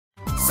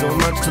so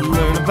much to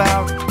learn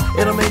about.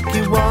 It'll make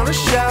you wanna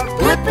shout,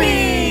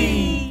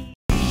 Blippi!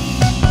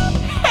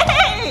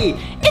 Hey,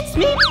 it's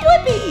me,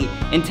 Blippi!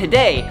 And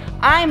today,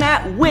 I'm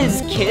at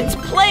Whiz Kids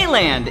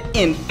Playland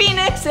in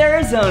Phoenix,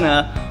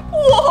 Arizona.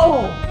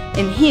 Whoa!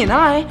 And he and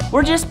I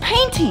were just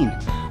painting.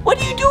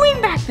 What are you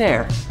doing back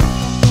there?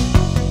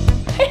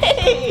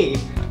 Hey!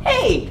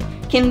 Hey!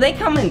 Can they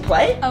come and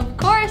play? Of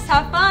course,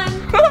 have fun.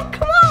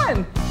 Come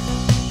on!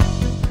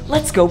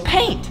 Let's go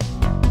paint.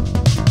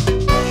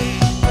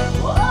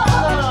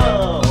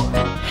 Whoa!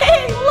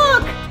 Hey,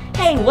 look!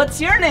 Hey, what's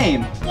your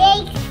name?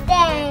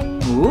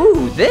 Langston.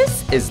 Ooh,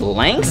 this is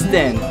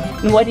Langston.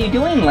 And what are you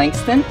doing,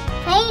 Langston?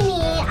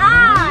 Painting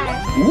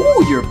R.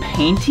 Ooh, you're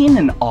painting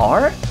an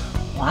R?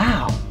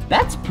 Wow,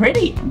 that's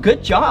pretty.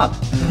 Good job.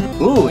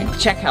 Ooh, and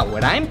check out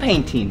what I'm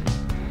painting.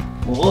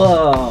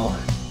 Whoa.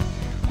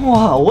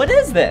 Whoa, what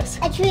is this?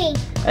 A tree.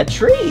 A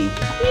tree?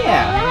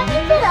 Yeah. What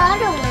happened to the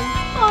other one?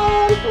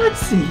 Oh, let's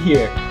see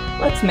here.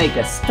 Let's make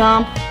a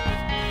stump.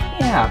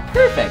 Yeah,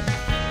 perfect.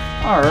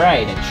 All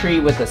right, a tree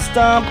with a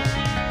stump.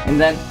 And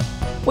then,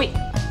 wait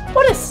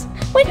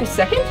a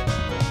second.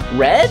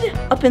 Red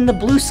up in the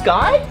blue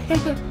sky?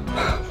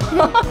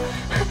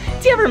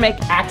 Do you ever make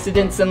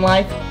accidents in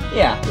life?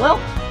 Yeah, well,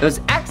 those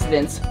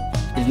accidents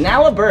is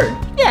now a bird.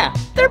 Yeah,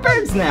 they're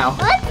birds now.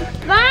 What's a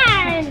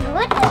bird?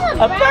 What's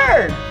A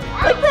bird,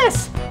 like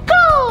this.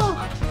 Go,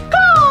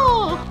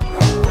 go.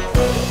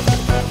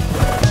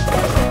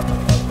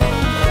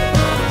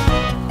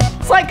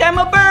 It's like I'm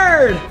a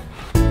bird.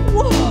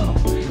 Whoa,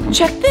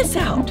 check this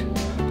out.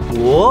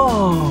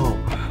 Whoa,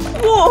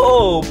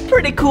 whoa,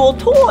 pretty cool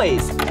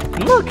toys.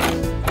 And look,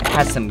 it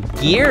has some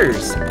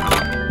gears.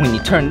 When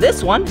you turn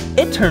this one,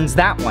 it turns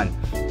that one.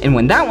 And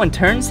when that one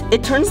turns,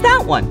 it turns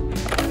that one.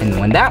 And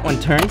when that one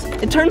turns,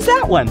 it turns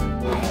that one.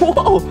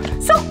 Whoa,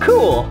 so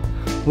cool.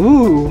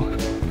 Ooh,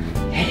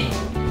 hey,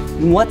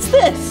 what's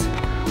this?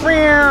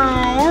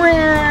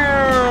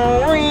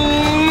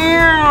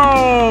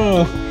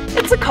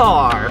 It's a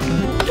car.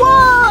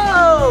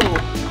 Whoa!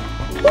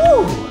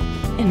 Ooh,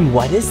 and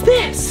what is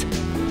this?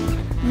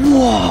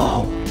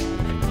 Whoa,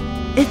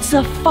 it's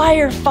a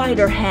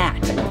firefighter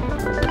hat.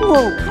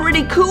 Whoa,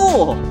 pretty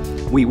cool.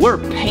 We were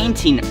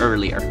painting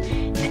earlier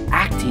and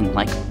acting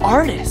like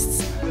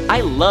artists. I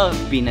love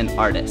being an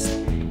artist.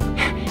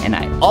 And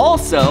I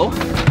also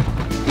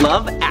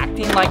love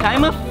acting like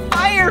I'm a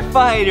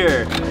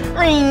firefighter.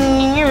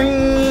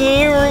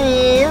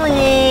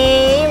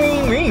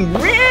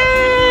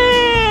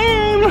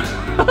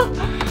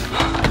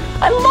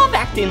 I love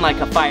acting like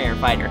a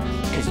firefighter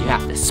because you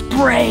have to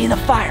spray the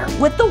fire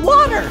with the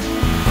water.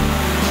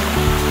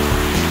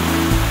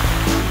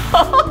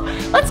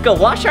 Let's go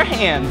wash our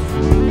hands.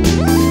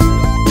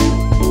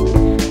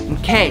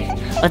 Okay,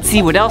 let's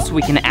see what else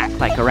we can act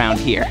like around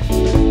here.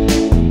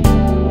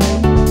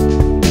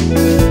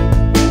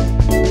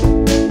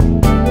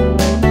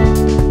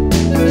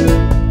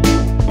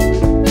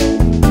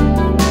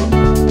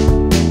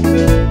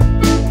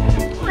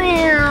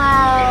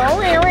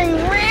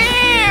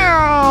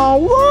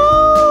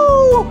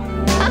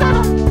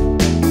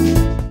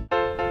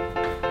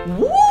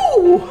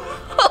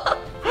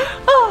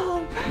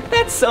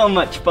 So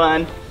much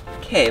fun.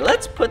 Okay,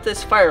 let's put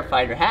this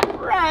firefighter hat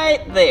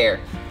right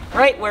there.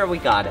 Right where we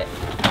got it.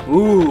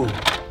 Ooh,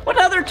 what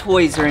other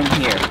toys are in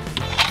here?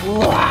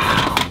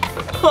 Wow.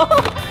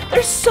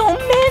 There's so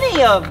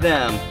many of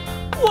them.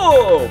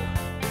 Whoa.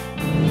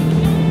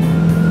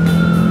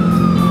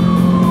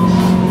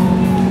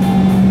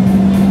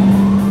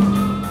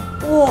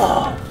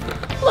 Whoa,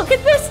 look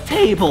at this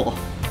table.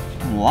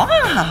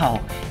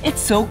 Wow,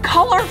 it's so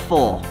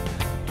colorful.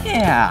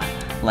 Yeah,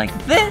 like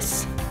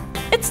this.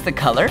 It's the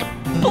color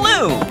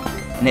blue,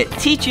 and it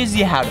teaches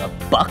you how to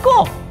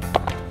buckle.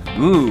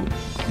 Ooh,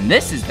 and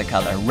this is the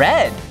color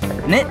red,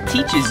 and it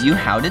teaches you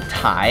how to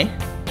tie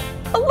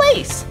a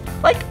lace,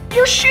 like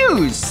your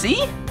shoes,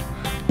 see?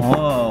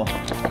 Whoa,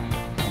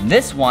 and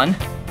this one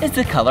is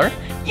the color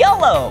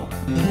yellow,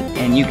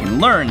 and you can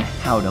learn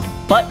how to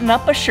button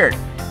up a shirt,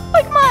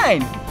 like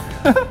mine.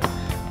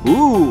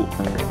 Ooh,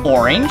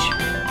 orange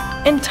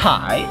and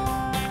tie.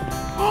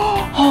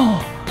 Oh,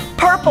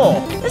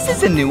 purple, this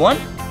is a new one.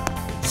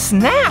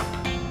 Snap!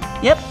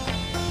 Yep,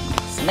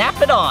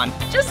 snap it on,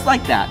 just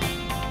like that.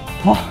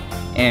 Oh,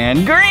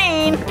 and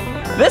green!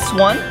 This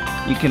one,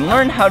 you can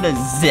learn how to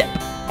zip.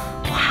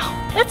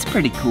 Wow, that's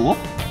pretty cool.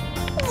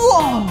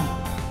 Whoa,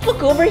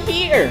 look over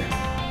here.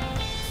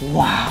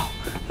 Wow,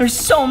 there's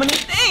so many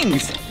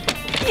things.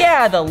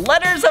 Yeah, the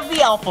letters of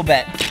the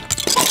alphabet.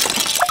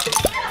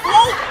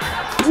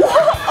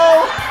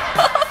 Whoa,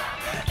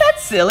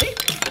 that's silly.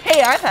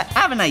 Hey, I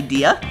have an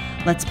idea.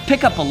 Let's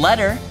pick up a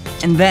letter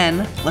and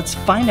then let's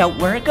find out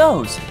where it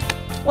goes.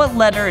 What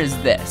letter is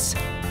this?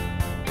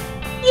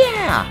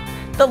 Yeah,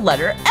 the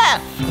letter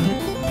F.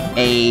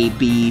 A,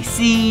 B,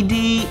 C,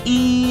 D,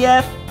 E,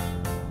 F.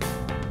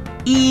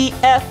 E,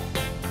 F.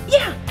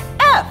 Yeah,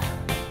 F.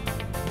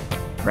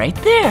 Right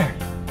there.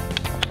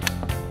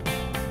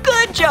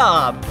 Good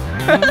job.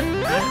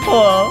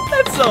 Whoa,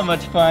 that's so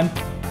much fun.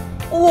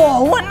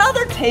 Whoa,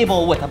 another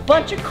table with a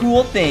bunch of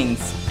cool things.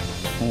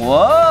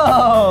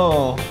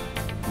 Whoa.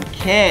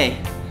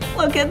 Okay,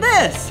 look at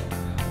this.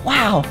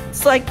 Wow,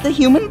 it's like the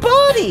human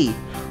body.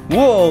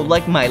 Whoa,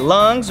 like my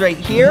lungs right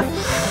here.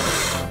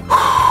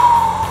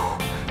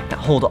 That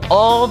hold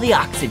all the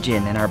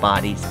oxygen in our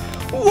bodies.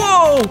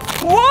 Whoa,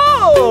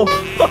 whoa.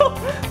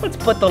 Let's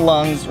put the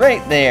lungs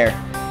right there.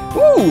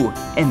 Ooh,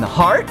 and the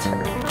heart.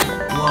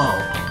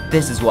 Whoa,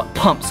 this is what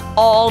pumps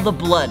all the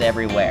blood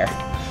everywhere.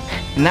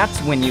 And that's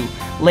when you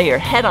lay your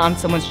head on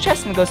someone's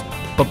chest and it goes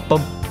bum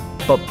bum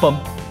bum bum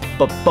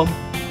bum bum.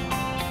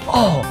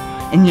 Oh,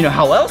 and you know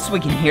how else we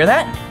can hear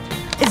that?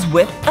 Is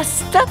with a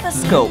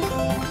stethoscope.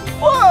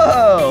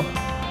 Whoa!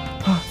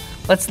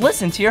 Let's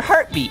listen to your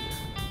heartbeat.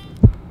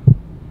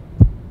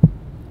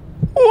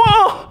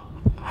 Whoa!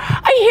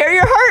 I hear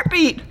your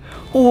heartbeat.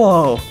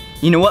 Whoa!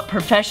 You know what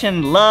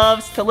profession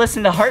loves to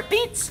listen to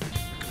heartbeats?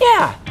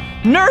 Yeah,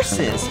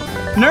 nurses.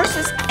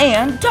 Nurses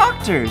and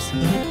doctors.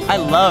 I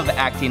love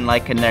acting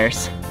like a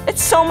nurse.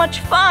 It's so much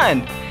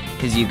fun,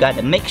 because you got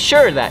to make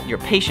sure that your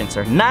patients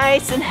are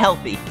nice and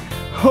healthy.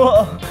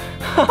 Whoa.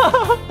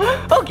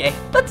 Okay,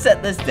 let's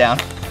set this down.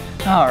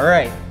 All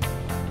right.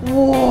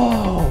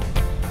 Whoa,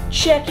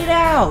 check it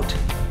out.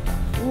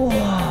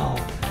 Whoa,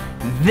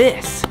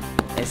 this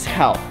is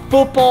how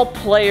football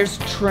players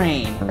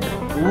train.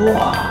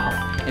 Whoa,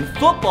 and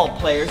football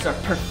players are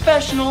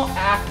professional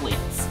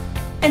athletes.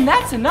 And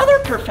that's another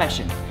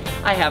profession.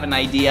 I have an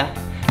idea.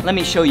 Let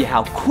me show you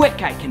how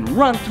quick I can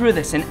run through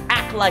this and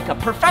act like a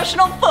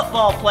professional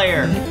football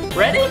player.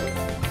 Ready?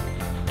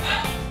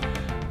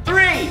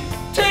 3,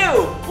 2,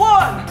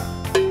 1.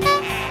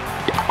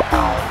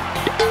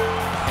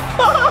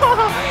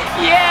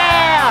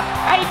 Yeah,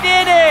 I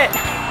did it.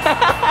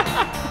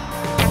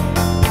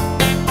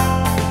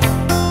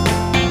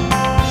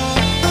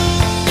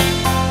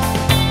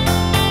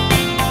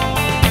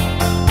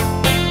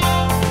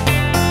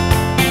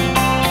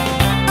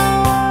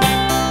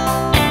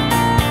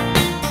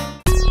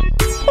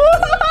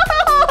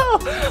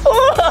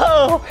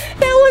 Whoa,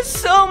 that was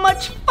so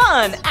much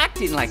fun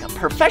acting like a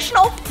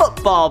professional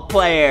football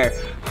player.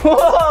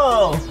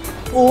 Whoa,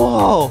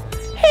 whoa,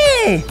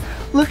 hey,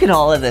 look at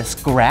all of this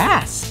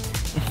grass.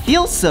 It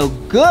feels so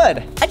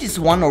good. I just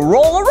want to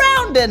roll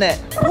around in it.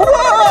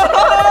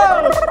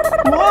 Whoa,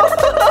 whoa,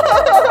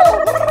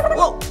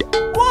 whoa,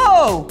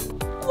 whoa,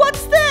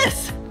 what's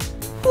this?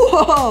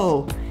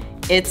 Whoa,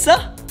 it's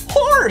a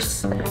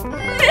horse.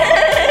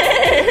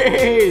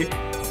 Yay!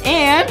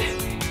 And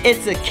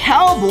it's a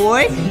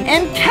cowboy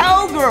and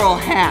cowgirl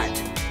hat.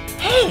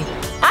 Hey,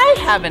 I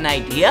have an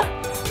idea.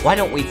 Why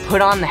don't we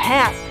put on the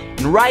hat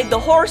and ride the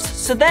horse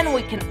so then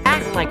we can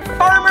act like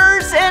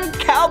farmers and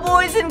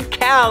cowboys and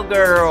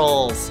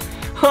cowgirls.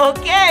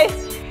 Okay.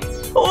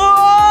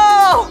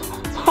 Whoa!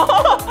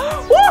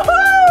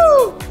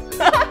 Woohoo!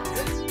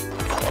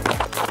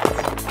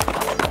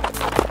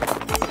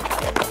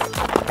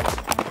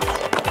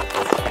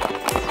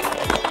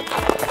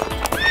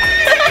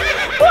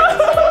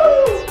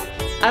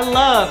 I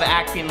love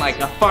acting like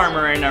a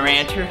farmer and a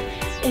rancher.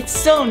 It's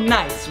so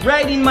nice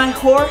riding my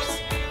horse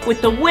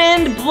with the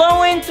wind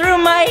blowing through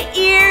my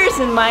ears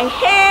and my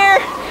hair.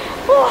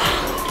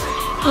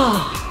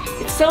 Oh,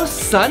 it's so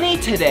sunny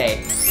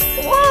today.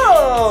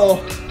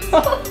 Whoa.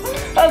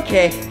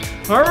 Okay,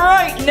 all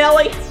right,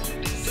 Nellie.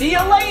 See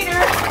you later.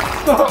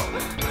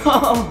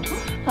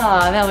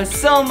 That was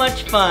so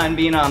much fun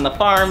being on the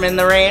farm and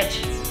the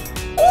ranch.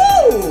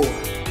 Ooh,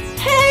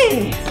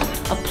 hey.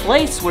 A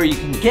place where you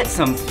can get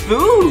some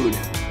food.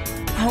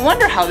 I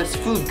wonder how this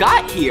food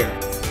got here.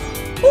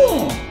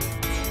 Oh,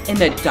 in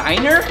the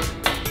diner?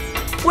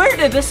 Where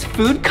did this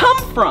food come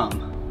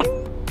from?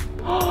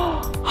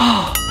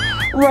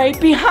 Right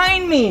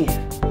behind me.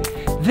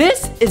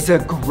 This is a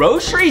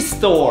grocery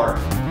store.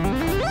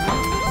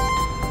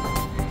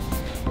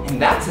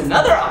 And that's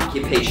another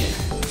occupation.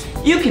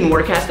 You can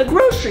work at the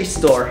grocery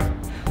store.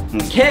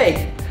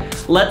 Okay,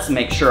 let's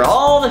make sure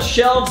all the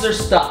shelves are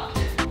stocked.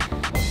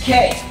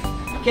 Okay,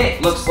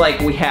 looks like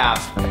we have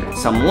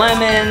some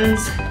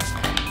lemons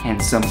and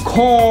some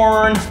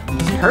corn.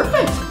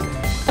 Perfect.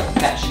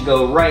 That should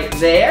go right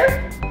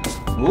there.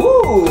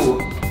 Ooh.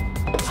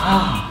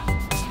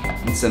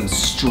 And some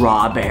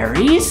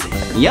strawberries.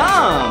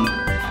 Yum.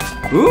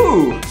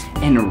 Ooh,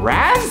 and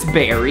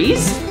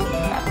raspberries.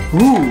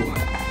 Ooh,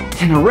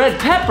 and a red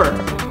pepper.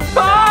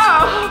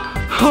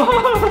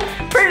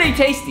 Pretty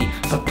tasty,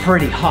 but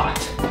pretty hot.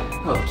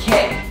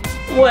 Okay,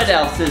 what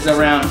else is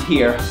around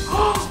here?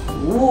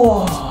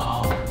 Whoa.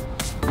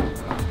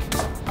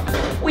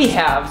 We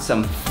have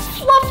some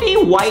fluffy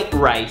white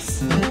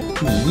rice.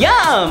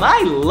 Yum,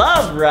 I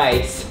love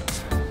rice.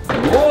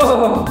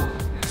 Whoa.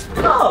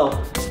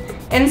 Oh,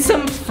 and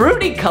some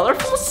fruity,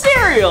 colorful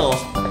cereal.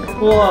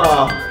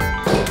 Whoa.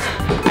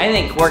 I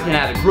think working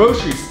at a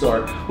grocery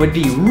store would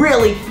be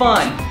really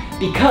fun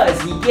because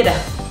you get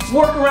to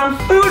work around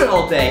food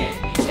all day.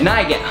 And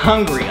I get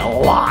hungry a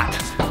lot,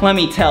 let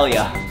me tell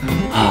you.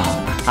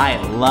 I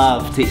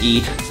love to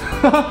eat.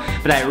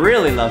 But I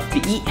really love to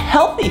eat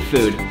healthy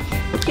food.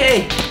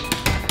 Okay.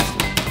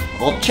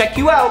 we'll check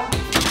you out.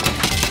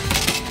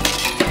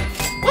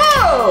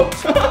 Whoa!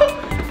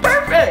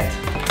 Perfect!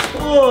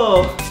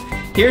 Whoa!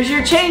 Here's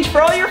your change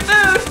for all your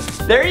food.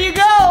 There you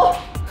go.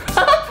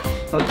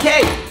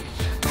 Okay.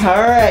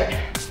 All right.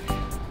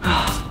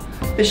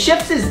 The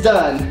shift is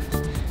done.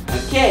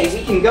 Okay,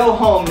 we can go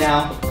home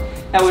now.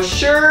 That was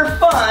sure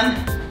fun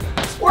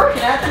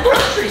working at the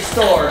grocery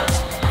store.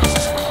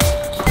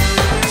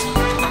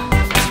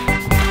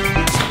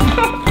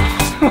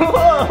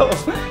 Whoa!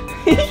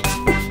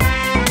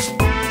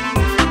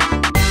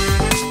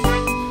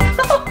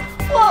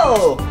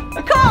 Whoa!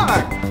 A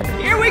car!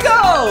 Here we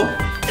go!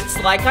 It's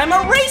like I'm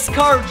a race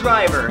car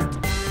driver.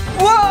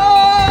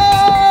 Whoa!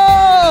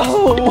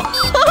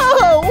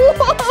 Whoa!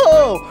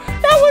 Whoa!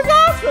 That was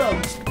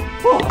awesome!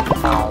 Whoa.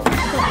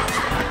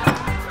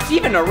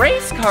 Even a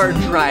race car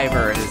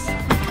driver is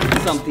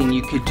something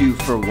you could do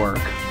for work.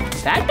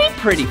 That'd be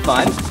pretty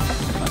fun.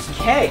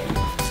 Okay.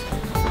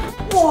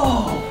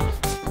 Whoa!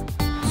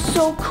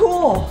 So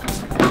cool.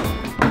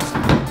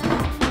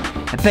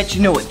 I bet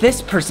you know what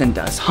this person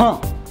does,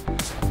 huh?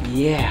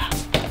 Yeah.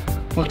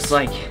 Looks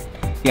like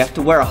you have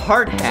to wear a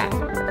hard hat.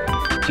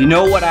 Do you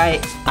know what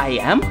I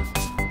am?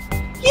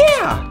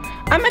 Yeah,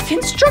 I'm a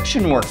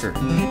construction worker,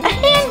 a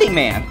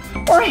handyman,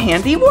 or a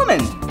handy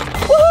woman.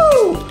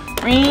 Woo!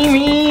 Ring,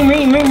 ring,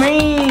 ring, ring,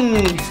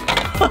 ring.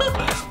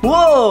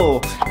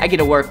 Whoa, I get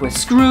to work with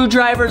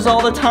screwdrivers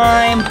all the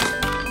time.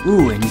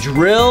 Ooh, and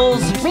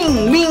drills.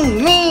 Ring,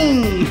 ring,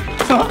 ring.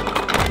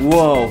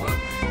 Whoa,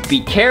 be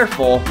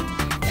careful.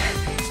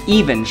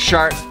 Even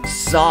sharp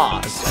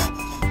saws.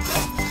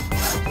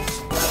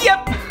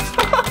 Yep.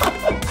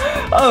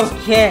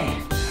 Okay.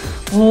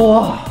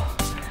 Whoa.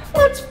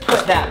 Let's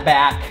put that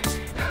back.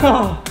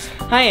 Oh,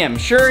 I am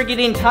sure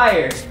getting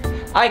tired.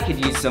 I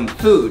could use some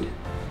food.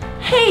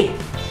 Hey,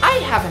 I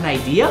have an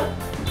idea.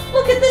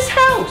 Look at this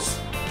house.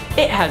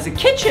 It has a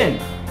kitchen.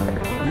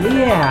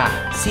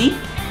 Yeah, see?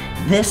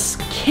 This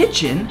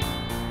kitchen.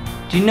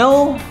 Do you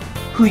know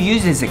who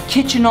uses a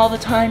kitchen all the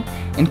time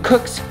and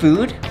cooks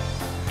food?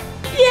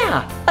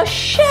 Yeah, a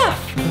chef.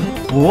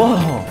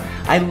 Whoa,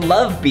 I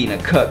love being a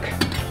cook.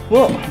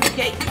 Whoa,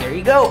 okay, there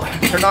you go.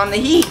 Turn on the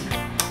heat.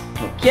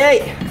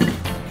 Okay,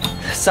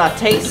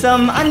 saute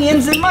some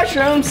onions and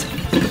mushrooms.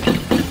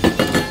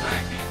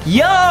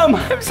 Yum,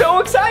 I'm so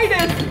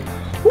excited.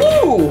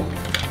 Woo,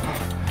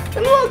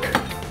 and look,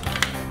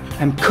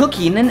 I'm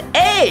cooking an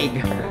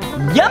egg.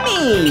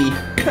 Yummy.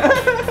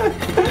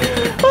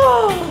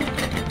 Oh.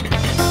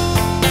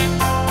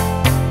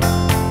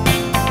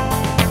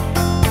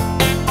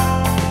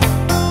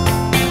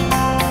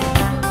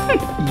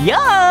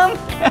 Yum!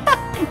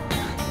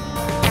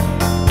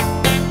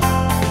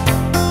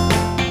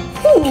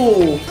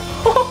 Ooh,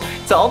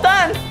 it's all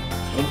done.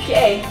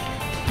 Okay,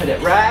 put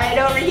it right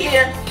over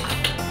here.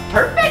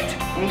 Perfect.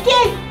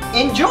 Okay,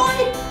 enjoy.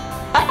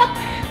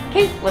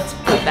 Okay, let's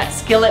put that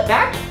skillet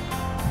back.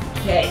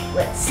 Okay,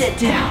 let's sit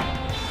down.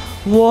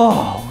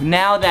 Whoa,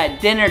 now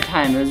that dinner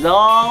time is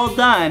all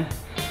done,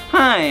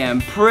 I am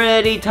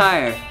pretty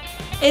tired.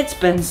 It's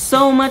been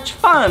so much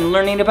fun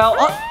learning about...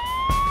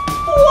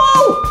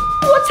 Whoa!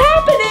 What's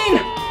happening?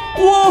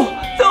 Whoa,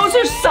 those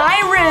are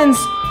sirens.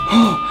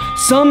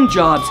 Some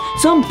jobs,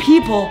 some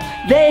people,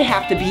 they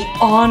have to be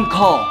on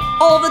call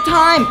all the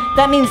time.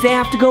 That means they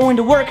have to go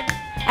into work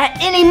at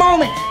any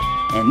moment.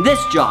 And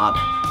this job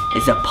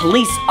is a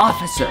police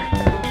officer.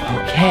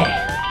 Okay,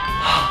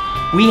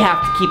 we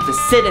have to keep the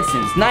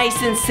citizens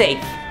nice and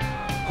safe.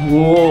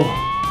 Whoa,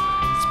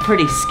 it's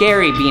pretty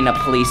scary being a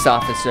police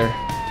officer.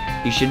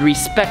 You should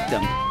respect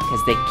them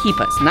because they keep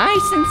us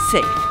nice and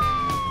safe.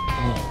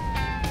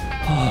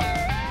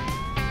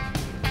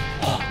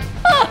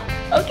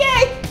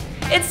 Okay,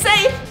 it's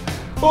safe.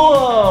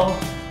 Whoa,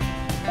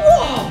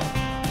 whoa,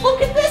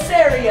 look at this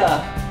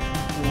area.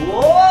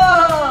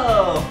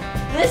 Whoa,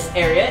 this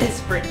area is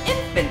for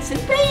infants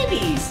and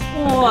babies.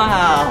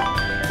 Wow,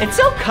 it's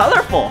so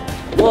colorful.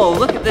 Whoa,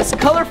 look at this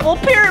colorful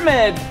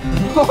pyramid.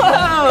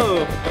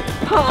 Whoa,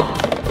 oh,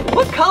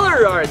 what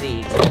color are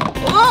these?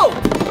 Whoa,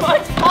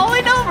 it's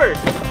falling over.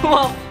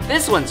 Well,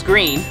 this one's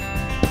green,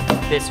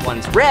 this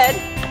one's red,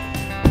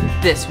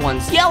 this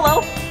one's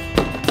yellow,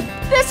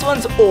 this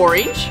one's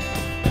orange,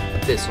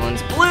 this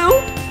one's blue,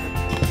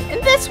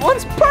 and this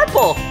one's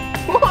purple.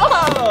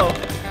 Whoa!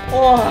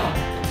 Whoa!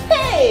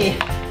 Hey,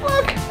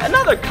 look,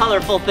 another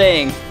colorful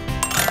thing.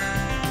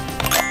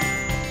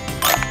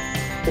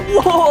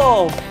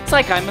 Whoa, it's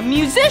like I'm a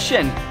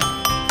musician.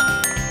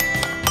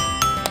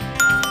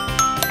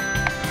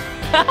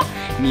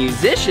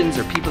 Musicians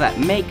are people that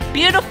make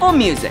beautiful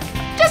music,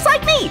 just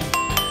like me.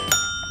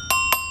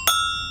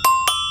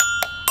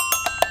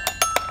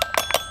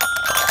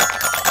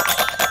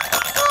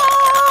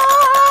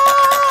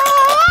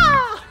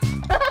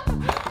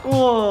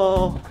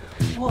 Whoa,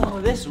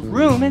 whoa, this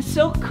room is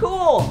so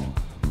cool.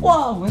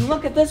 Whoa, and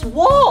look at this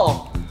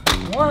wall.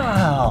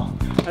 Wow,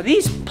 are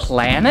these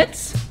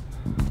planets?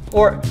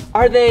 Or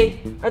are they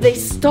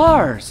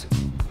stars?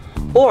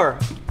 Or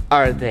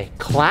are they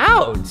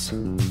clouds?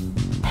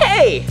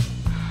 Hey,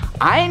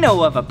 I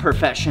know of a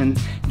profession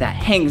that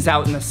hangs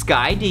out in the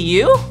sky, do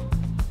you?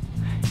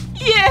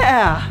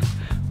 Yeah,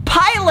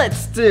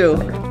 pilots do.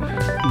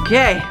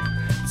 Okay,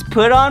 let's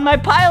put on my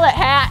pilot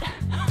hat.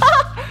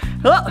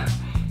 Oh,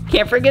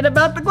 can't forget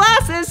about the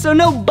glasses so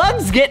no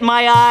bugs get in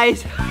my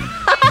eyes.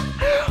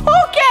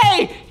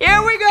 Okay,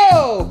 here we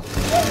go.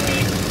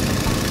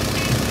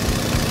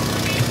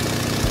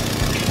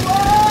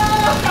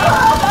 Whoa!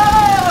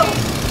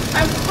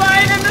 I'm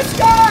flying in the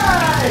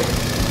sky!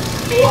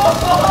 Whoa!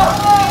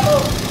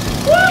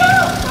 Whoa!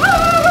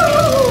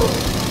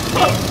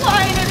 I'm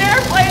flying an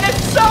airplane,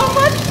 it's so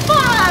much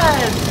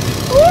fun!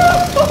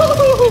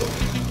 Whoa!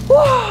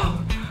 Whoa!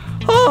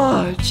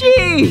 Oh,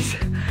 jeez!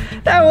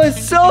 That was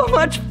so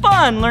much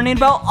fun learning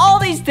about all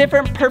these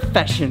different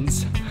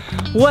professions.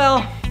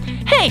 Well,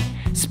 hey,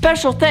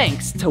 special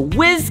thanks to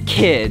Whiz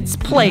Kids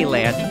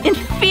Playland in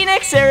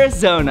Phoenix,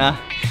 Arizona.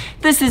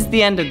 This is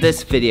the end of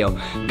this video,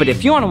 but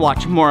if you want to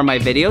watch more of my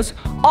videos,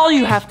 all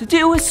you have to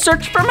do is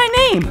search for my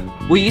name.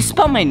 Will you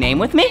spell my name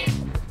with me?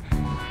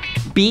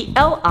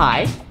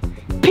 B-L-I-P-P-I.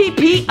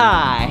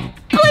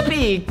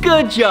 Blippi,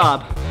 good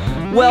job.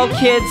 Well,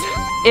 kids,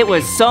 it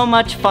was so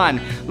much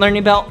fun learning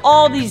about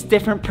all these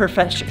different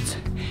professions.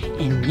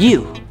 And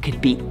you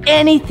could be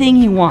anything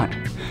you want.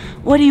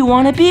 What do you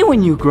want to be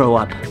when you grow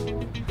up?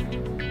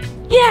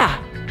 Yeah,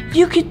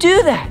 you could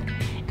do that.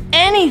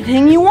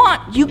 Anything you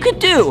want, you could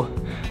do.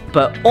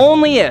 But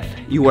only if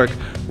you work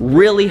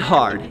really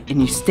hard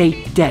and you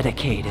stay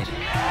dedicated.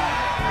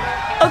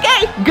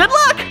 Okay, good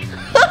luck!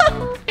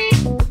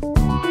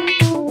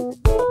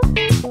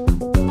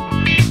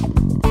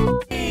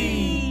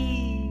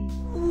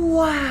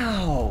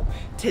 Wow!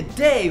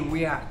 Today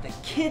we are at the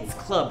Kids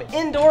Club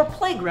Indoor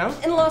Playground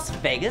in Las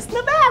Vegas,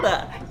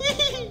 Nevada.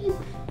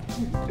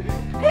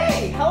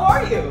 Hey, how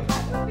are you? I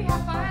hope we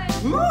have fun.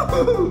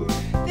 Ooh,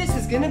 this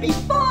is gonna be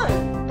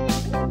fun.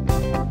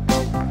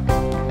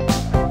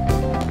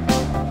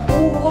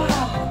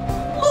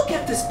 Wow, look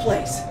at this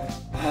place.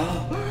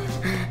 Oh,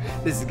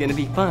 this is gonna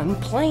be fun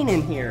playing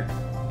in here.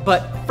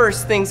 But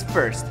first things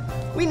first,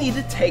 we need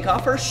to take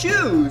off our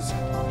shoes.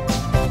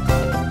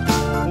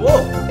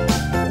 Whoa,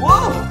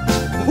 whoa,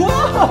 whoa.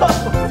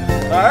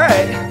 All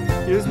right,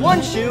 here's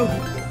one shoe.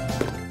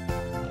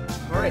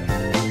 All right.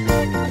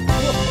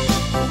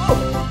 Whoa,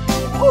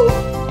 whoa,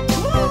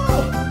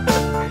 whoa.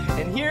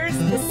 And here's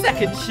the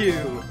second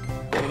shoe.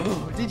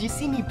 Oh, did you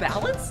see me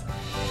balance?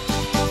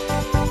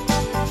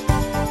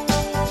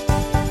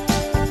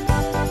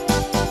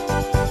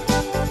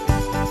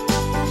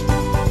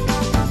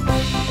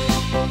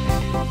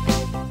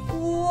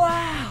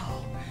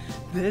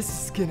 This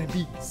is gonna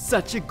be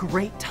such a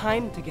great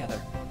time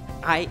together.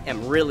 I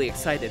am really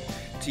excited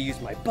to use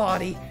my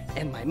body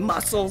and my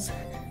muscles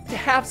to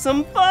have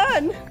some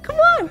fun. Come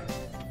on.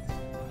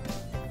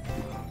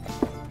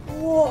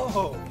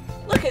 Whoa,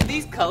 look at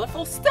these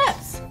colorful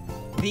steps.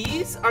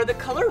 These are the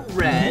color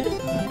red.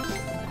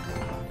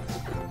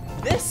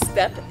 This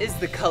step is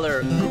the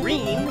color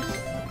green.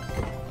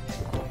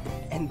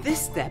 And this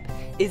step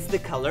is the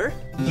color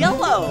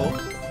yellow.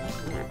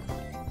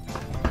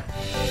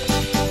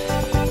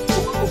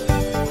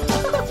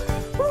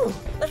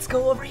 Let's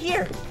go over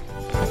here.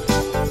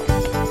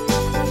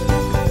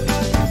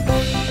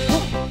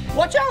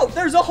 Watch out,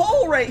 there's a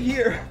hole right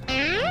here.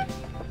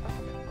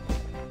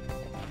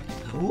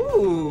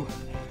 Ooh,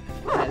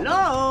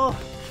 hello,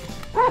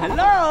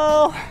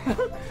 hello.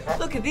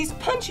 Look at these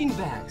punching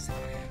bags.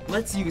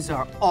 Let's use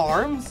our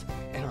arms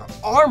and our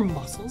arm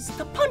muscles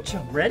to punch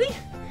them. Ready?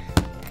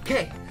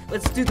 Okay,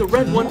 let's do the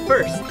red one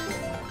first.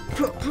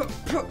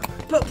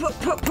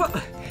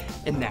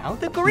 And now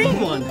the green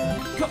one.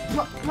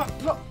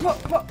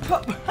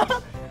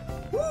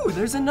 Ooh,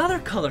 there's another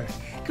color.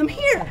 Come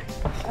here.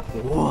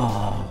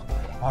 Whoa.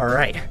 All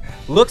right,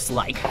 looks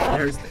like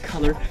there's the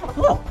color.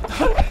 Oh,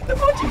 the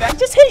punching bag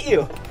just hit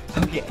you.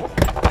 Okay,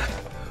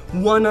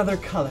 one other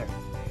color.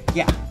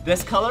 Yeah,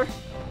 this color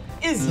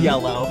is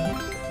yellow.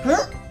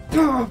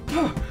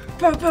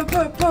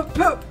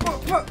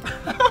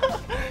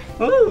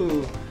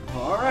 Ooh,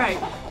 all right,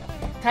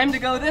 time to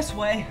go this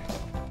way.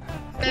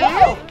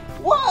 Whoa,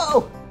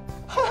 whoa,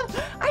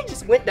 I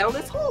just went down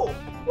this hole.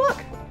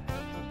 Look,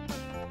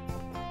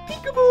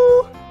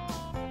 peekaboo.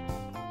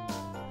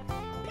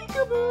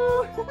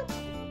 Peekaboo!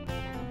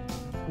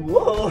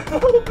 Whoa,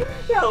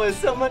 that was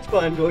so much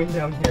fun going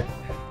down here.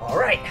 All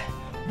right,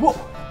 whoa.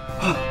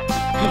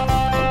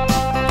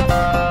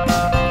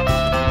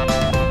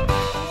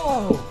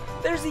 Whoa,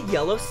 there's a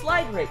yellow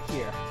slide right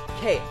here.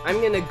 Okay,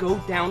 I'm gonna go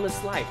down the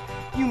slide.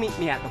 You meet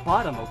me at the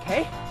bottom,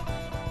 okay?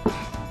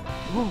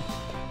 Whoa.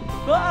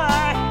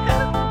 Bye!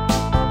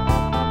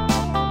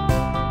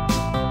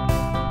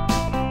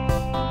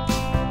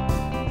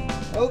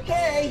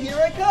 Okay, here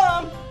I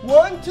come.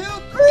 1, 2,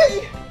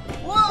 3.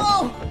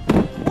 Whoa!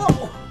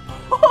 Whoa!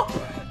 Oh,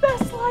 that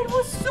slide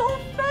was so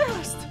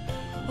fast.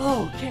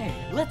 Okay,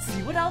 let's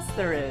see what else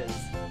there is.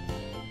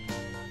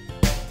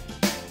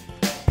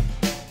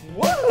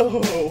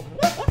 Whoa!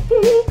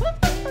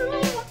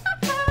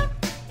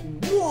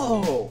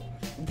 Whoa!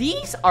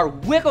 These are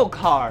wiggle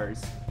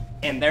cars,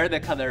 and they're the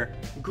color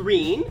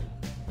green,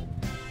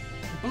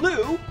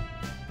 blue,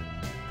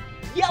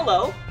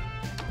 yellow,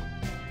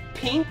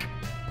 pink,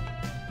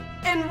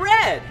 and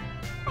red.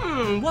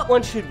 What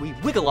one should we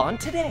wiggle on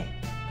today?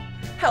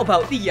 How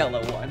about the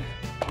yellow one?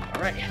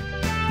 All right, here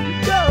we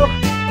go.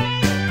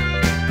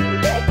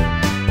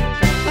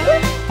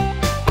 Okay.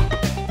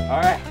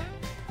 All right,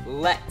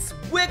 let's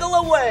wiggle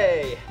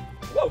away.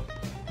 Whoa.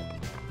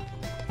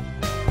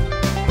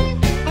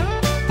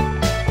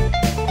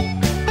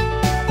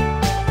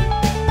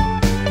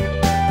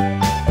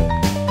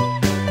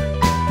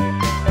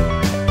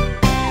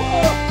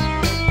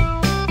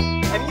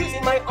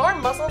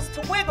 Muscles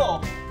to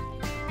wiggle.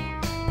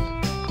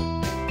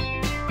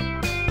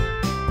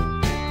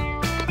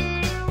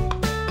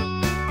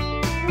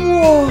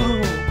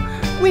 Whoa!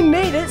 We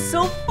made it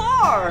so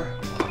far!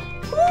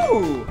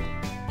 Ooh!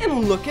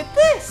 And look at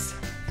this!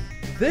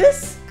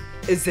 This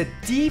is a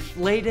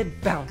deflated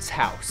bounce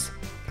house.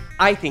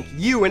 I think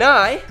you and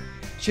I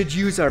should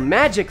use our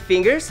magic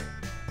fingers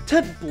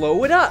to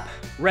blow it up.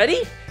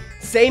 Ready?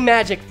 Say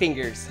magic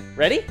fingers.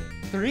 Ready?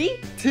 3,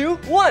 2,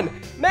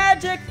 1.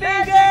 Magic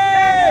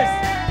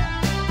fingers!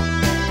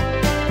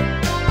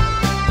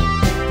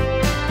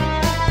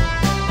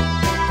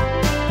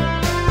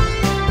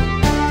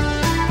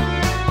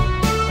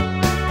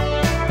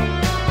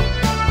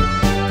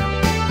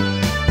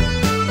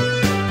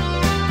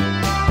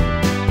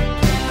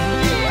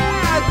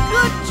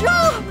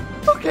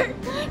 Okay,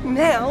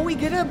 now we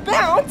get a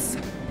bounce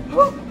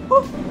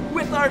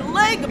with our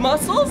leg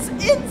muscles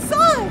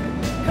inside.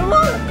 Come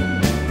on.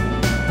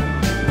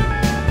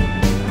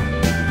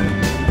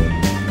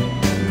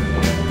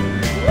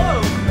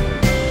 Whoa,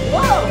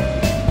 whoa,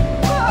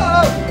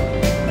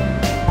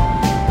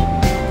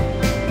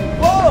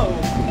 whoa,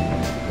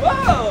 whoa,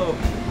 whoa.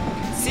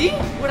 See,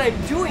 what I'm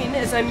doing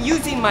is I'm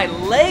using my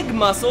leg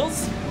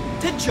muscles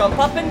to jump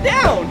up and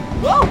down.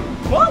 Whoa,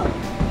 whoa,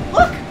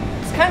 look.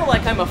 It's kind of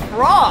like I'm a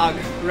frog.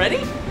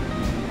 Ready?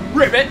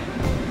 Ribbit,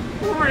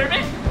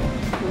 ribbit,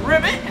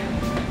 ribbit,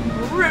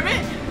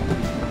 ribbit,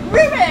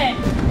 ribbit.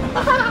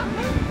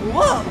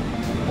 Whoa.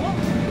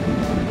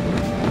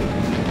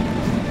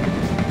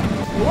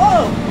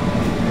 Whoa.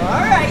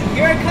 All right,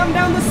 here I come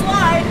down the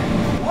slide.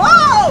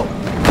 Whoa.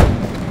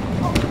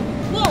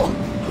 Whoa.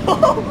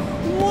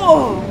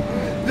 Whoa.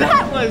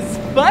 That was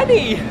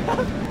funny.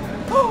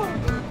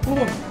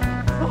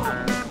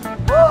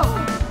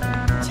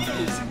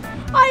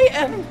 I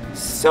am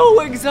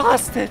so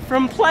exhausted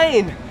from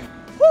playing.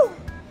 Whew.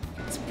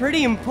 It's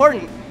pretty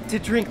important to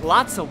drink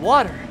lots of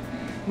water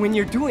when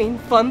you're doing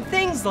fun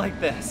things like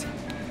this.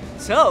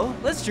 So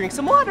let's drink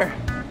some water.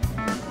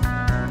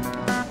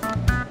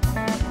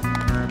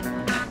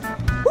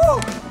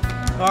 Whew.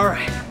 All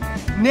right,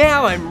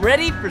 now I'm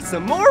ready for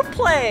some more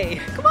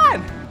play. Come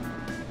on.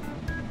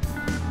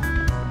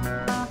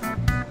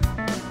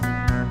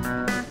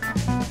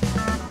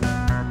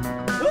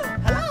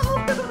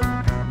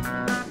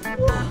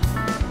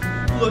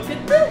 Look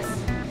at this!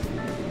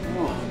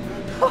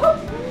 Whoa.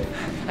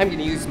 I'm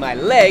gonna use my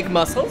leg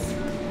muscles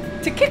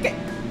to kick it.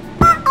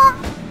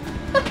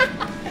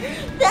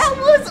 That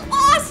was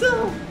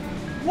awesome!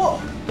 Whoa!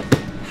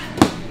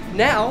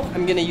 Now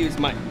I'm gonna use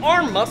my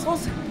arm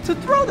muscles to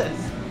throw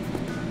this.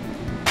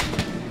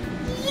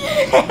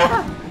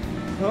 Yeah!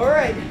 All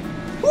right.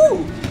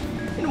 Woo!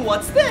 And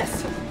what's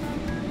this?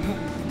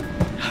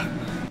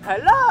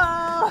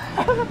 Hello!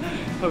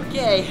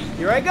 Okay,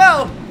 here I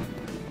go.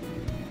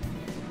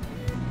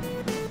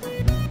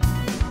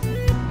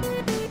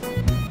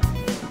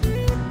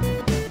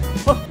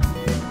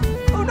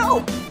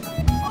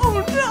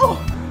 Oh no!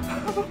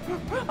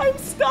 I'm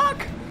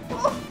stuck!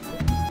 Oh.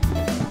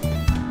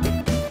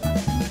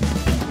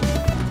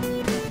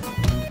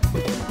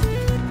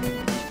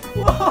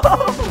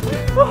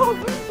 Whoa!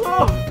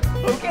 Whoa!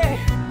 Okay.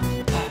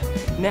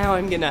 Now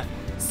I'm gonna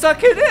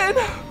suck it in.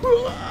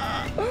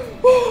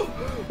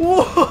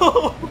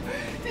 Whoa!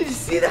 Did you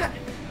see that?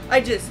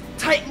 I just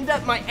tightened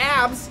up my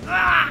abs.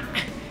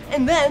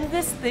 And then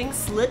this thing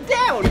slid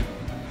down.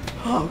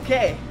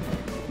 Okay.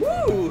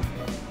 Woo!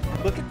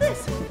 Look at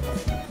this.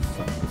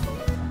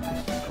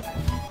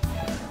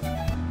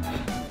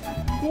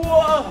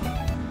 Whoa!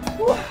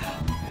 Whoa!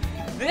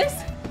 This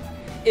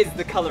is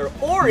the color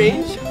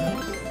orange.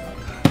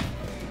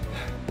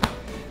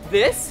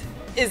 This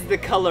is the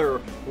color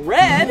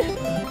red.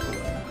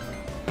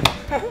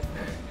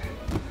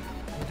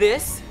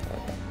 This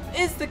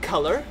is the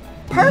color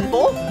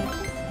purple.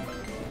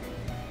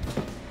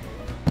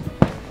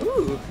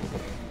 Ooh.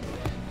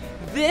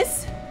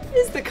 This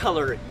is the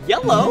color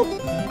yellow.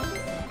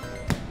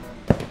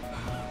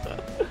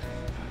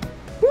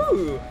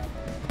 Ooh.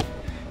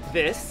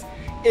 This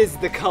is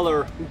the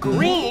color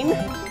green.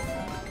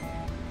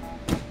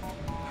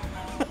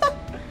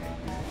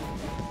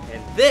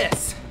 And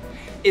this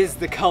is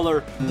the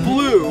color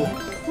blue.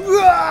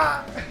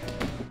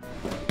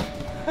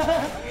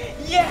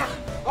 Yeah!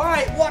 All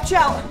right, watch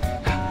out!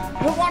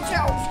 Watch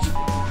out!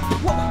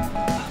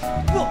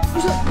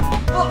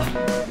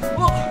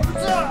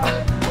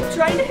 I'm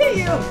trying to hit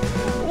you!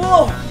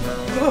 Whoa!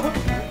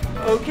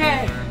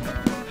 Okay.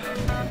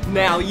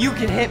 Now you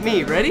can hit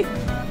me. Ready?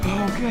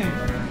 Okay,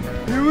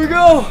 here we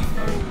go.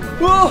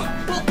 Whoa.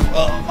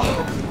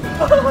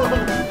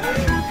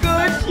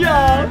 Good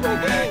job.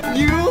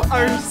 You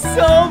are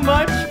so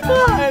much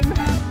fun.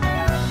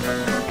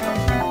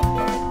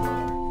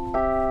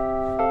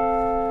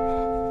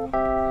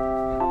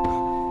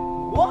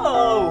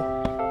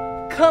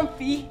 Whoa.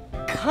 Comfy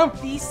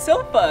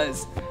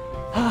sofas.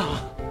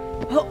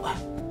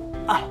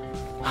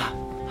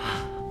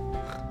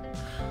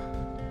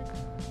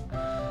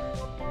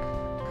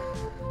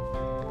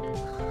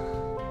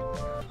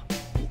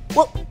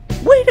 Well,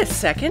 wait a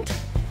second.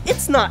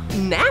 It's not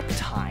nap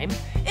time.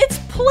 It's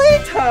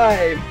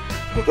playtime.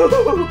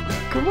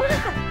 Come on.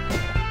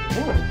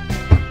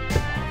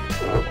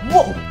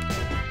 Whoa.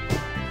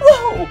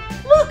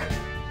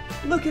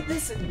 Look at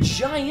this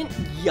giant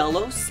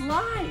yellow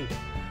slide.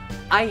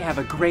 I have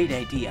a great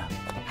idea.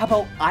 How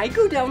about I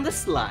go down the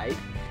slide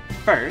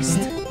first,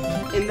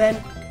 and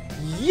then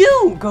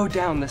you go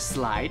down the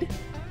slide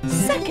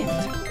second.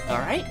 All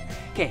right?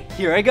 Okay,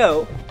 here I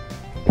go.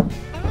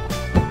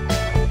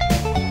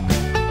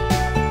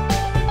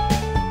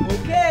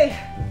 Okay.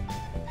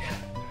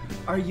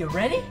 Are you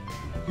ready?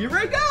 Here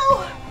I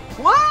go.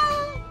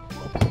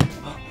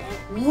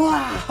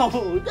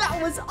 Wow, that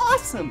was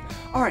awesome.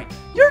 All right,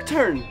 your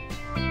turn.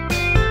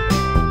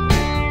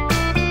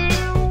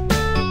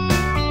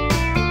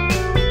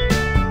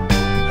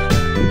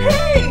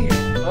 Hey,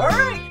 all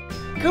right,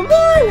 come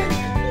on.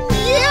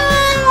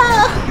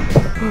 Yeah.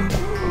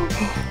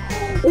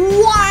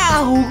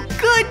 Wow,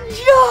 good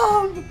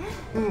job.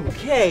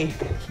 Okay,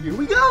 here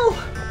we go.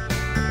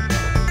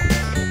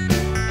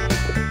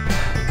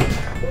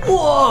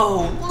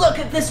 Whoa, look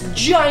at this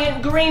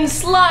giant green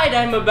slide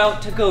I'm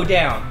about to go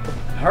down.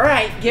 All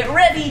right, get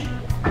ready.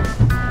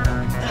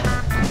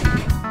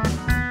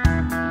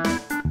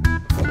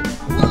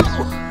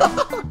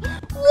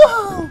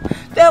 Whoa,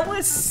 that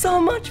was so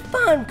much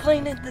fun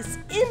playing at this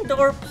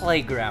indoor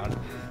playground.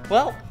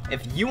 Well,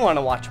 if you want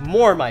to watch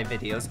more of my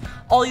videos,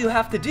 all you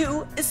have to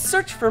do is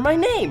search for my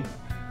name,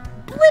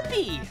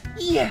 Blippi.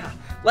 Yeah,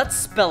 let's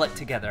spell it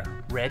together.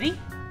 Ready?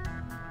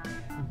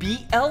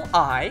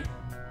 B-L-I-P-P-I.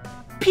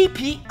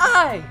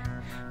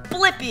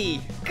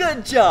 Blippi,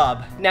 good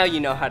job. Now you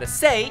know how to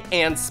say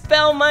and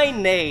spell my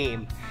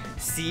name.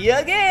 See you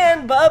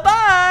again,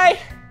 bye-bye.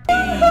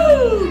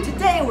 Woo!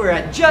 Today we're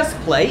at Just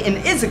Play in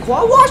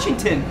Issaquah,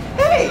 Washington.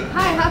 Hey.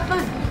 Hi, have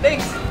fun.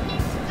 Thanks.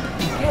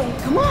 Okay,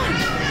 come on.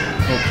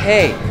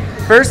 Okay,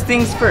 first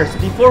things first,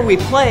 before we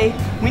play,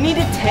 we need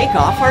to take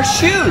off our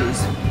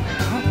shoes.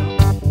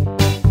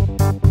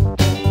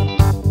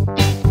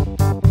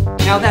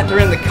 Now that they're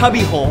in the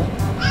cubby hole,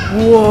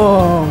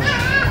 whoa,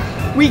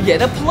 we get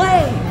to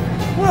play.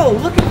 Whoa,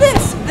 look at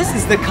this. This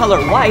is the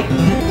color white,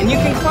 and you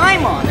can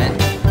climb on it.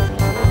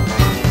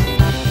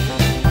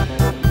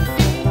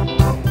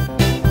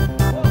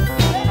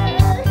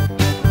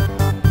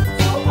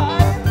 So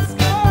high in the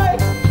sky.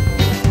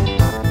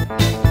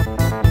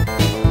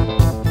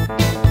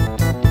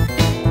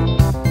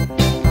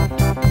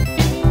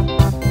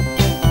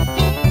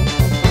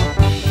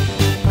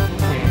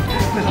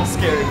 A little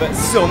scary, but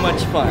so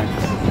much fun.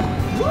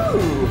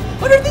 Ooh,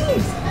 what are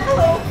these?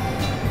 Hello.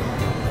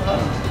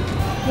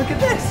 Look at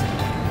this.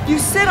 You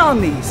sit on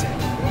these,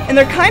 and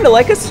they're kind of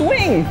like a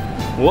swing.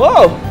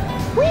 Whoa.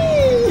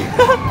 Whee!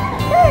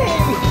 Hey!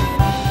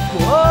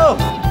 Whoa.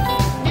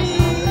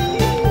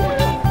 Whee!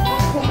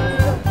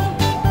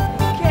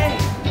 Okay.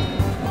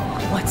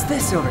 What's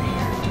this over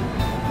here?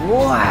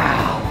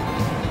 Wow.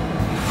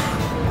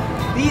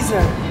 These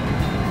are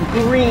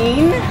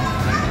green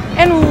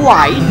and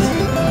white,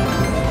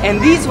 and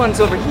these ones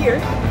over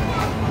here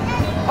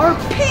are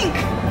pink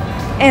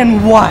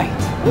and white.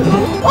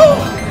 Oh,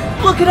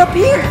 look it up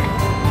here.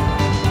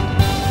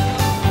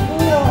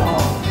 Whoa.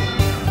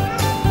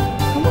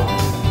 Come on.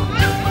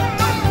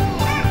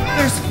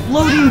 There's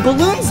floating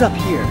balloons up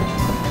here.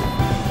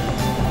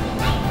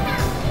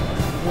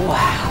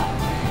 Wow.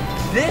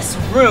 This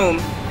room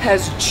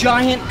has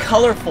giant,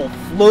 colorful,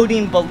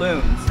 floating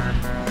balloons.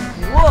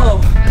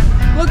 Whoa.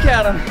 Look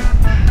at them.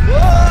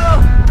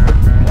 Whoa.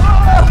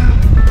 Whoa.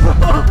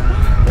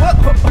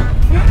 Whoa.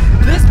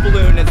 This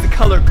balloon is the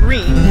color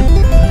green.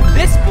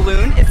 This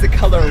balloon is the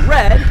color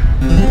red.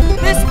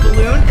 This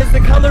balloon is the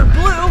color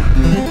blue.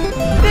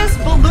 This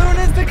balloon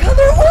is the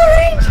color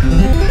orange.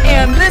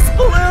 And this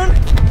balloon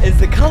is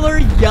the color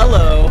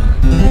yellow.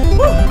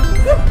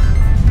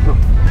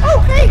 Oh,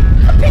 hey,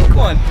 a pink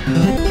one.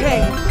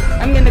 Okay,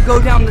 I'm gonna go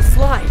down the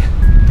slide.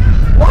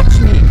 Watch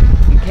me,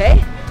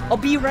 okay? I'll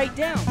be right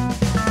down.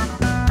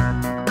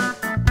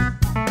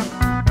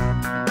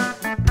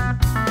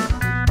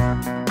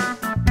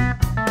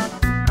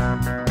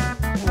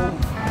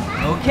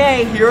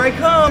 Okay, here I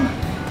come,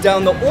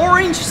 down the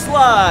orange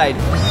slide.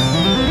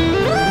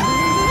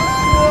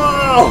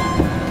 Whoa!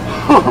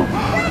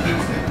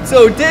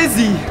 So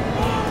dizzy.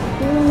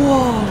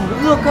 Whoa,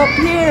 look up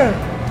here.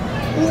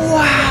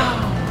 Wow.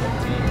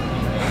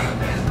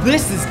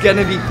 This is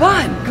gonna be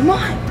fun, come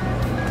on.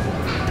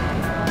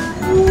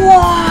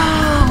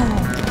 Wow.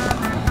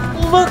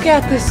 Look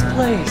at this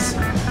place.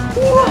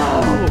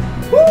 Whoa.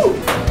 Woo.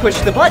 push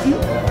the button,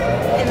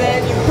 and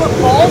then you put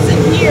balls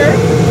in here,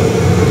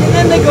 and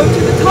then they go to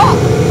the top.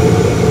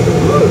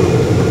 Woo.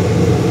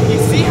 You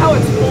see how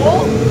it's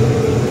full?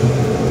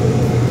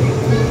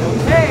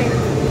 Okay.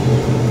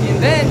 And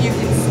then you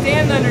can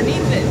stand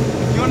underneath it.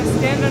 You want to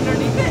stand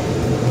underneath it?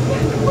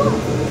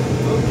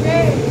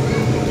 Okay.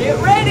 Get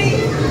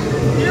ready.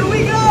 Here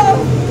we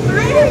go.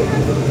 3,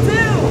 2,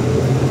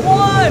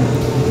 1.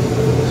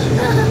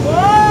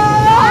 Whoa!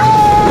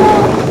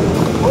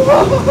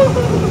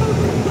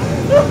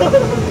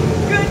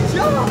 Good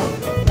job.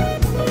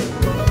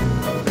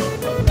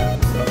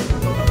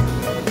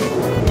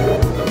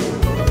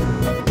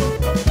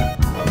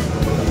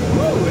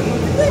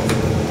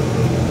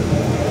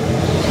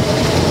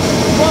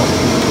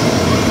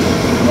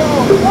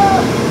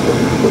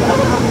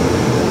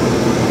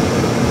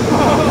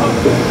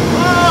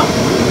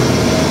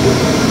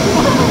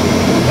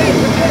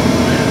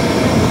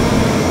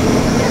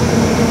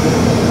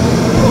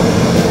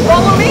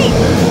 Follow me!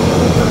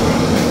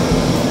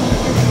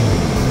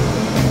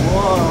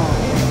 Whoa.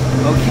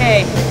 Okay,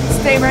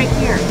 stay right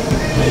here.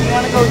 You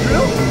want to go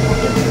through?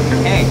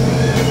 Okay.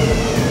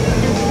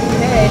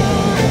 Okay.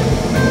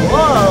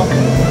 Whoa.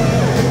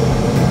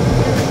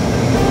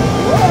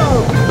 Whoa.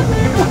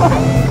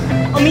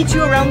 I'll meet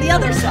you around the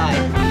other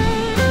side.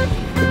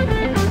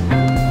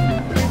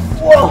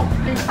 Whoa,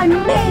 I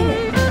made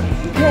it.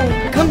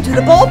 Okay, come to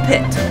the ball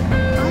pit.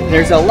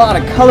 There's a lot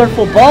of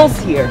colorful balls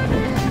here.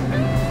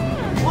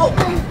 Whoa.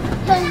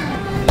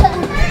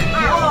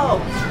 Whoa.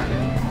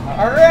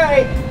 All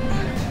right.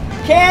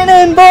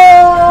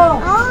 Cannonball.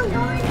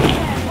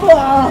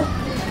 Whoa.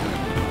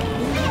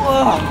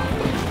 Whoa.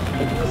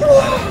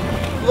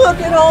 Whoa. Look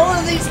at all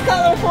of these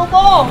colorful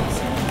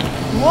balls.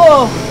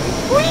 Whoa.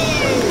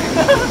 Whee.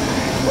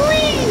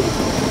 Whee.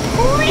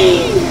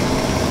 Whee.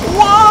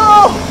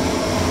 Whoa.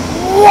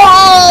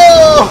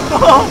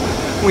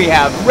 Whoa. We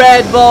have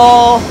red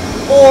ball,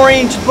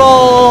 orange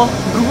ball,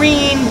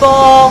 green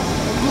ball,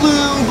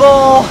 blue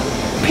ball,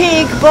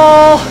 pink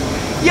ball,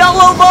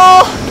 yellow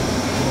ball,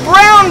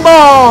 brown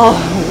ball.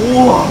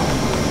 Whoa.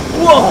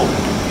 Whoa.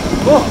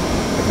 Whoa.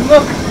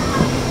 Look.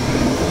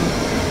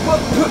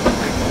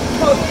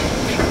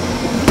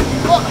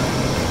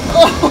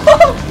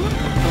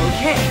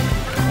 Okay,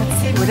 let's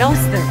see what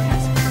else there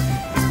is.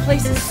 This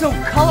place is so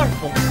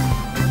colorful.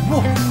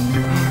 Whoa.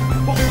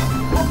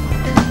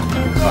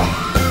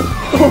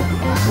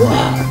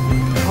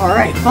 Whoa. All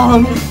right, follow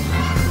me.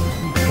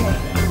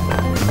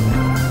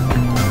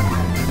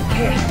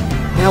 Okay,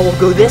 now we'll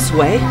go this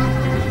way.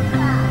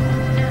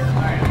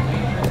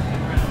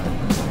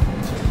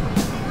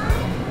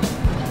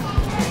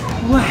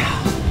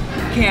 Wow.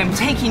 Okay, I'm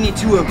taking you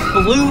to a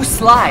blue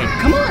slide.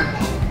 Come on.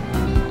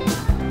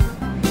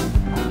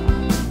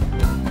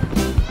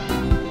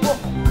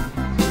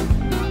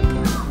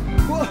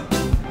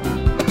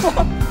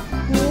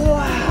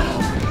 Wow.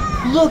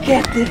 Look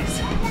at this.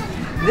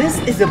 This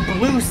is a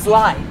blue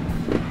slide.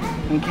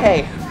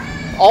 Okay,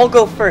 I'll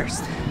go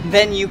first.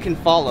 Then you can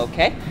follow,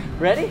 okay?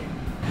 Ready?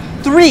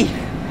 3,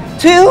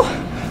 2,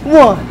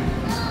 1.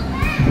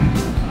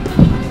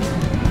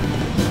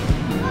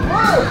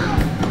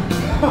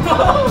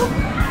 Whoa!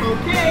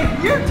 Okay,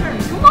 your turn.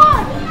 Come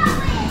on.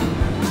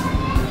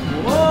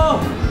 Whoa!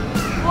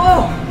 Whoa!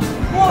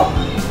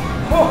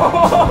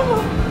 Whoa!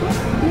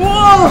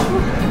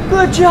 Whoa!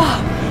 Good job.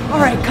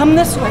 All right, come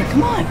this way.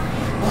 Come on.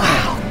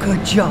 Wow,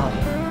 good job.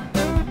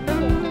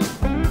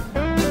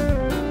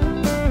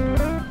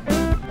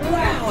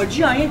 Wow, a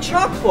giant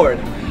chalkboard.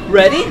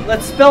 Ready?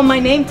 Let's spell my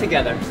name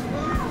together.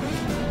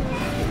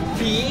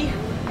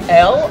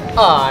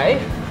 B-L-I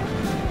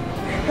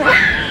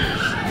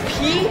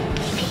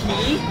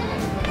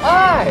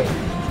P-P-I.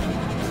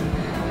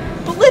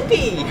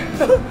 Blippi.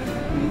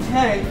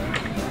 Okay,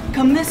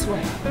 come this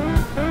way.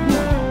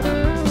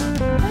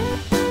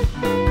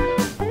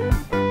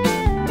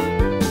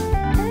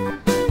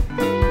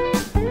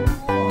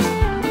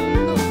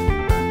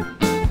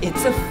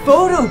 It's a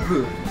photo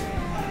booth.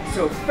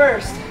 So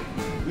first,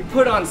 you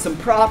put on some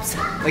props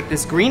like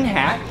this green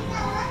hat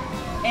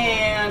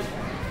and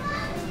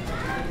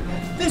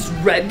this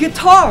red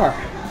guitar.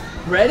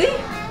 Ready?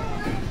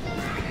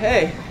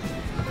 Okay,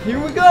 here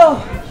we go.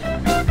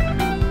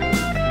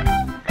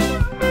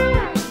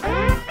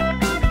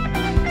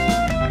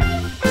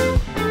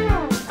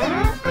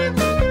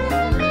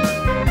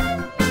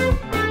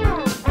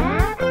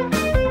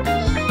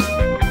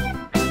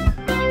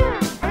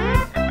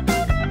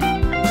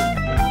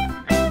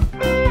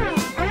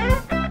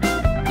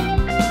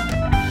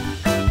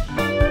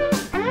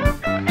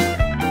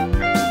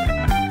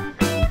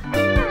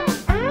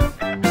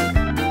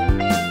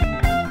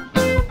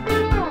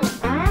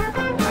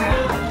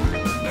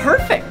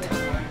 Perfect!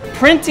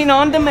 Printing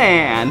on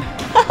demand.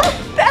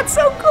 That's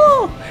so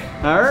cool.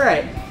 All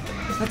right,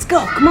 let's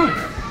go. Come on.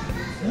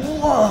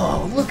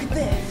 Whoa, look at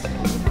this.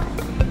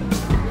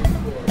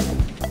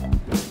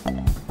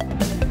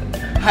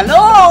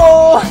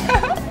 Hello.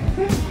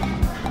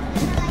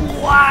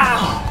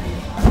 Wow.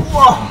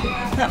 Whoa,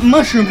 that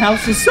mushroom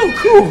house is so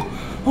cool.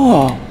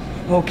 Oh,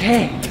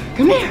 okay.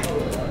 Come here.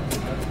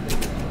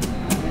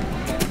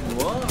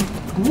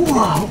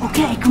 Whoa,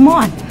 okay, come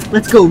on.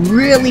 Let's go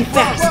really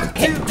fast.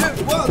 Okay.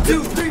 1,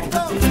 2, 3,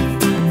 4.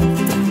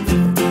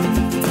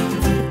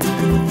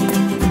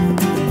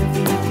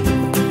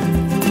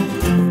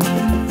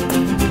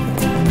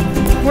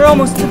 We're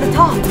almost to the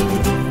top.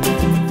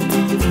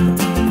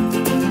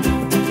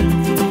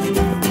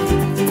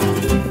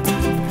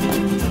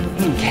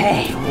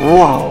 Okay,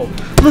 whoa.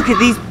 Look at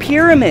these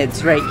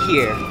pyramids right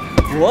here.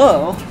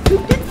 Whoa.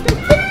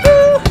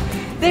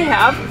 They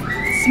have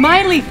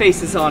smiley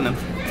faces on them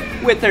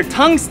with their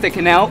tongues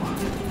sticking out.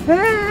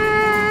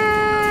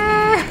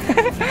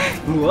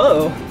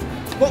 Whoa.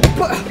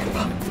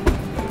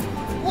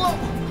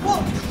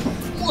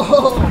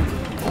 Whoa.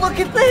 Look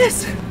at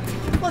this.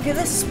 Look at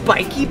this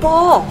spiky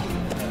ball.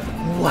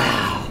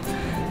 Wow.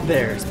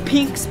 There's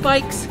pink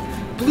spikes,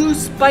 blue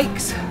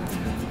spikes,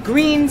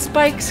 green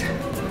spikes.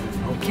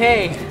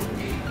 Okay.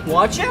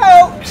 Watch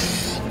out.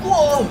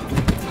 Whoa.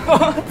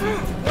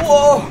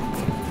 Whoa.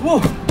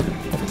 Whoa.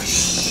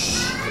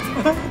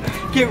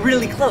 Get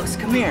really close.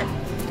 Come here.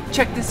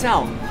 Check this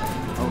out.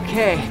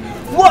 Okay.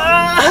 Whoa!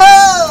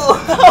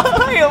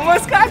 I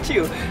almost got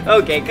you.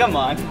 Okay, come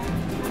on.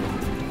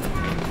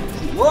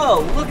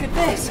 Whoa, look at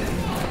this.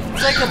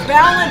 It's like a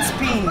balance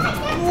beam.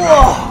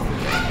 Whoa!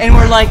 And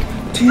we're like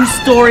 2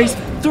 stories,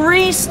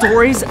 3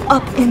 stories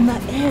up in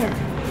the air.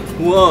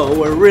 Whoa,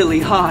 we're really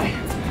high.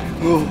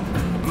 Whoa,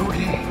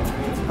 okay.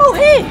 Oh,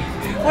 hey,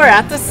 we're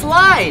at the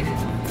slide.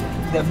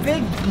 The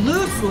big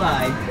blue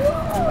slide.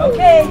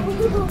 Okay.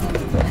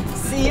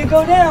 See you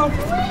go down.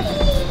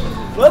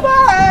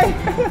 Bye-bye.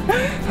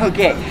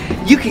 Okay,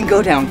 you can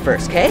go down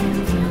first, okay?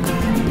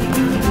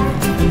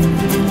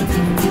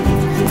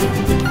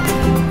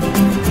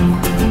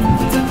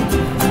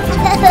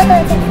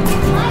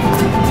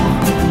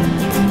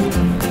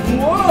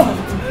 Whoa,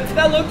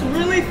 that looked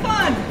really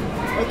fun.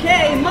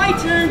 Okay, my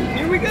turn.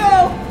 Here we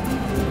go.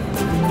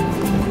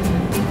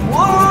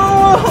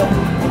 Whoa!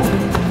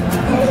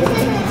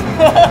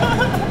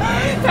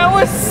 That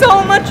was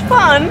so much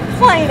fun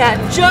playing at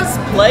Just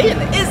Play in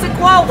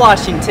Issaquah,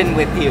 Washington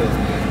with you.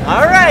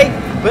 All right,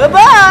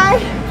 bye-bye.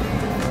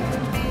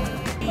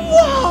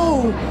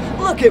 Whoa,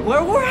 look at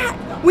where we're at.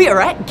 We are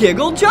at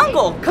Giggle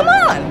Jungle. Come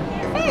on.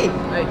 Hey.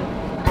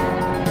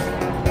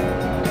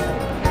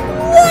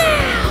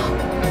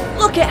 Wow,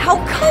 look at how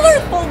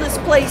colorful this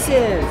place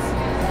is.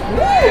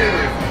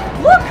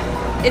 Woo. Look,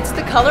 it's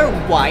the color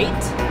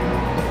white,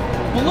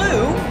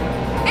 blue,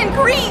 and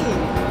green.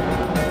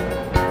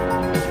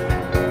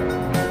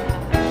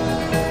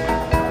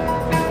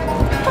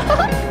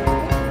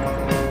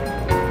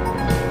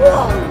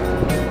 Whoa!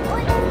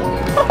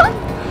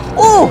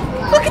 Oh,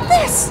 look at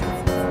this!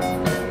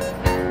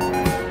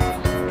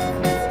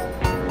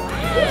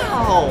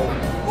 Wow!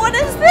 What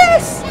is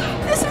this?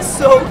 This is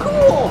so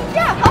cool!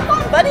 Yeah, hop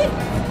on, buddy!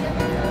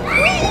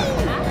 Whee!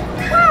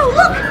 Wow,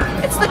 look!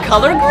 It's the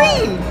color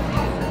green!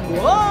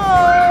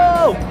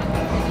 Whoa!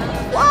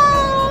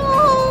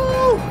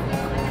 Whoa!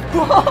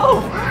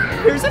 Whoa!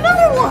 Here's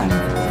another one!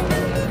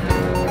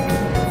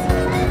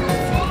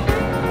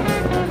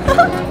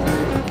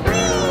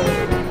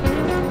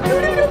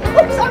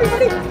 Oh, sorry,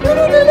 buddy.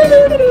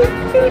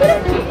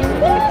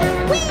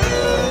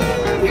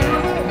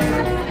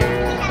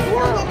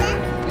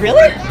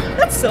 Really?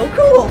 That's so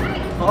cool.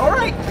 All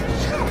right.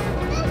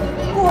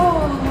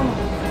 Whoa.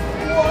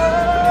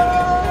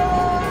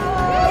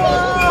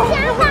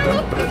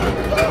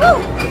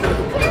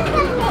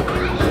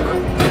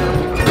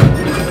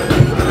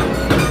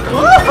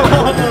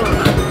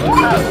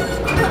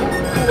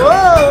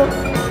 Whoa.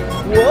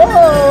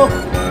 Whoa.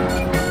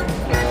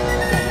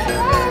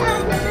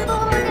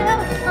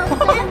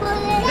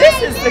 This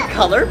is the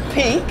color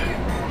pink,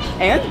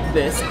 and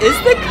this is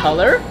the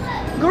color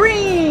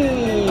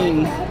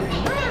green.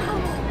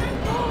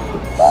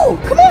 Oh,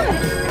 come on.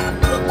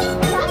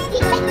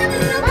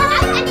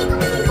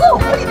 Oh,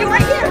 what are you doing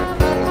right here?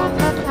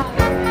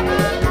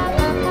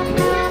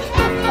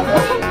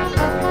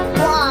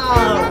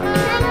 Wow.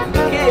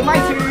 Okay, my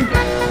turn.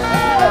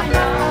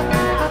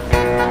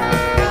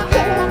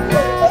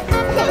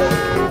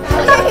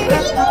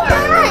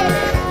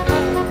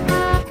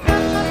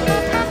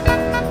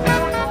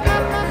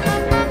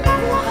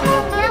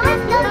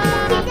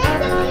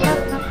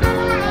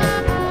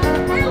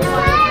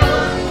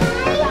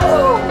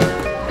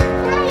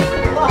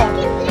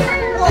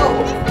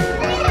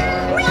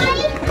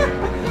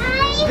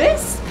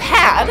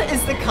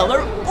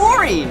 Color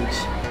orange.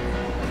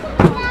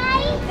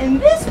 And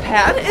this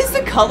pad is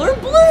the color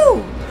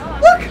blue.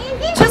 Look,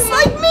 just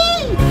like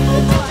me.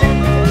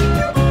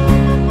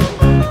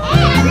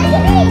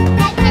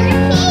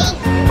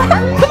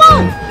 Come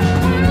on.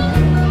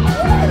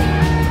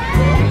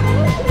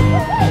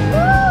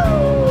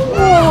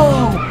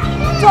 Whoa,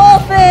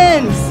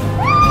 dolphins.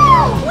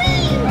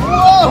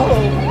 Whoa.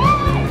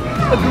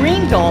 A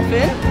green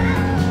dolphin.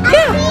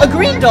 Yeah, a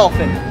green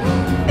dolphin.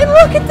 And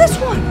look at this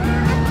one.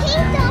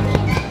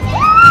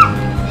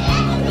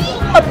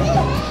 A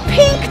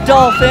pink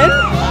dolphin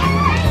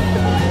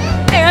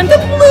and a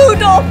blue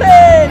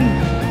dolphin.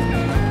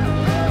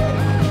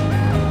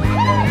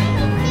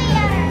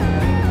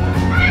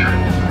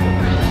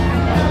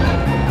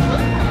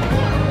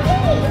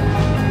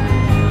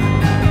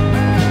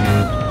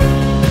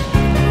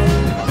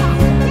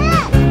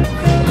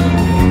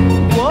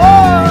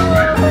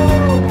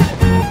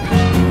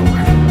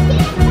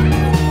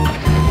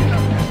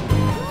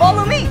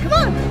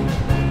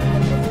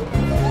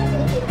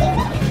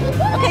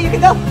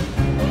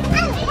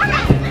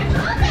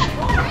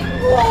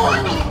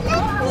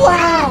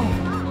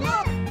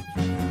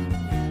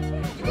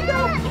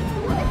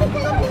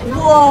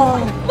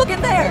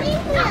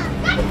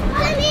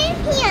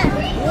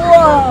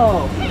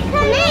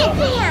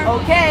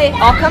 Okay,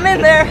 I'll come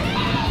in there.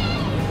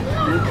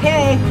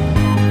 Okay.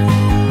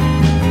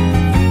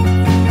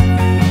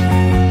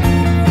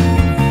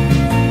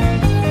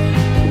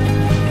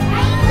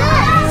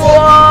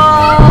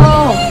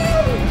 Whoa!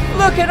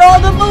 Look at all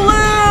the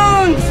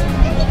balloons!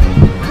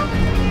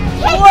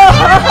 Whoa!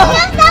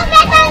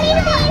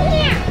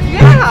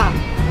 Yeah!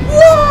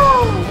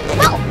 Whoa!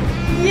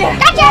 Yeah!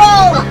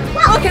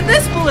 Whoa! Look at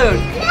this balloon!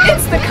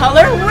 It's the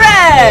color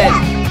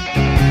red!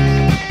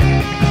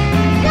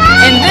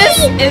 And this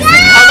is the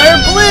color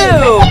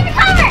blue!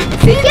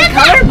 See the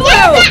color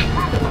blue!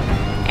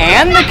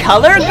 And the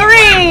color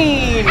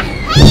green!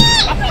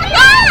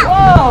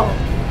 Whoa!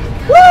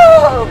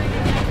 Whoa!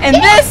 And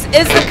this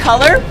is the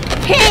color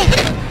pink!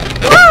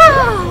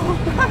 Wow!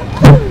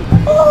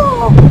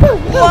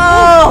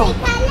 Whoa!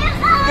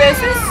 This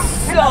is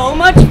so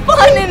much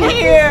fun in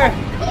here!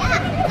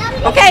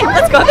 Okay,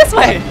 let's go this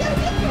way!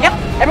 Yep,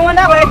 everyone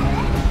that way!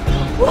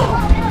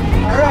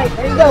 Alright,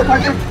 there you go,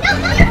 Parker.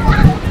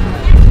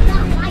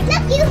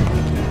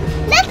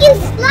 Let you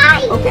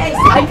slide! Okay,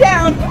 slide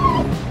down!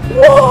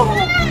 Whoa!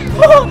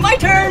 Whoa, my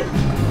turn!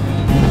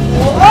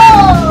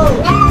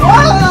 Whoa!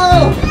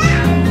 Whoa!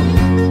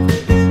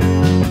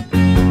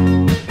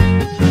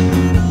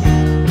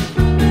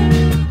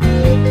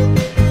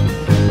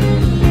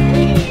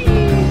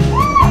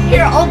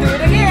 Here, I'll do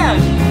it again.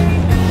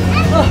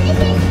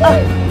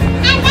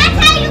 And that's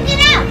how you get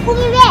out.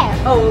 Over there.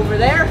 Oh, over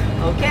there?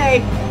 Okay.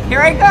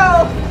 Here I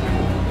go.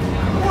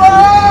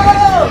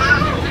 Whoa!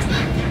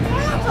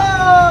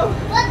 Whoa!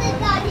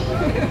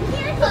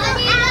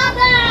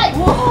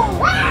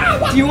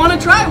 Whoa! Do you want to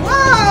try?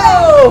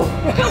 Whoa!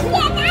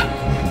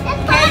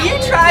 Okay, you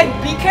try.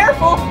 Be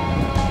careful.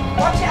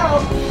 Watch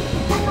out.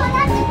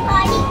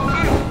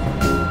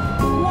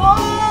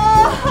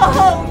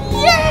 Whoa!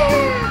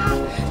 Yeah!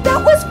 That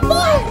was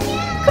fun!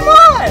 Come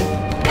on!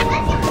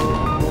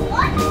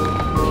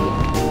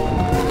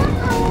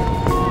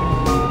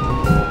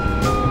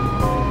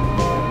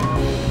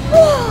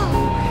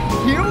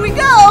 Here we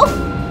go!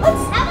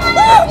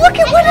 Oh, look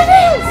at what it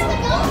is!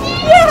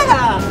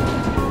 Yeah!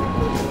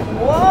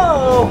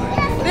 Whoa!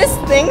 This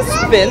thing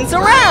spins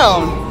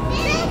around!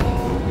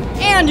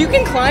 And you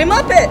can climb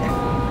up it!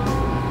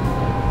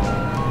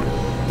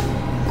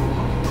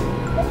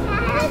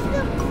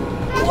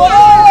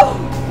 Whoa!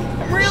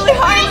 I'm really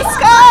high in the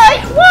sky!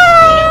 Whoa!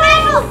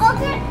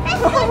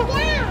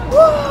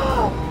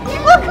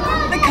 Look!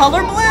 The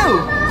color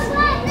blue!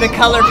 The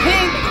color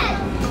pink!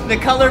 The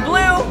color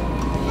blue!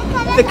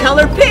 The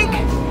color pink!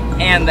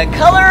 And the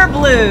color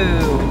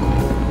blue!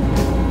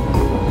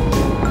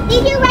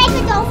 Did you write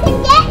the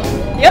dolphin yet?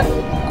 Yep.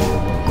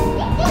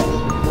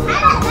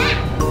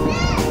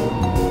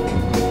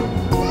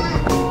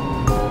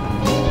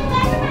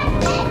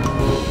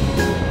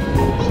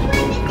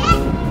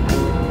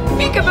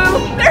 Peekaboo!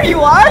 There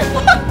you are!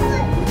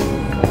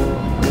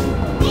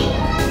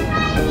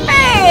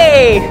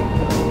 Hey!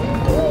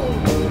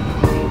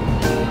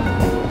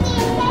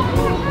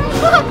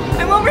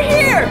 I'm over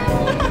here!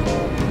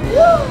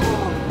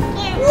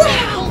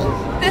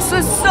 Wow! This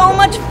was so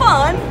much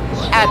fun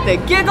at the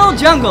Giggle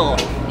Jungle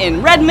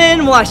in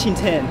Redmond,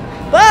 Washington.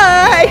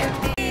 Bye!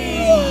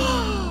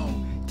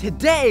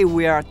 Today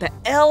we are at the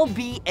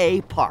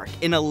LBA Park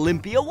in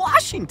Olympia,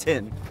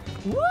 Washington.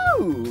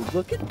 Woo!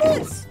 Look at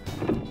this.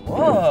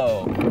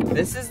 Whoa!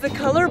 This is the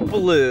color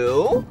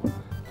blue.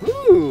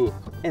 Ooh!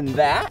 And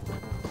that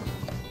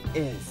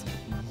is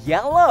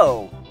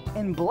yellow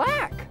and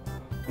black.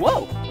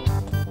 Whoa!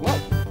 Whoa!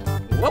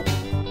 Whoa!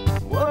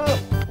 Whoa!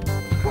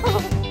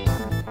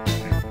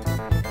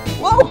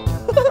 Whoa!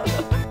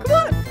 Come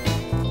on!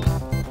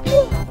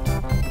 Whoa.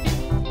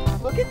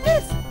 Look at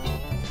this.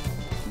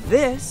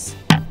 This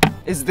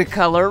is the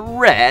color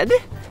red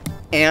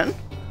and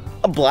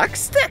a black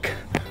stick.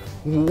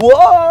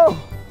 Whoa!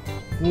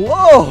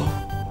 Whoa!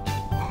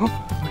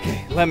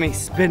 Okay, let me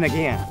spin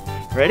again.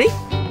 Ready?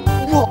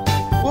 Whoa!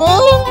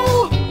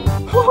 Whoa!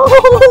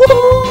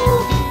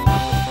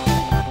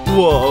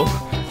 Whoa!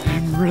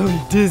 I'm really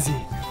dizzy.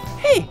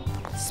 Hey,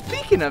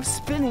 speaking of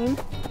spinning,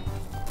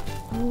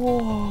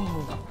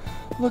 whoa!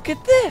 Look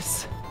at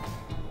this!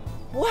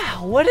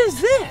 Wow, what is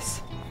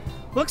this?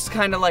 Looks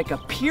kind of like a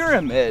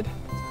pyramid.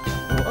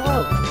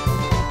 Whoa!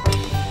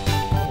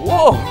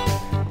 Whoa!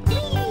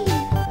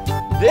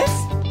 This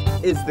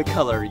is the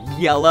color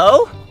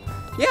yellow.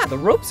 Yeah, the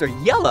ropes are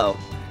yellow.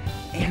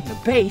 And the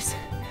base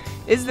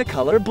is the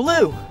color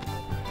blue.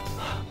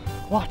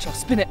 Watch, I'll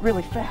spin it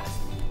really fast.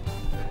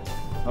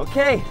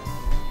 Okay,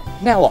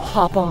 now I'll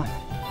hop on.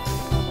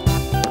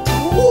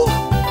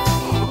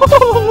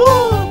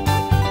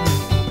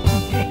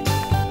 Okay,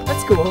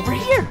 let's go over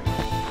here.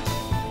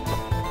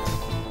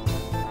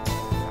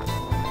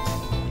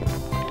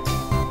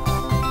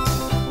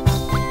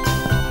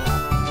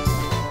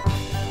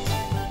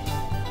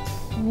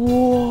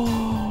 Whoa!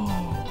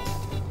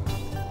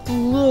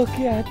 Look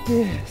at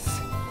this.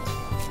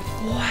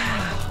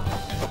 Wow.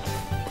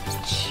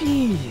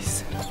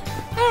 Jeez.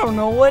 I don't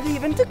know what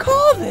even to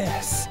call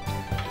this.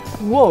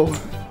 Whoa.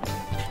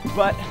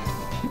 But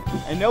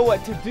I know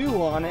what to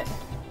do on it.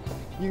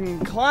 You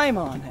can climb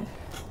on it.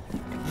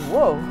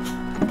 Whoa.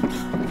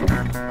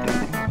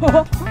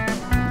 Whoa.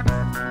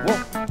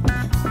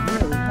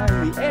 Really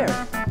high in the air.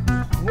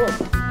 Whoa.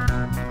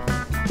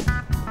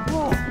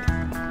 Whoa.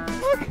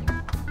 Look.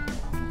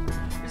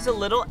 There's a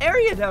little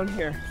area down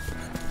here.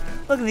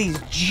 Look at these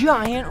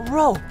giant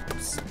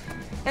ropes.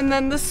 And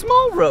then the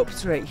small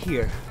ropes right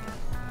here.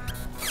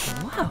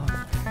 Wow.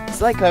 It's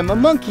like I'm a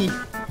monkey.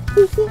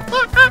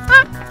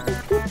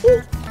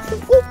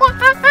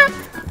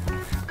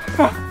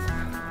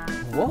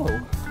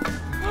 Whoa.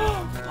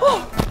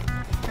 Oh.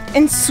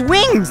 And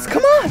swings,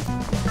 come on.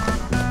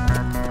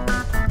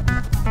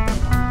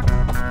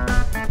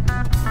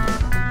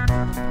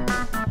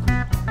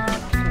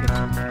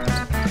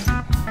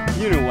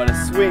 You know what a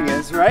swing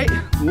is, right?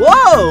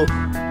 Whoa!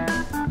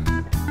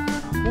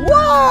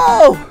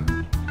 Whoa!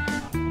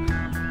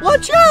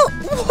 Watch out!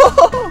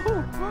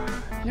 Whoa!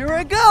 Here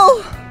I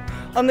go.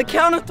 On the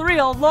count of 3,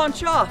 I'll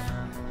launch off.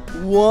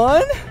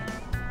 1,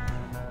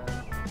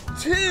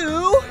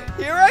 2,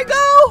 here I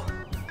go.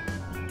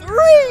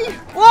 3.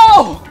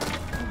 Whoa!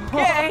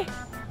 Okay.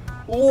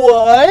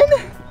 1,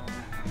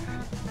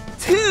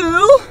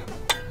 2,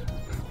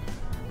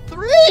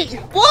 3.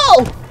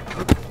 Whoa!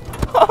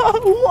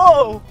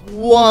 Whoa!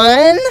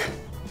 1,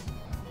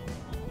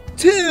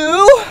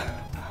 2,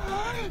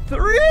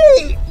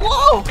 3.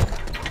 Whoa!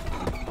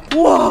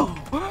 Whoa!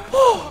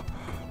 Oh,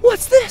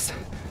 what's this?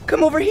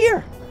 Come over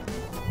here.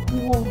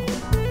 Whoa.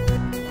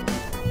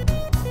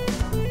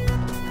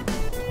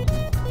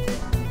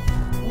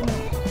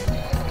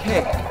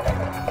 Okay,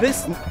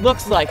 this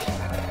looks like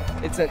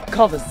it's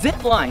called a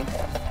zip line.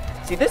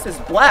 See, this is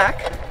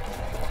black,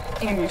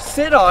 and you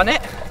sit on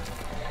it,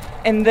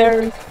 and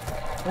there's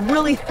a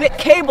really thick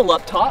cable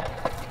up top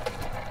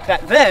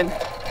that then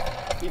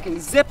you can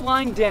zip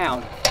line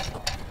down.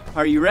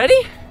 Are you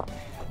ready?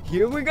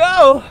 Here we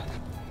go.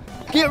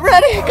 Get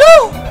ready,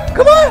 go!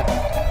 Come on!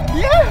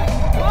 Yeah!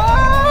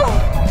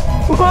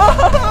 Whoa!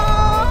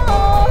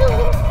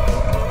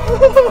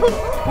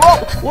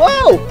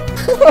 Whoa!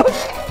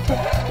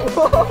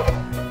 Whoa!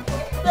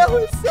 That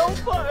was so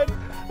fun!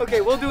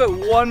 Okay, we'll do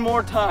it one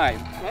more time,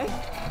 okay?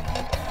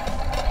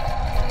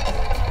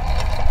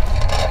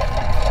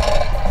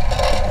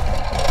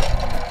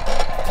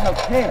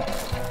 Okay.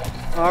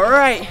 All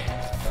right.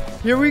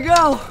 Here we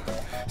go.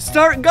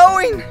 Start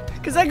going,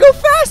 because I go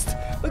fast.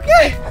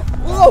 Okay.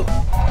 Whoa.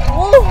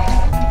 Whoa.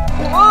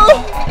 Whoa.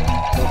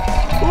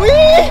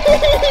 Whee!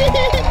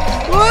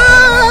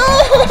 Whoa.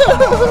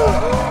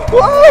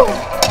 Whoa.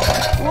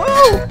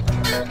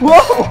 Whoa.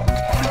 Whoa.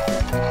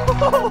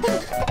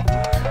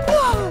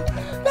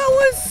 That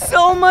was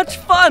so much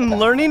fun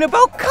learning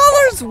about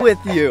colors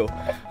with you.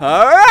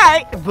 All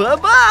right.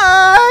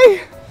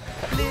 Bye-bye.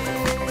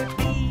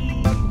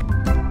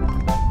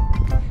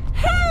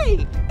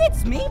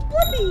 It's me,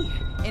 Blippi,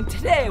 and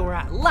today we're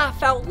at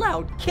Laugh Out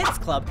Loud Kids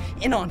Club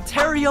in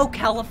Ontario,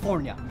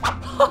 California.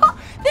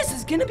 This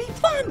is gonna be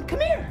fun. Come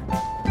here.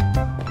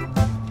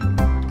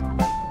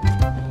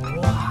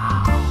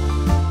 Wow.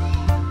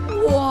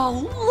 Whoa,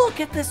 look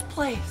at this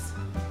place.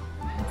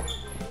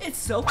 It's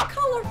so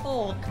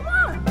colorful. Come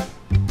on.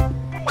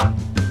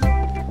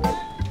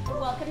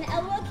 Welcome to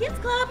LOL Kids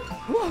Club.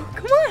 Whoa,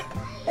 come on.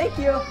 Thank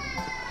you.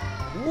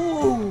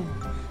 Whoa,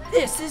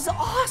 this is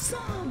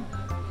awesome.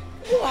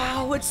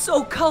 Wow, it's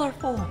so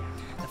colorful.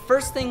 The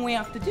first thing we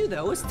have to do,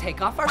 though, is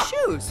take off our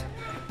shoes.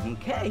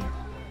 Okay,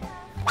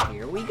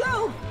 here we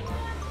go.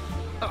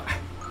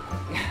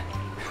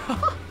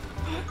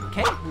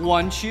 Okay,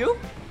 one shoe.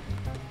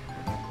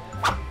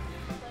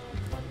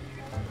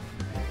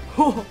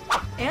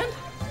 And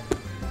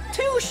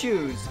 2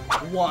 shoes.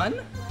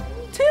 1,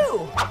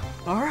 2.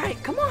 All right,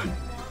 come on.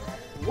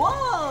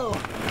 Whoa.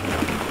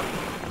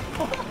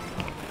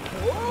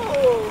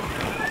 Whoa.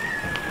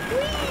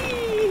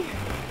 Whee.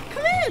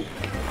 Come in.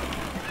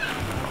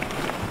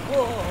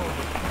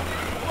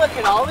 Whoa. Look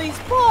at all these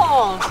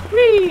balls.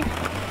 Whee.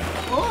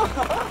 Whoa.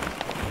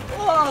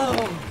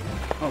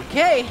 Whoa.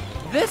 Okay,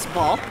 this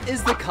ball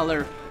is the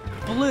color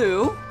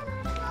blue.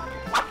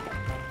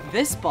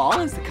 This ball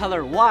is the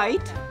color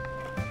white.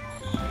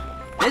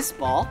 This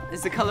ball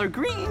is the color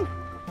green.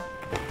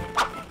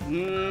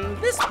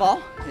 This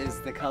ball is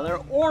the color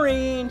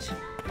orange.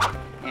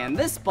 And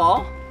this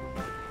ball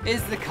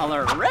is the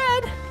color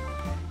red.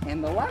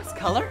 And the last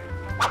color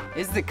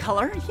is the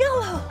color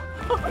yellow.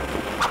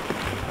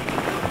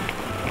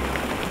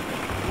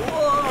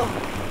 Whoa!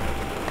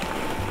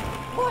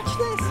 Watch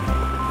this.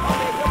 I'll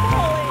make a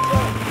ball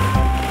angel.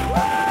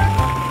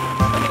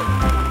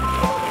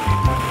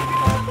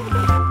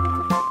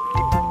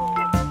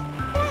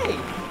 Hey,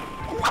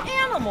 an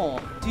animal.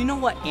 Do you know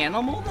what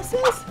animal this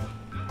is?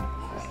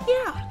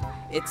 Yeah,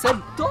 it's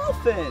a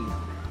dolphin.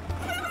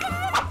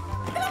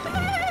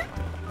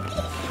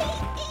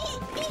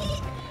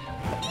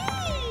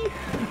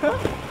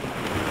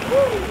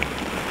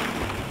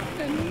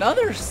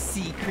 Another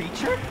sea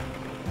creature.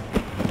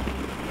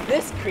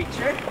 This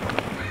creature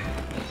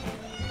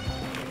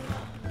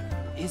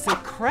is a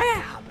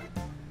crab.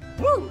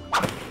 Woo!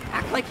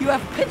 Act like you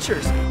have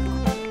pictures.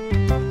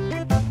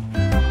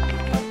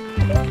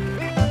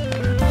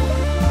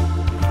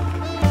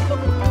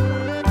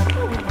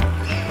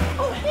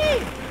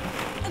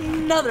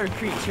 another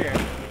creature.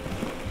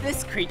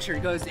 This creature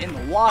goes in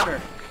the water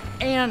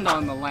and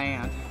on the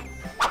land.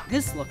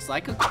 This looks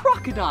like a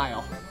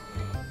crocodile.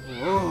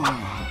 Whoa.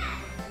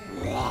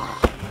 Whoa!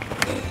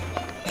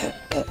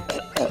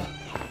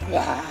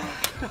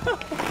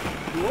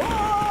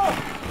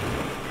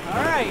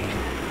 All right,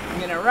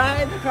 I'm gonna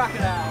ride the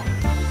crocodile.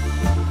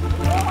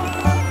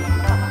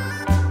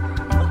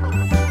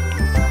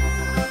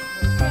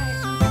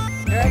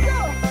 Here I go.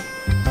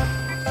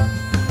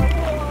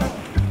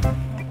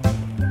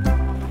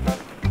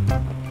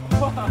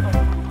 Whoa.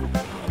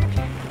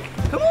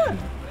 Come on.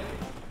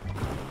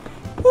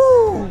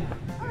 Woo.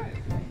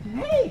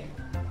 Hey.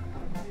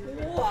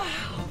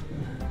 Wow.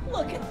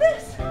 Look at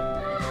this.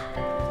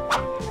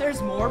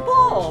 There's more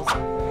balls.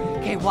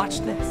 Okay, watch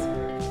this.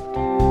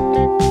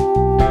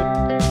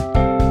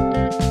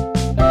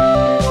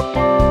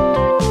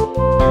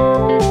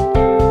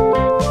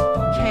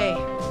 Okay,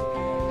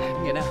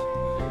 I'm gonna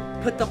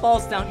put the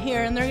balls down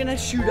here and they're gonna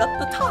shoot up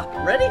the top.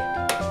 Ready?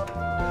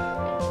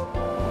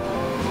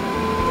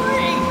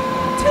 3,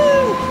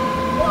 2,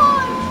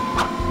 1.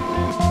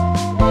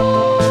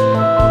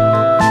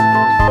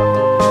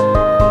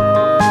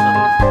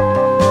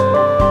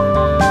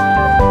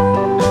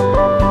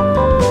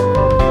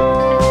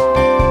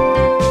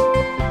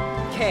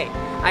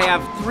 I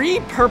have 3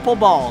 purple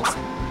balls.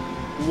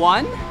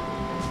 1,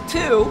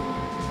 2,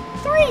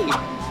 3.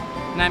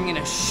 And I'm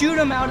gonna shoot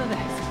them out of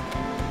this.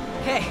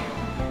 Okay,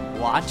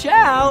 watch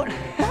out.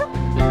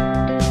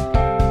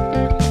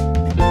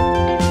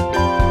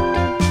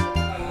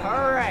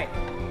 All right,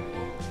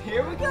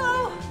 here we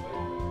go.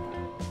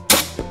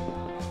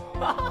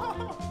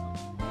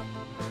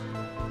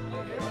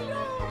 Here we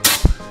go.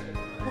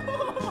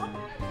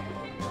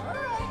 All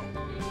right.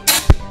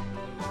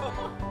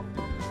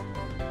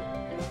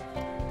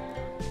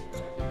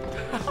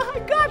 I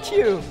got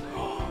you!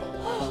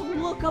 Oh,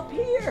 look up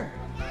here!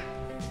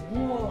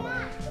 Whoa!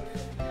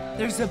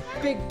 There's a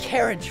big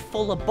carriage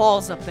full of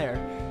balls up there.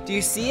 Do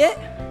you see it?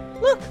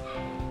 Look!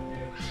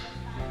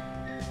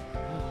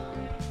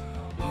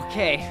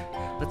 Okay,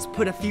 let's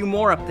put a few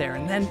more up there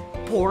and then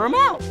pour them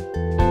out.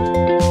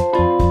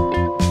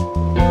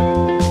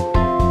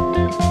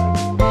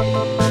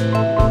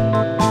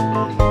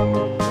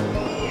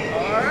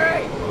 All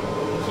right,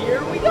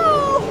 here we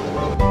go!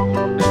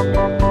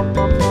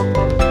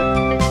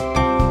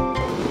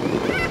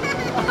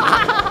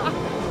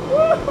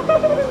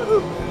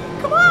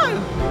 Come on!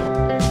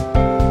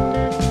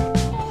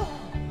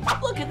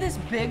 Look at this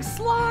big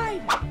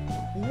slide.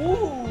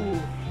 Ooh,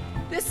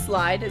 this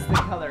slide is the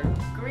color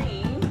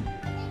green,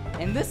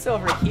 and this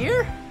over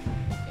here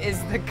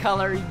is the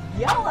color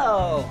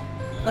yellow.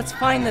 Let's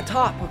find the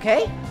top,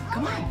 okay?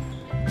 Come on.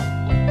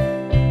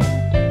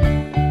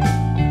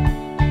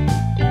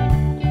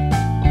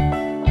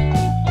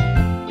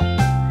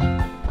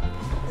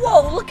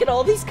 Whoa, look at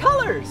all these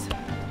colors.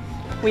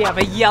 We have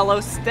a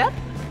yellow step,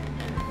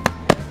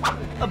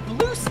 a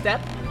blue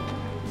step,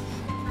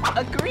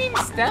 a green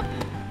step,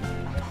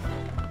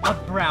 a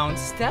brown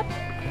step,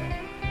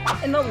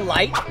 and a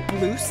light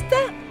blue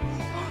step.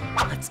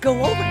 Let's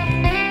go over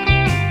here.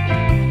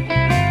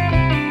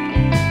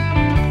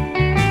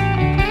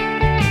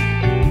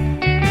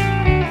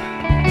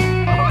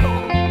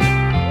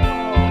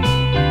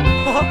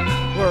 Oh,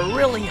 we're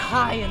really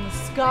high in the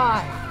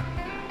sky.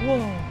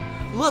 Whoa,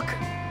 look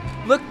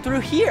through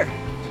here.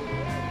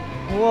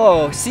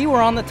 Whoa, see,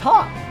 we're on the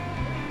top.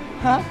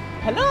 Huh?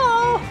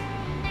 Hello?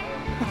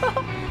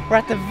 We're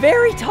at the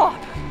very top.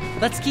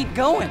 Let's keep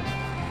going.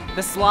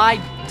 The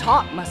slide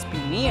top must be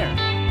near.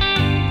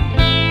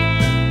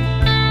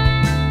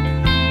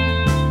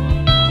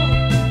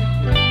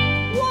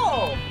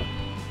 Whoa!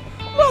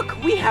 Look,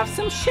 we have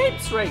some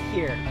shapes right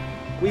here.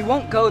 We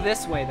won't go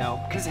this way though,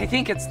 because I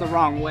think it's the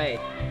wrong way.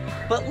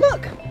 But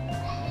look,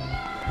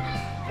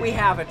 we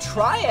have a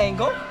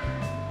triangle.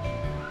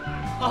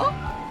 Huh?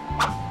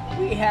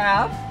 We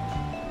have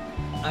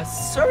a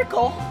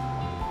circle.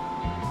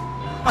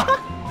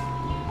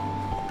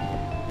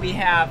 We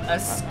have a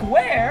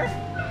square.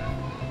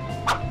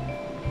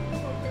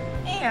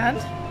 And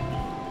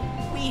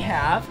we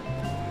have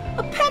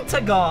a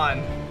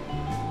pentagon.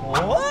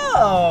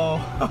 Whoa!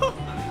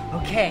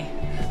 Okay,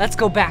 let's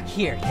go back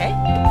here, okay?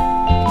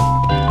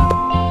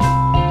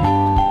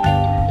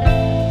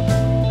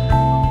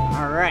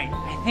 All right,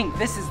 I think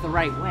this is the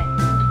right way.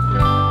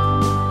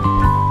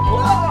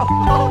 Whoa!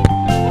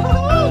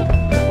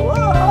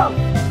 Whoa!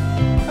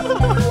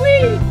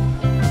 Whee!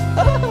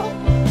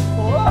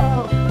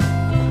 Whoa!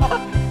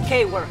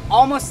 Okay, we're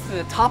almost to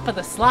the top of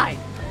the slide.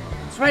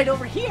 It's right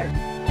over here.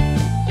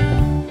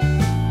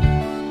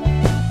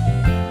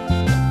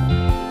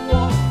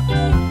 Whoa!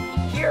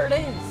 Here it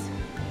is.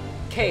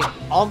 Okay,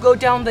 I'll go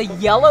down the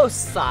yellow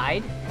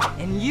side,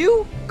 and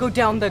you go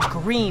down the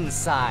green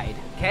side,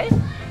 okay?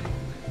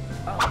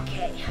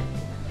 Okay.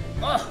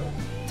 Oh,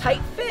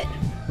 tight fit.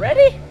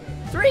 Ready?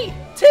 3,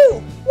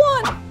 2,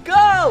 1,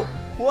 go!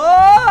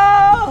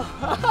 Whoa!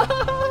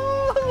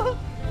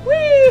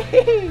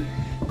 Whee!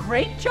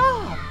 Great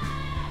job!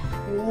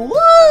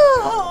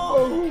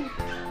 Whoa!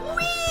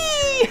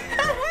 Whee!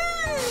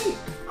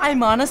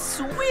 I'm on a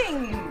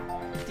swing.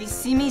 Do you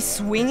see me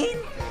swinging?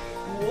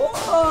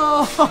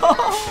 Whoa!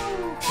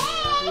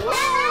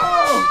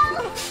 Whoa!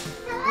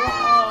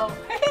 Whoa!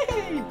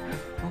 Hey!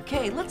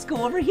 Okay, let's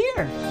go over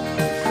here.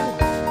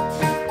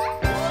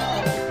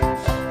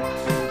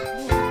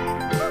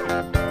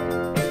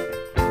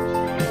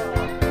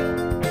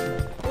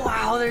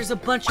 Wow, there's a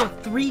bunch of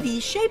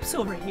 3D shapes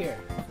over here.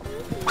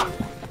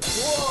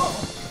 Whoa!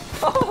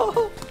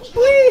 Oh!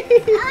 Whee!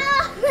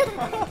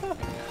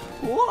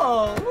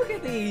 Whoa, look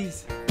at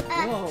these.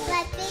 Whoa.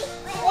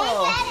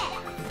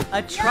 Whoa.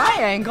 A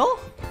triangle?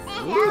 Put it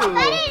on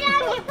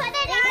here, put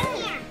it on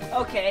here.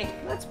 Okay,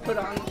 let's put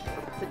on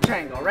the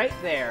triangle right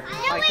there. No,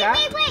 Like wait,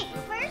 that? wait.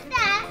 First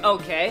that,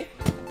 Okay.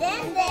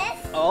 then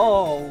this.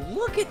 Oh,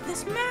 look at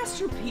this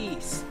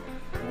masterpiece.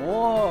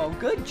 Whoa,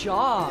 good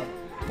job.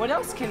 What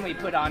else can we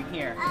put on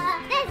here?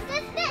 This.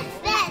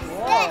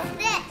 Whoa.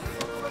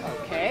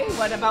 Okay,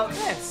 what about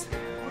this?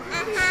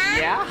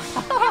 Yeah?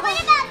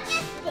 What about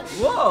this thing?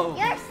 Whoa.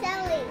 You're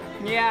silly.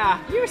 Yeah,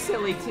 you're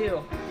silly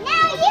too.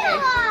 Now you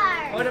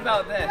are. What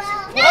about this?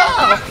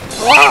 Well,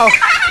 Whoa! Whoa!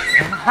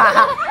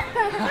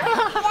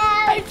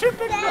 I I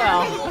tripped and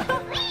fell.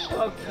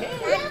 Okay. Okay,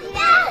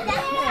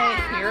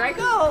 here I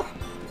go.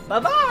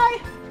 Bye-bye.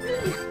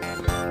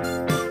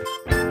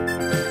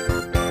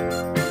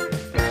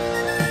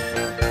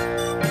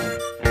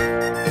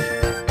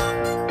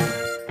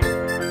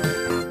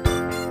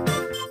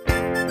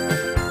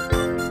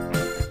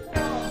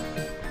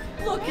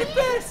 Look at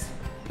this.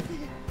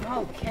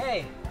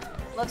 Okay,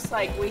 looks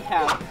like we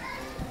have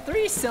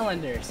 3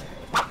 cylinders.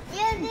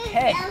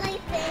 Okay.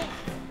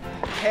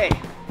 Okay,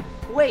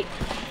 wait.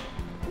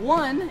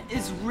 One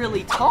is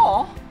really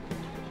tall.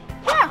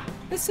 Yeah,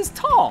 this is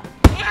tall.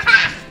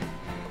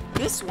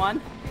 This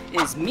one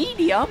is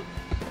medium.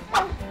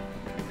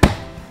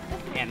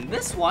 And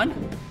this one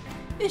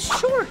is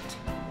short.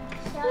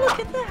 Look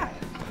at that.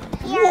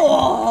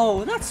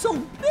 Whoa, that's so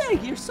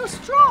big. You're so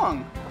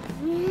strong.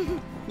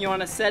 You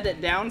want to set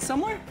it down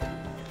somewhere?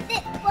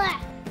 What?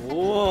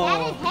 Whoa.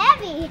 That is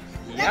heavy.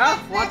 Yeah,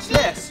 watch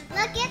this.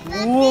 Look at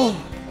Whoa.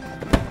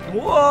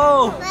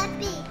 Whoa.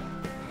 Blippi.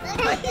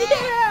 Look at this.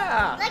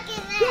 Yeah. Look at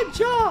that. Good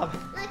job.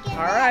 Look at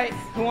All right,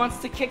 who wants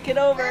to kick it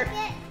over?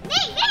 Me.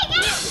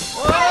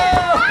 Whoa.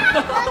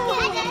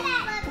 Look at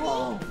that, Blippi.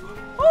 Whoa.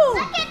 Oh,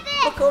 Look at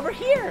this. look over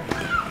here.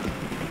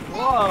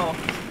 Whoa.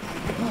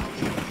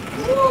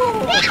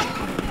 Whoa.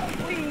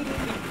 Whee.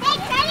 Hey,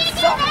 try to do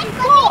So this, many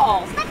Blippi.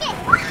 balls. Look at.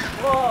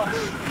 Whoa.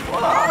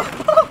 Whoa.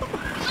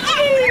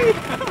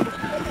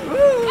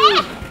 Woo.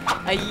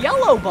 A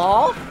yellow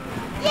ball.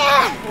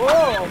 Yeah.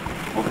 Whoa.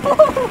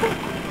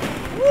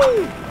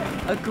 Woo.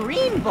 A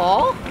green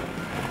ball.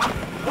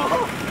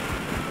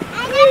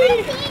 I've never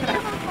seen you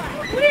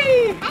before.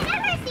 Whee. I've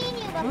never seen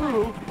you before.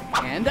 Ooh.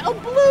 And a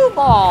blue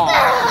ball.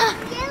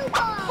 You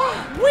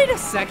ball. Wait a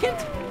second.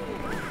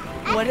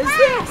 What is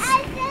this?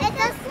 It's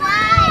a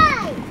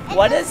slide.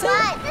 What is it?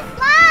 It's a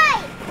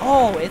slide.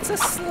 Oh, it's a I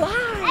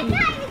slide. can't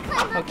even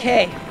climb up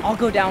Okay, I'll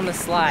go down the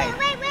slide.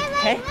 Wait.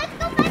 Okay. Let's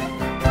go back.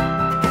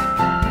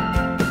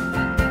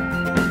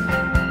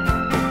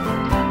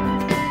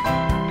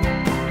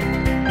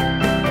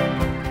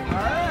 All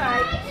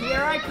right,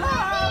 here I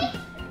come.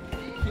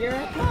 Here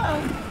I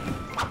come.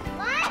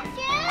 1,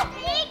 2,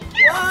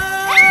 3,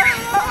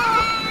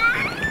 go.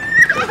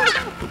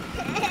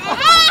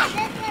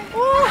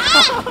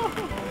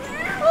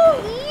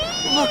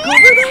 Look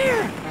over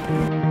there.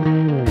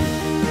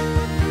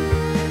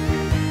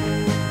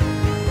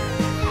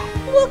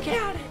 Look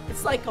at it.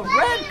 It's like a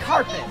red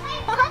carpet.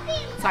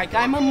 It's like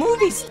I'm a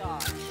movie star.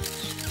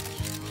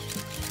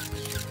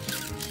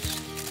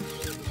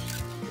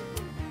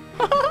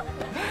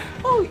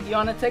 Oh, you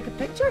want to take a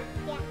picture?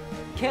 Yeah.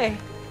 Okay,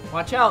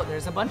 watch out.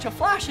 There's a bunch of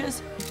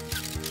flashes.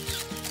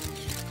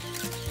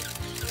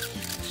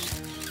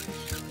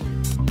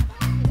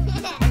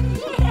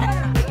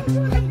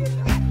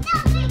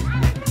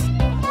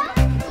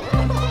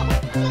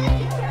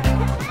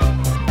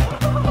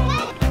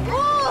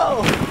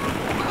 Whoa!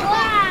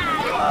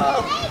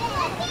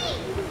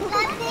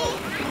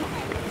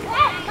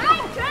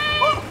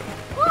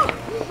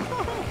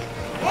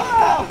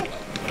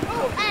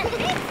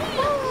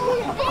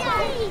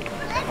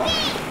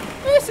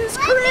 This is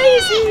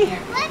crazy!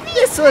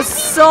 This was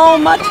so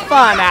much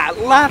fun at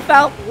Laugh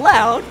Out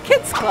Loud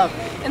Kids Club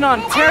in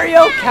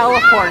Ontario,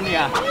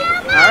 California.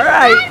 All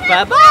right,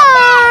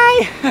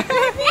 bye-bye!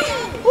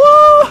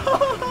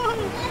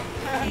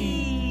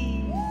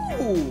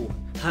 Ooh,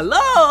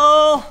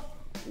 hello!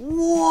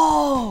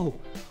 Whoa!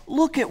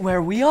 Look at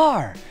where we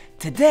are.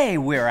 Today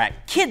we're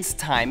at Kids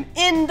Time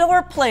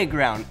Indoor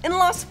Playground in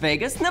Las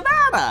Vegas,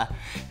 Nevada.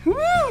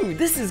 Woo!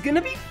 This is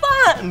gonna be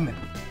fun!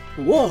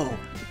 Whoa!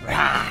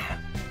 Rah,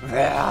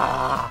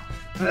 rah,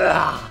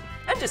 rah.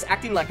 I'm just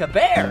acting like a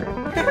bear.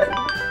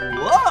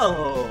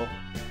 Whoa!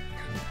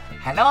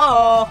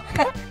 Hello!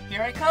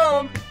 Here I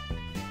come.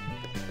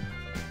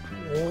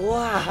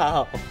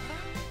 Wow!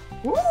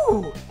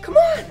 Woo! Come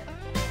on!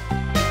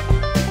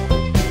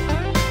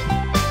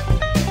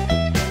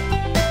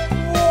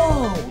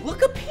 Whoa!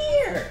 Look up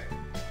here!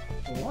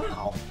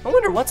 I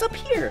wonder what's up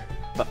here.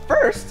 But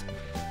first,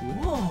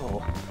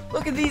 whoa,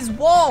 look at these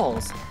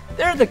walls.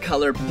 They're the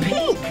color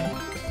pink.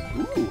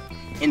 Ooh,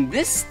 and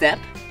this step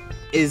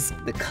is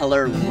the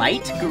color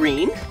light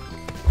green,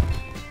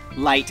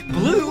 light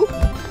blue,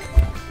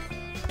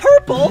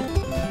 purple,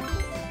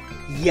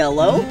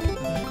 yellow,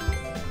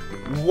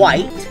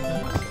 white,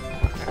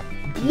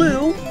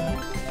 blue,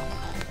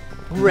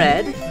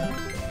 red,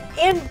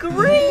 and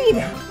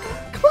green.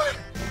 Come on.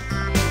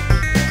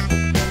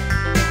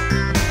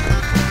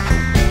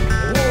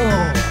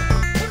 Whoa,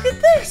 look at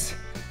this.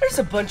 There's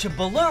a bunch of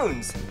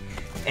balloons.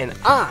 And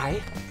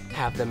I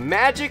have the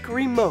magic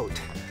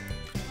remote.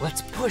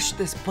 Let's push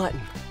this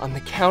button on the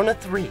count of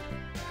 3.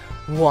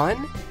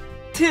 1,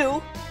 2, 3.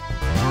 Whoa!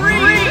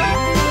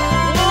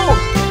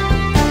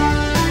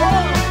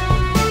 Whoa!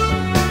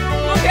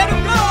 Look at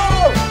him go!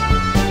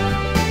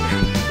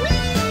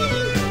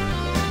 Whee!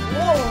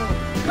 Whoa!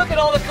 Look at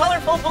all the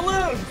colorful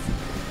balloons.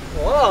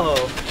 Whoa!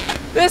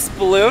 This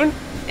balloon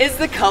is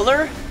the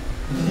color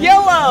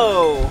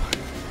yellow.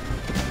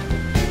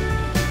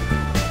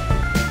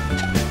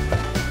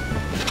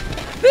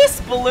 This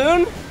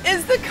balloon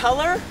is the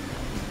color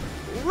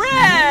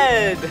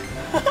red.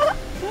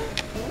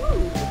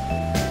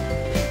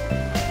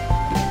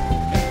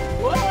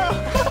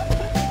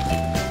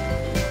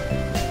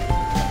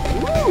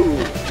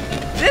 Ooh.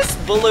 This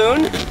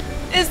balloon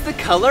is the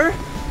color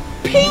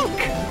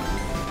pink.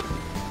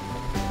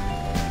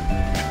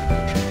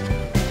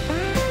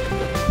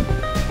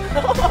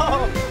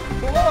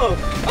 Whoa.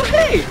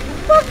 Okay,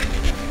 look.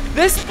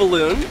 This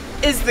balloon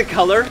is the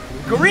color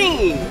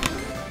green.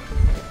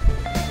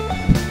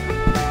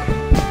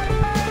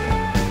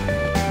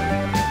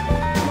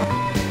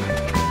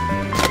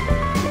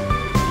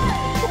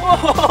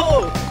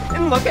 Whoa!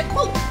 And look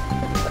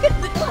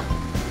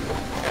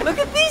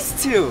at these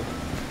two.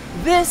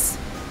 This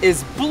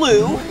is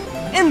blue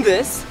and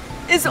this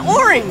is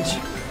orange.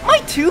 My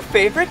 2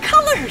 favorite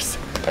colors.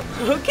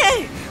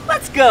 Okay,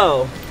 let's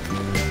go.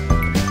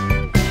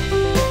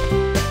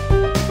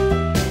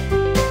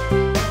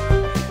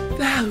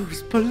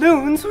 Those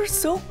balloons were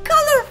so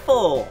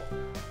colorful.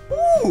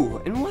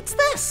 Ooh, and what's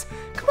this?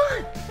 Come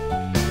on.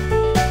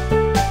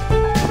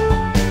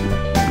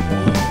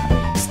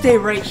 Stay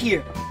right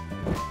here.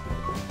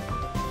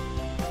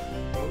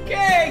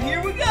 Okay,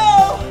 here we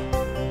go!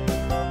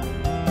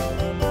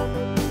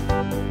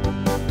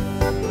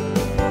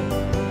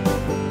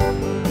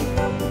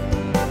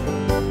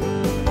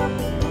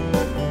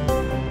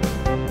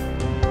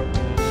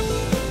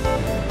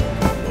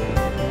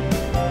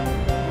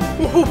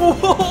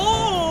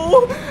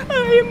 Whoa!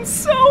 I am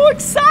so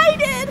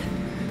excited!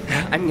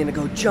 I'm gonna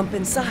go jump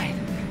inside.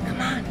 Come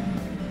on.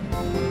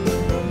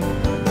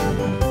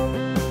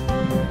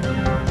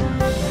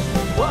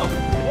 Whoa!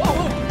 Whoa!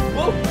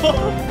 Whoa!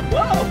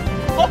 Whoa!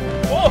 Whoa!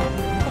 Whoa!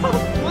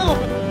 Whoa!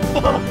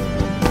 Whoa!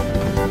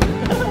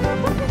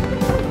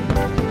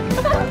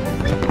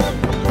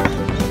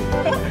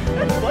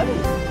 That's funny.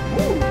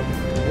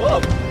 Whoa!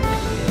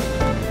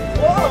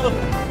 Whoa!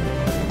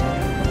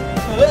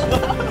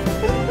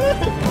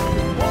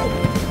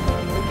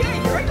 Okay,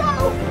 here I go.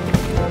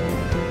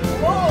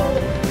 Whoa!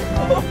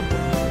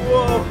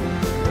 Whoa!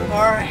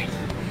 All right,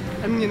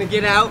 I'm gonna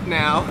get out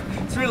now.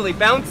 It's really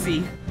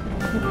bouncy.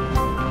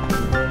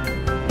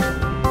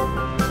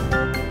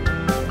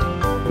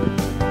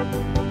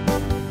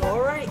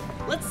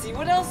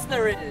 What else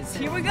there is?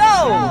 Here we go!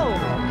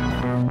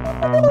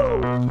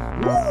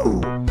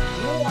 Woo!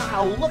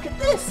 Wow, look at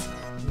this!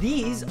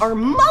 These are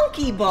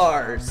monkey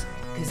bars!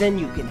 Because then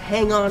you can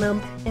hang on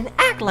them and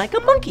act like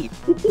a monkey.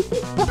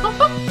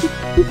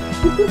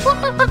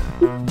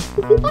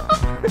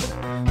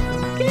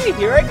 Okay,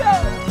 here I go!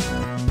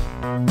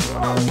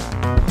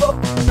 Whoa.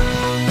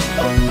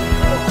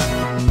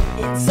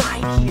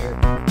 Inside here.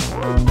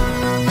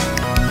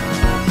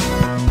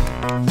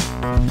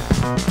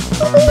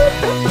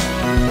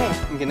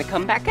 I'm gonna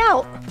come back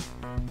out.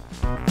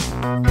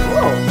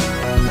 Whoa,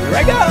 here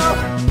I go.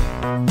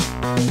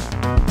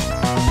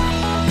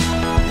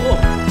 Whoa,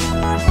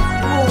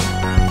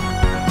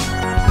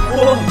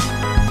 whoa,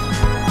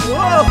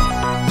 whoa,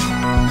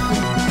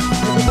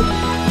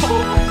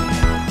 whoa.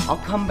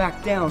 I'll come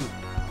back down.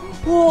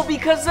 Whoa,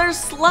 because there's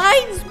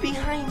slides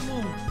behind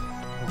me.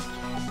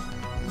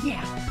 Okay.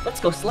 Yeah, let's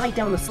go slide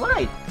down the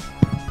slide.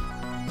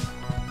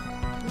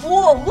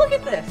 Whoa, look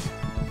at this.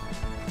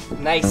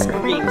 Nice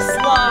green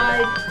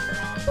slide.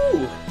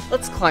 Ooh,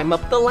 let's climb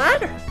up the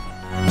ladder.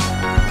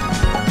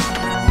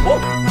 Whoa.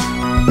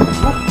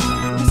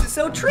 Whoa. This is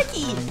so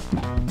tricky.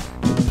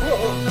 Whoa.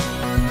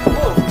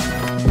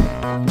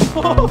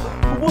 Whoa. Whoa.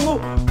 Whoa.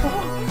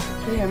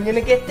 Okay, I'm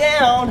gonna get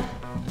down.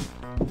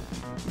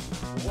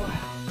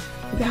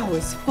 Whoa. That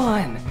was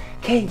fun.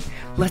 Okay,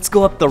 let's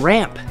go up the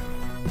ramp.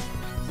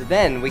 So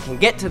then we can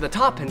get to the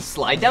top and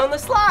slide down the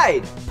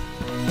slide.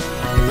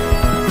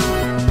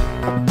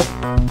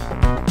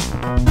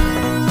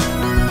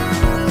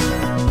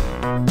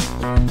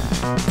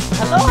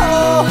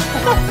 Hello!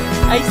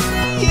 I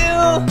see you!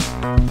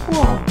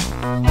 Whoa!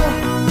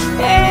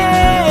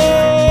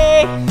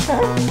 Hey!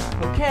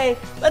 Okay,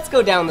 let's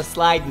go down the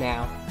slide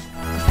now.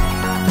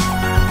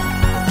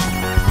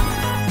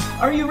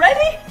 Are you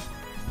ready?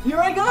 Here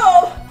I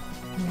go.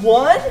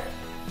 1,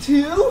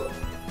 2,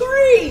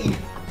 3.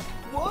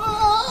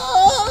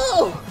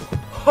 Whoa!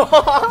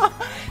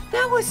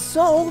 That was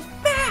so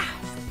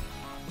fast.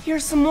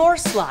 Here's some more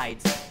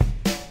slides.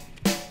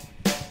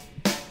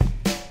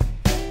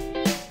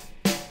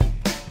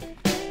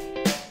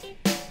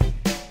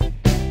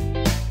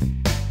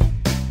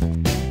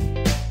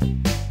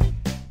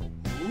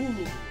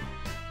 Ooh,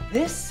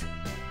 this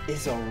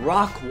is a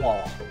rock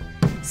wall.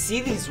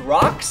 See these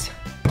rocks?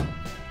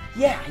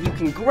 Yeah, you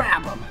can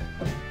grab them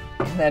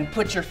and then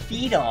put your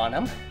feet on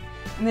them,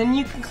 and then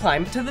you can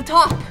climb to the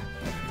top.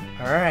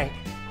 All right,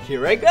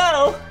 here I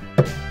go.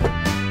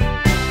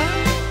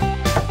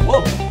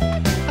 Whoa.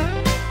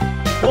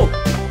 Whoa.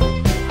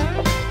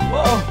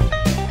 Whoa.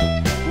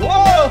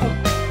 Whoa.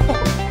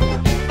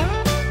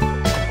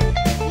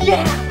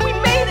 Yeah, we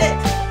made it.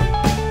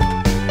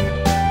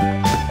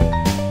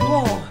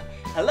 Whoa.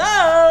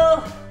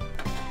 Hello.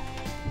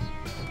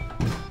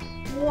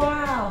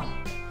 Wow.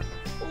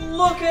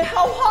 Look at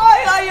how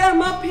high I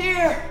am up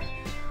here.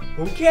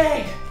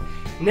 Okay,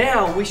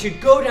 now we should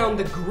go down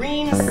the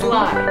green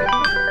slide.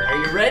 Are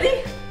you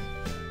ready?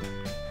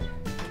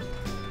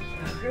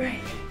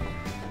 Great.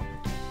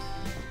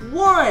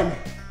 1,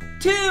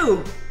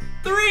 2,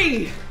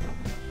 3.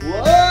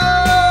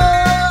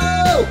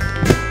 Whoa!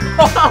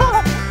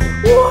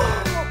 Whoa!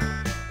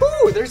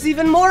 Ooh, there's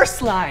even more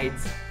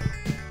slides.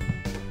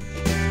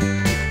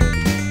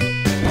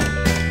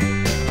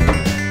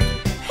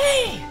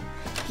 Hey!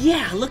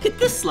 Yeah, look at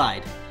this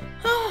slide.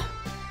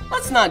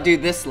 Let's not do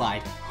this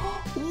slide.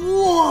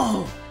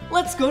 Whoa!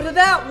 Let's go to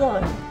that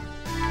one.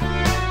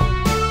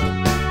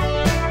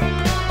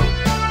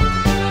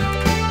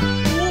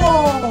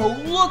 Whoa!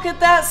 Look at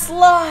that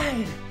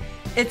slide.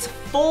 It's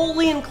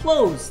fully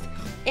enclosed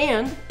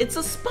and it's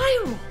a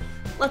spiral.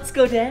 Let's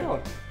go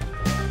down.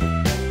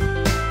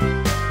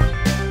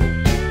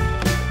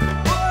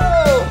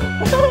 Whoa!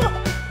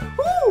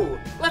 Woo!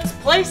 Let's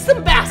play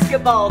some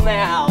basketball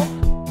now.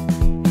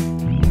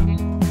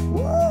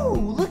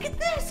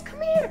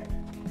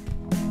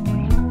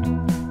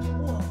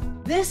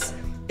 This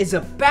is a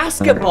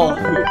basketball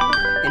hoop,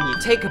 and you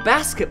take a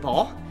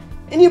basketball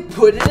and you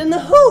put it in the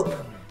hoop.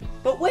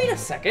 But wait a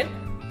second,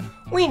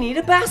 we need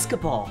a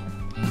basketball.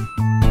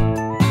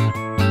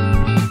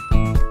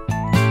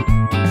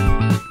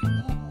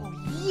 Oh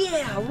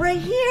yeah, right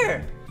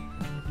here.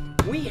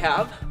 We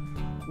have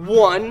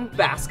 1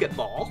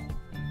 basketball.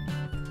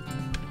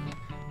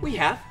 We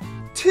have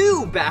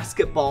 2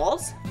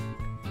 basketballs.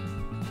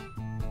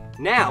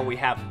 Now we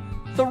have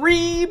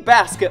 3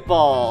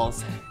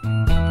 basketballs.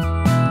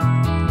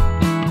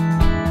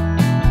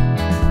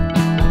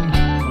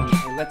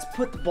 Let's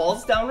put the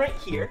balls down right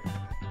here.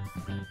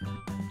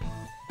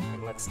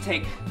 And let's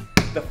take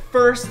the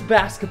first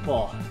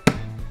basketball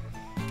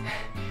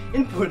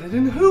and put it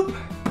in the hoop.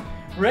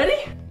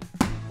 Ready?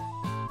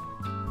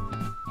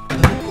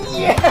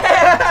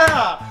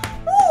 Yeah!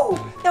 Woo!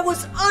 That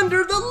was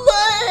under the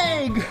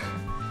leg!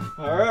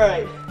 All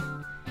right.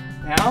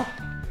 Now,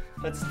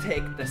 let's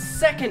take the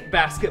second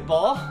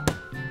basketball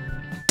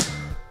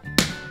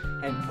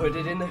and put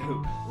it in the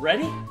hoop.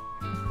 Ready?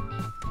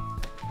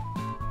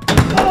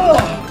 Oh,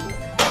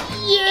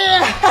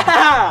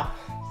 yeah!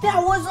 That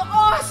was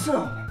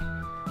awesome!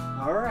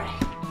 All right.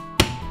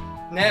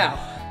 Now,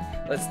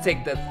 let's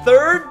take the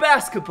third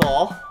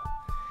basketball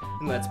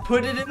and let's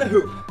put it in the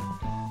hoop.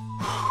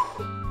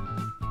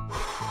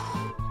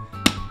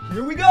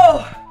 Here we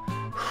go!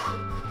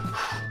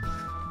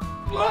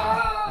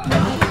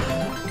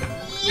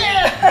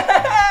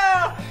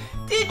 Yeah!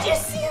 Did you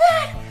see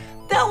that?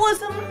 That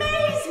was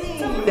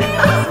amazing!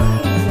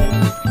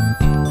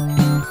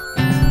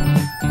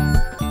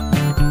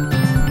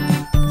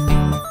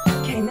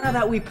 Now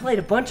that we played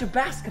a bunch of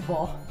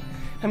basketball,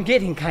 I'm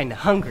getting kind of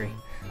hungry.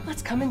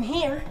 Let's come in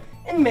here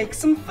and make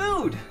some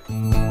food.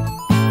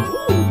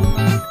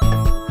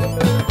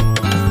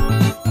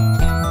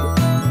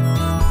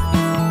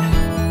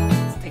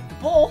 Let's take the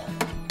bowl.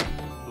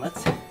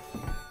 Let's,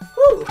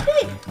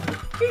 hey,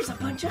 here's a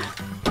bunch of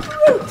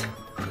fruit.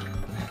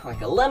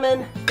 Like a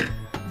lemon.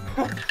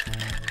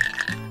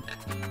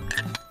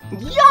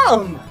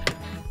 Yum!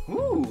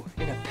 Ooh,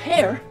 and a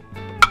pear.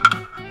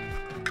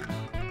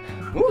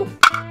 Ooh.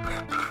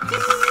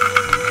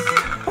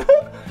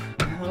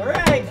 All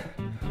right.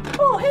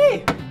 Oh,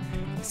 hey,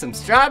 some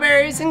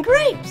strawberries and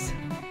grapes.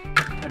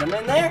 Put them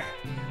in there.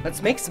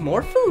 Let's make some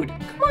more food.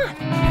 Come on.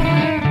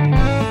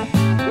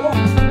 Whoa.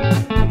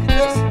 Look at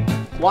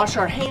this. Wash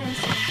our hands.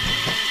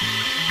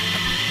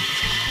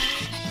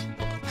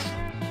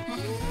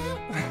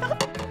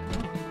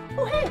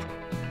 Oh, hey.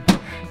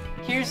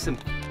 Here's some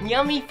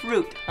yummy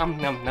fruit. Nom,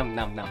 nom, nom,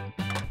 nom, nom.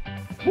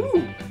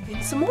 Ooh,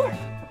 and some more.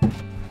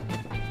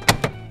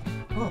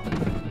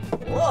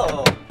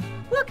 Whoa!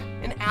 Look,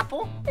 an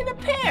apple and a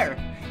pear.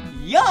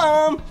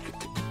 Yum!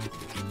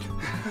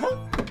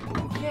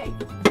 Okay,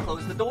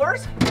 close the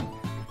doors.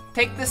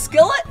 Take the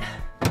skillet.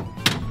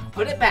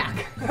 Put it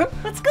back.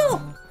 Let's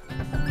go.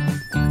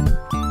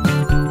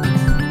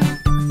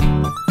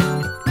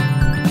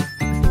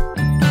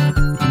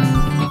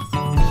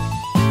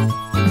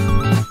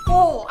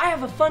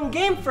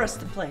 fun game for us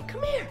to play.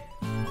 Come here.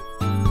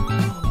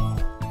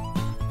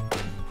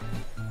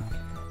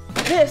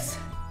 This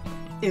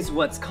is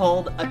what's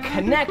called a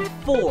Connect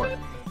 4, and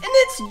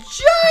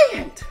it's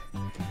giant.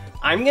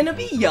 I'm gonna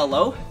be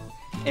yellow,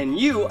 and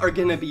you are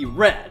gonna be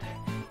red.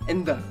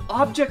 And the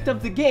object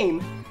of the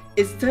game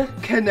is to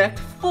connect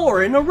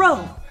 4 in a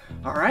row.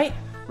 All right,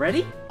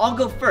 ready? I'll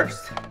go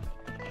first.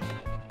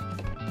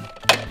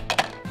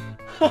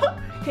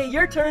 Okay,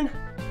 your turn.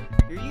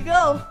 Here you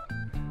go.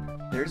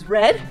 There's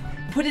red.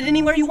 Put it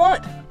anywhere you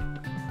want.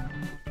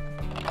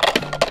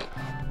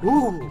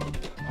 Ooh,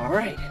 all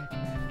right.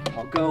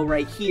 I'll go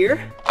right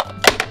here.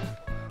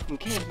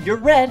 Okay, you're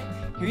red.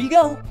 Here you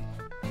go.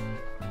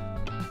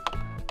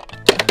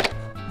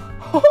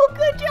 Oh,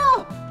 good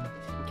job.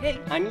 Okay,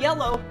 I'm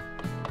yellow.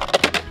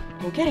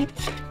 Okay,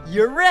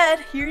 you're red.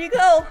 Here you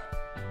go.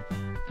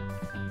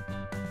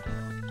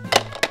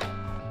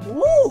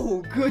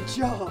 Ooh, good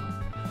job.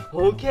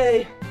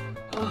 Okay,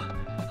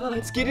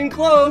 it's getting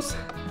close.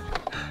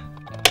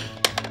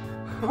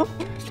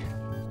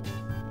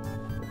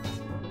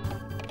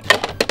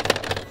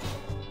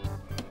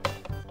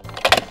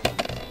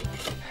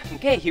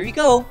 Okay, here you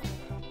go.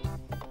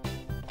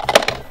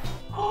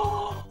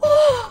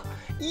 Oh,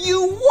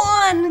 you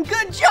won!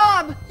 Good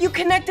job! You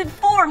connected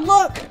 4,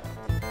 look!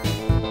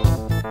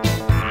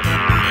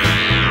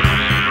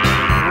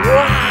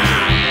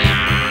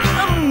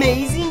 Wow!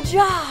 Amazing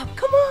job!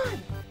 Come on!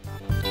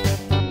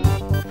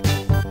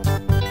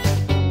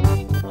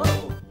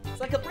 Oh, it's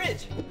like a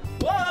bridge.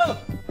 Whoa!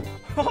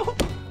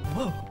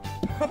 Whoa!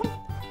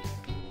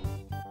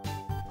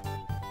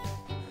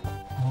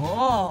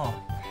 Oh!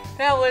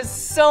 That was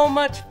so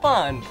much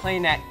fun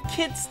playing at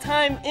Kids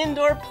Time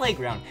Indoor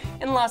Playground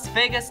in Las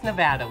Vegas,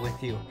 Nevada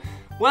with you.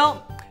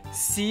 Well,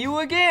 see you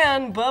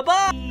again.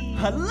 Bye-bye.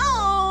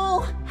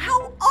 Hello!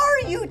 How are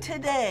you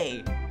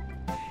today?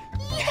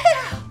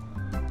 Yeah!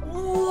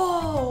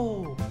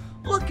 Whoa!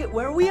 Look at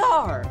where we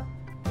are.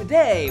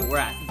 Today, we're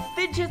at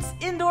Fidgets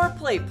Indoor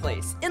Play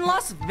Place in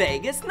Las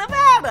Vegas,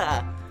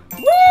 Nevada.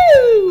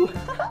 Woo!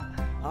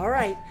 All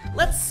right,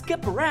 let's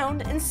skip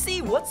around and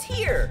see what's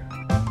here.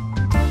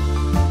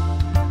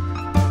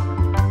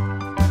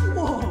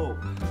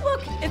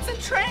 Look, it's a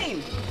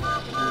train.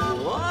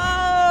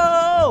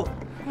 Whoa!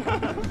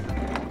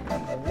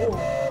 Whoa.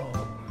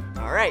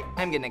 All right,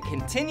 I'm gonna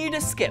continue to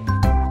skip.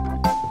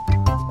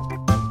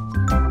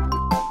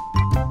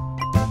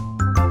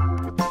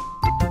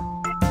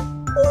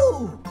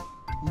 Ooh,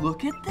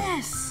 look at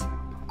this.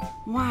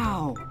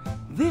 Wow,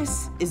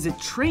 this is a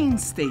train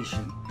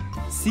station.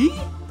 See,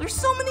 there's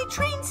so many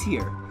trains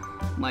here.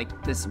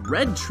 Like this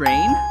red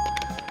train.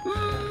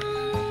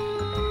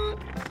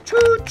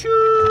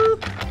 Choo-choo.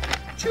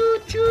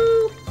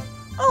 Choo-choo.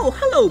 Oh,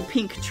 hello,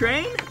 pink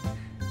train.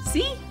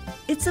 See?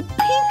 It's a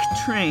pink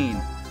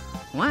train.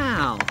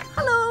 Wow.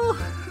 Hello.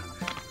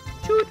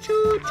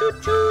 Choo-choo,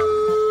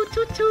 choo-choo,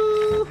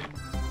 choo-choo.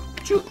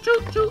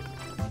 Choo-choo,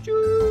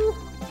 choo-choo.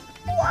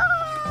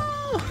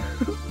 Wow.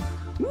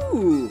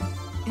 Ooh.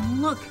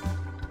 And look,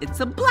 it's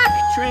a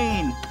black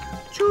train.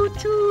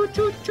 Choo-choo,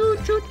 choo-choo,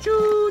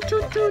 choo-choo,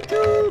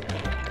 choo-choo-choo.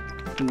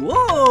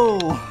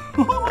 Whoa.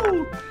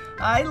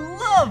 I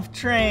love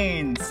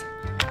trains.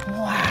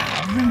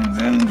 Wow, vroom,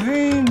 vroom,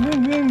 vroom,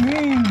 vroom, vroom,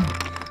 vroom.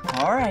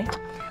 All right,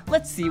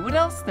 let's see what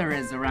else there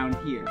is around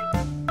here.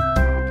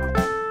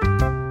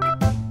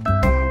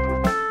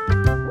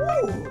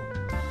 Ooh,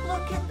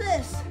 look at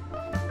this.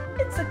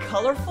 It's a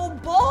colorful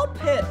ball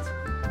pit.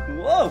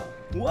 Whoa,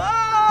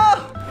 whoa,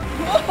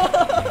 whoa,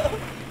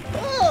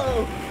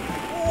 whoa,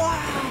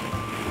 wow.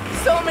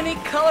 So many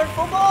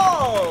colorful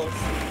balls.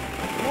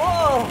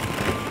 Whoa,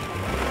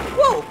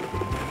 whoa,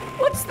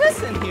 what's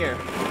this in here?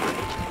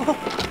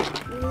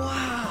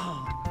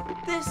 Wow,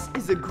 this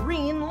is a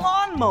green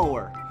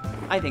lawnmower.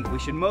 I think we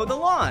should mow the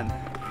lawn.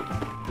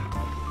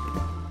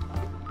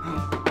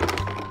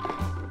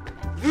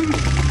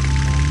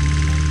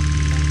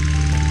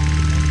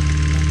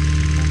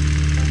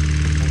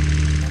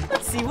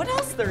 Let's see what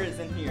else there is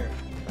in here.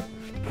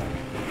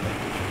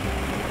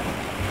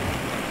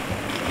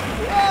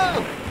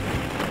 Whoa!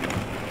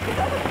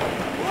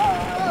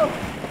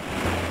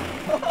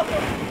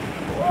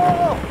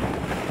 Whoa!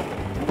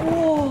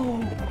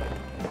 Whoa!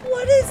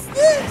 What is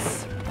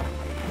this?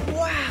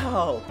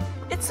 Wow!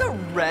 It's a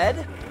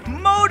red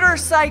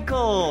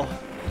motorcycle!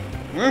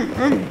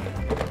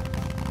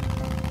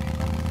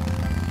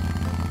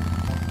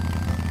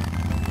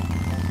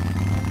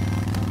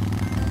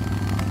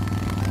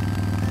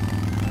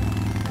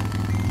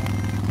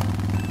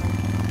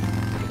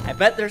 I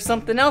bet there's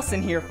something else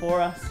in here for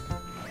us.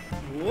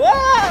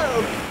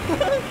 Whoa!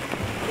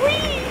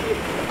 Whee!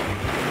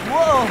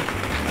 Whoa!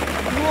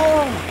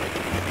 Whoa!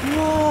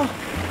 Whoa!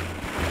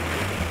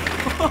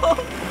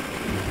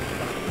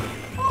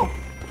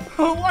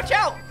 Oh, watch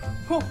out!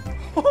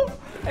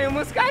 I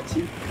almost got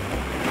you.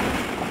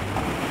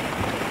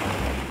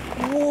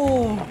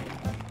 Whoa!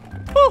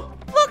 Oh,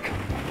 look!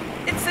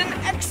 It's an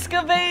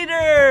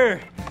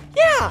excavator!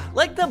 Yeah,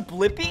 like the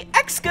Blippi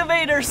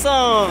Excavator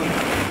song.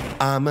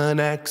 I'm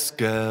an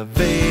excavator.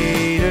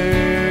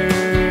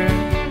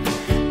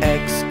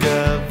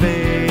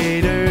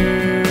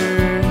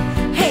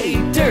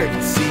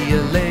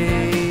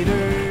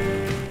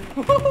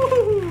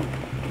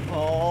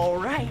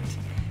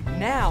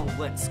 Now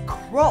let's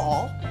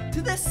crawl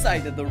to this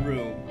side of the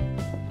room.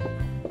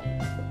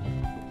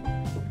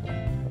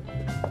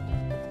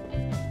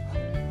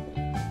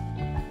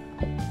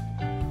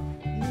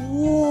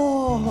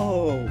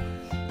 Whoa!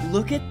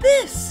 Look at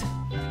this!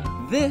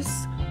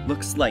 This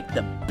looks like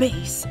the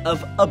base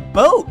of a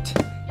boat.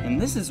 And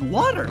this is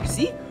water,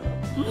 see?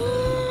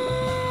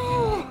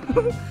 Ooh!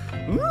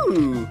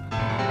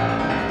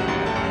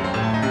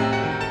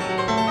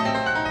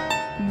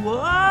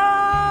 Whoa!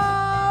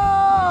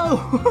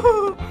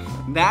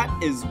 That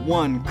is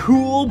one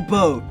cool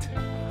boat.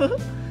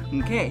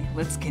 Okay,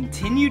 let's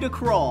continue to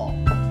crawl.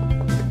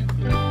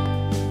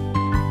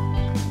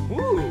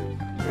 Ooh!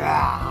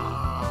 Whoa!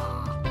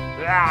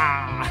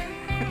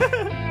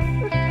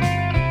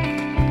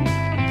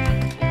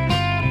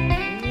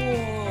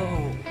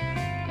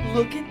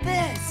 Look at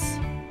this!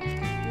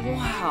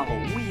 Wow,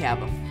 we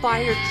have a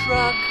fire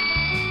truck.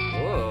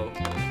 Whoa!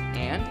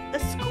 And a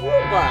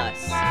school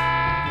bus.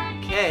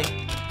 Okay,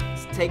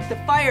 let's take the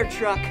fire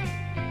truck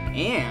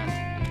and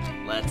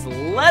let's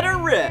let her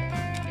rip.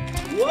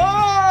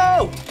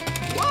 Whoa!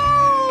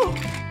 Whoa!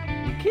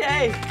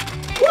 Okay.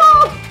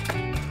 Whoa!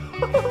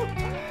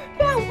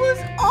 That was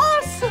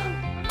awesome!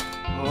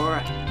 All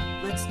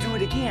right, let's do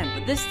it again,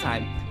 but this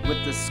time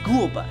with the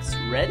school bus.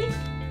 Ready?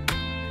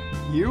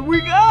 Here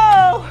we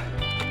go!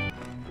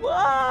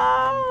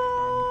 Whoa!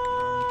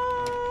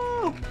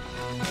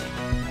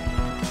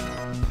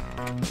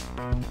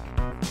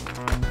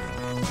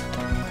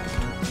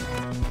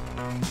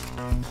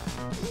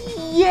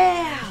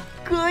 Yeah!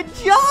 Good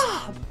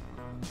job!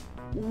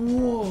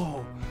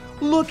 Whoa!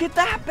 Look at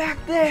that back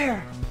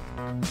there!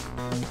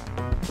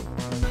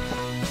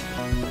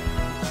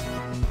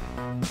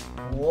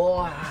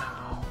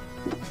 Wow!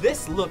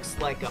 This looks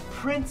like a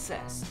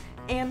princess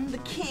and the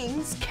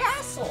king's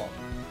castle.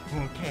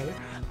 Okay,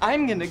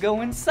 I'm gonna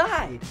go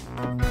inside.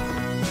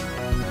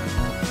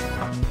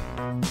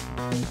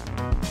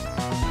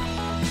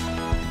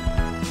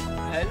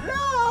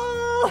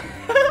 Hello!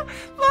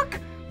 Look!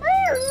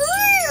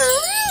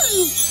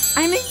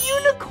 I'm a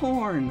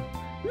unicorn!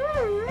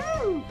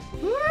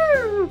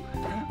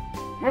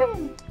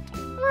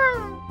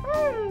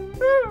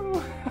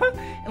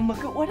 And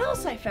look at what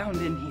else I found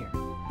in here.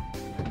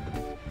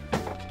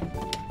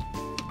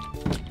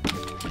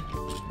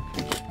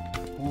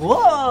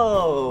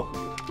 Whoa!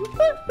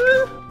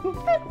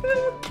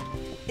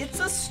 It's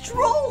a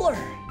stroller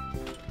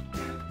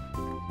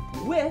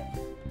with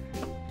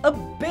a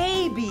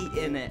baby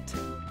in it.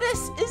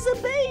 This is a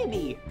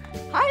baby.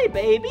 Hi,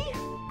 baby.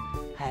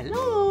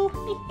 Hello.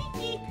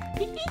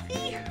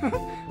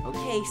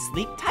 Okay,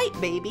 sleep tight,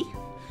 baby.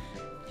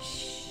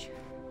 Shh.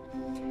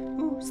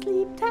 Ooh,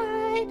 sleep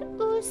tight.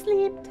 Ooh,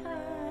 sleep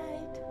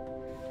tight.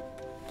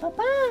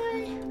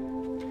 Bye-bye.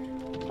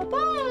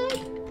 Bye-bye.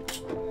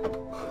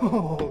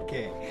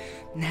 Okay,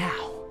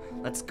 now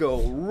let's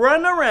go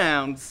run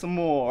around some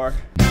more.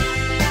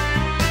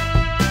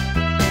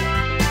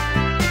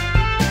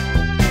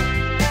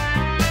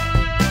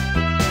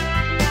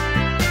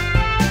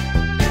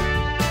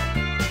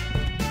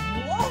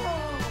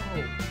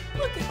 Whoa!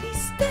 Look at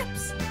these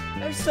steps.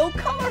 They're so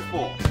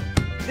colorful.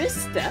 This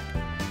step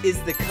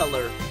is the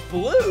color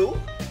blue.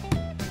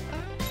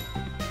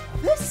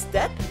 This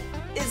step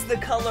is the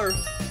color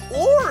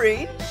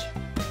orange.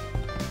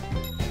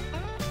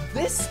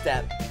 This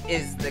step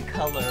is the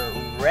color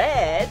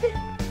red.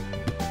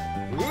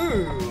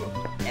 Ooh.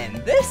 And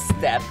this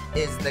step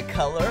is the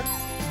color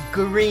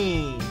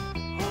green.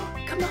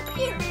 Come up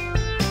here.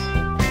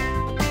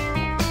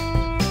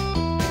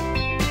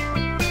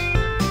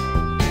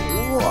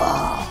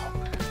 Whoa.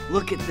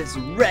 Look at this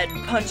red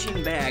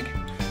punching bag.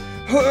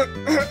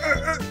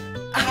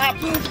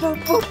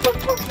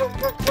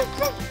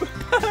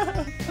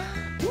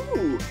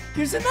 Ooh,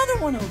 here's another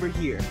one over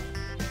here.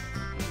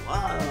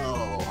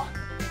 Whoa.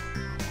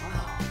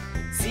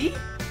 See?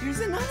 Here's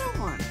another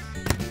one.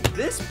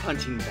 This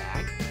punching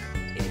bag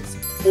is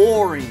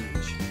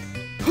orange.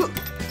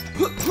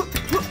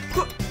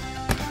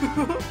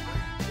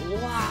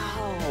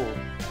 Wow.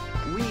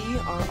 We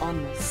are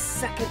on the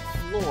second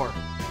floor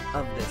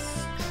of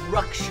this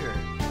structure.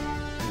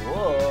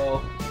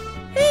 Whoa.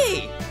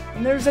 Hey,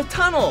 and there's a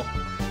tunnel.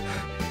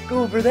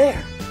 Go over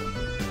there.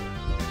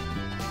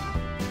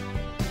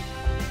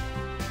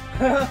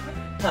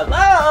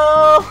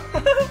 Hello.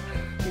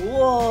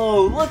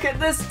 Whoa, look at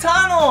this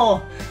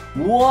tunnel!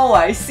 Whoa,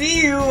 I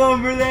see you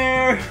over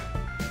there!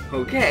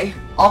 Okay,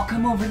 I'll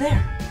come over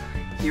there.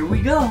 Here we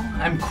go.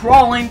 I'm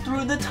crawling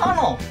through the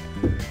tunnel.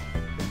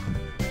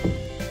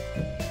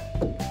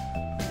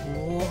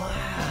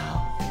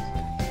 Wow,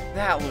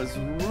 that was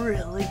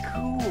really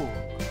cool.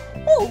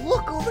 Oh,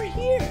 look over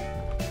here.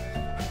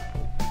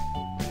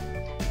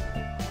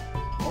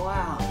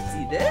 Wow,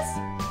 see this?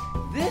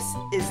 This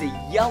is a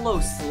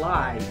yellow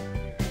slide.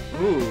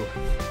 Ooh.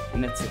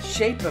 And it's the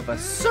shape of a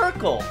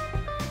circle.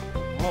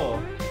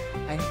 Whoa,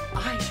 and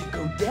I should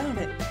go down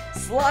it,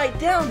 slide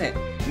down it.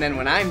 And then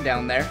when I'm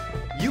down there,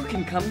 you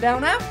can come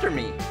down after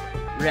me.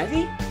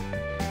 Ready?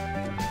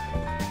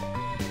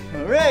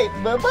 All right,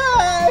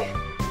 bye-bye.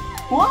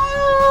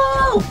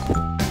 Whoa!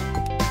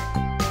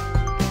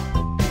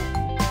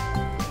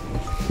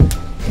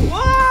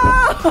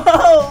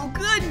 Whoa!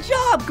 Good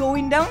job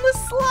going down the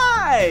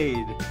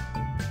slide.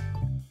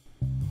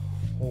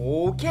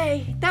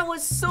 Okay, that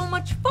was so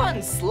much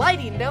fun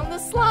sliding down the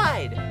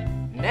slide.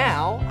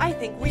 Now, I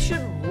think we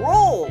should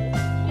roll.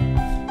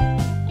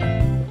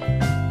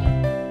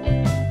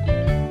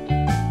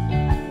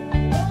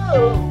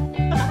 Whoa!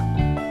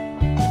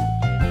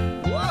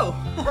 Whoa!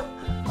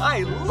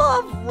 I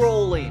love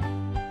rolling.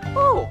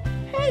 Oh,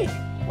 hey,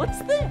 what's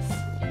this?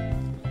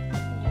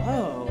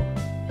 Whoa.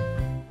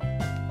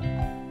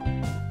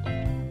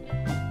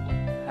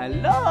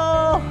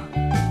 Hello?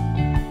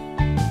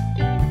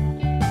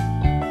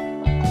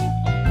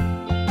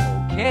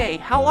 Okay,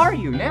 how are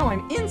you? Now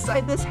I'm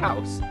inside this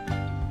house.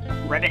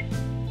 Ready?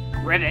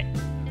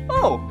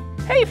 Oh,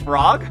 hey,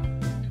 frog.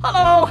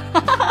 Hello.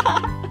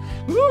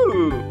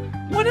 Ooh,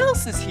 what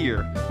else is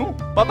here? Oh,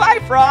 bye-bye,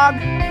 frog.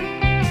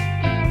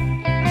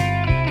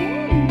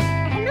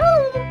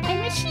 Hello,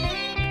 I'm a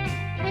sheep.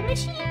 I'm a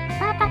sheep.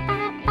 Ba ba ba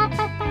ba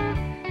ba ba.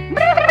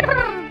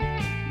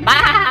 Ba.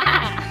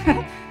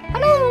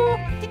 Hello.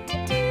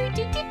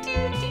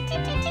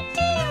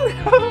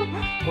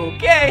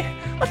 Okay,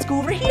 let's go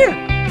over here.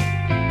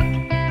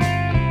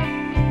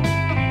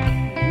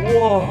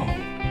 Whoa,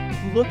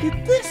 look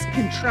at this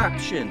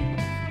contraption.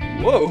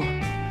 Whoa,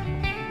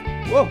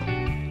 whoa,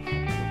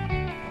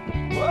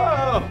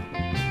 whoa,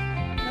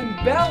 I'm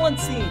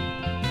balancing.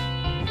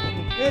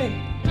 Okay,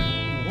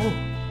 whoa,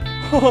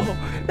 oh,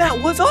 that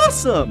was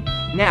awesome.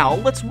 Now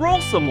let's roll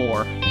some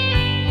more.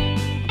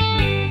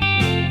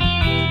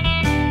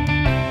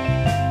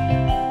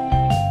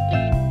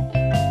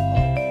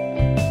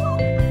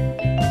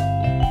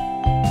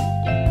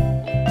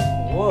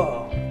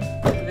 Whoa,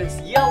 this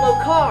yellow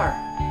car.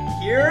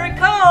 Here it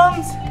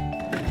comes!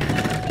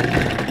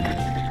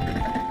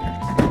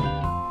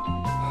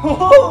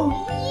 Oh,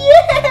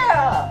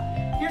 yeah!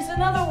 Here's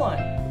another one.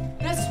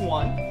 This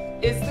one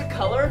is the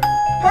color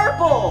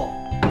purple.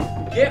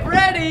 Get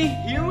ready,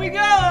 here we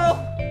go!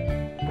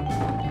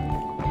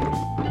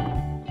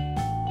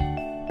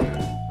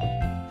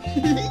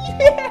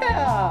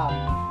 Yeah!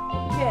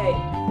 Okay.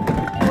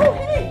 Oh,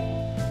 hey!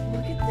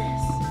 Look at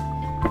this.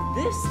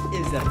 This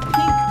is a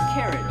pink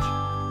carriage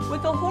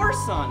with a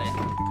horse on it.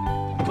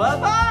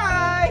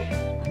 Bye-bye!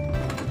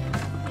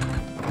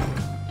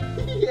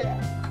 Yeah!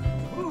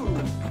 Ooh,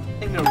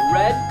 and a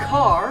red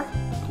car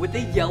with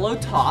a yellow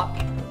top.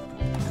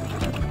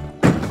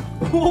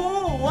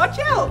 Whoa, watch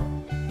out!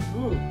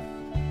 Ooh.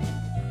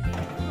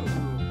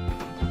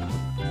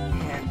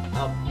 And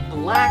a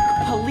black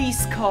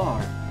police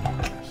car.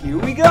 Here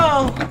we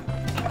go!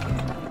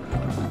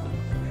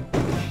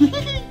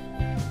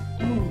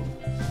 Ooh.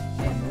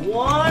 And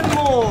one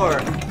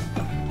more!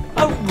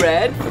 A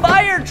red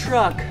fire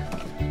truck!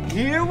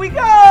 Here we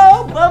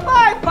go!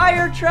 Bye-bye,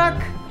 fire truck!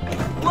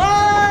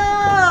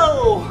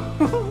 Whoa!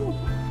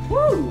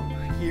 Woo!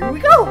 Here we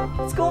go!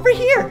 Let's go over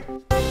here!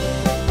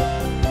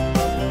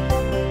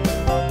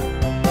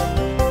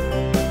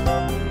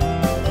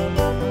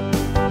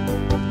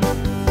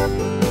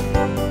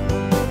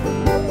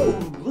 Ooh,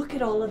 look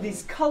at all of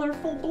these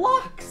colorful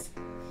blocks!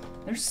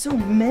 There's so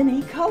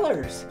many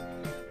colors.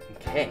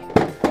 Okay,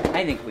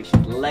 I think we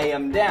should lay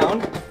them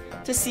down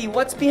to see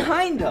what's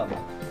behind them.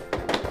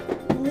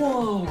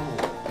 Whoa!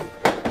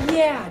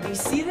 Yeah, do you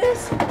see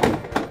this?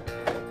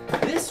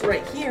 This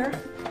right here,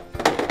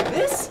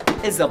 this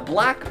is a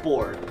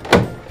blackboard.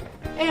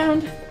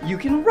 And you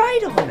can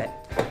write on it.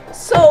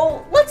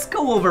 So let's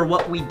go over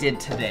what we did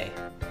today.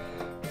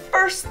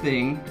 First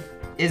thing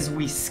is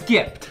we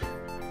skipped.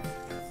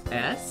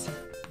 S-K-I-P.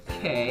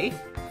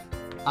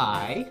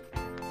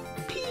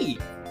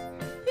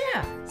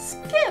 Yeah,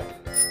 skip.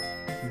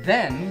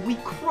 Then we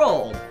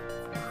crawled.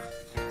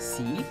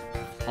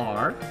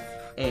 C-R-A-W-L.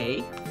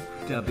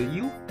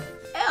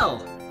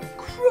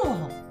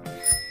 Crawl.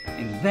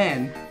 And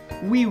then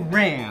we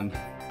ran.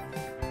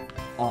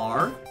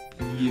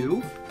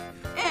 R-U-N.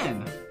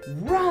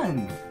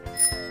 Run.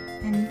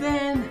 And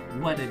then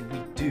what did we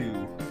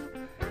do?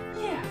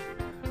 Yeah,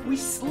 we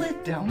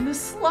slid down the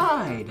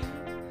slide.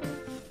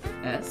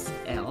 S-L-I-D-E.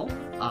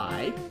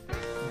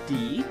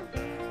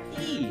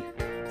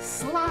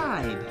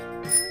 Slide.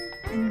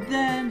 And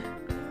then,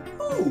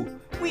 ooh,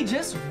 we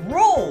just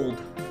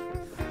rolled.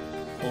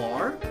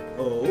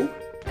 R-O-L-L.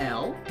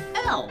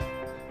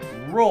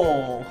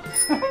 Roll.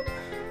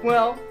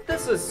 Well,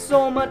 this was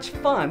so much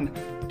fun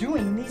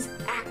doing these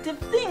active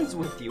things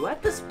with you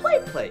at this play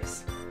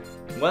place.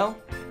 Well,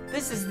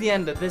 this is the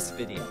end of this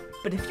video.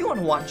 But if you want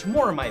to watch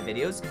more of my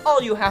videos,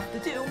 all you have to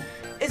do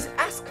is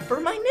ask for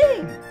my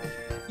name.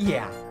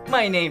 Yeah,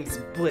 my name's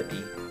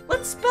Blippi.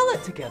 Let's spell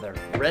it together.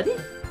 Ready?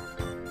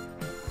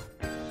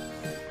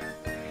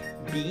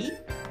 B-L-I-P-P-I.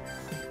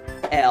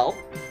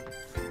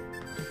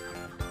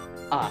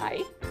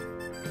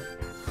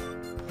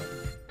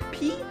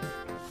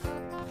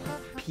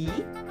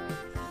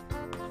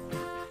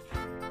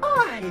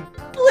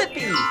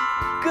 Blippi!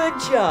 Good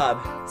job.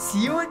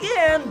 See you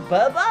again.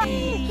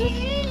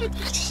 Bye-bye.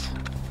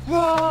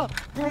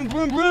 Vroom,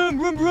 vroom, vroom,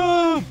 vroom,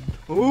 vroom.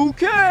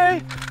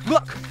 Okay,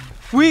 look,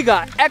 we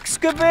got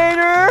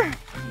Excavator.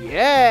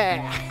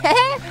 Yeah.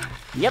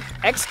 Yep,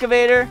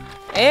 Excavator.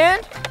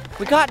 And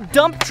we got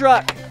Dump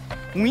Truck.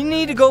 We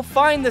need to go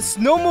find the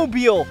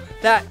snowmobile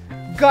that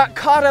got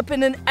caught up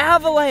in an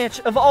avalanche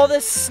of all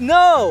this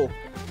snow.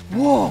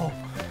 Whoa,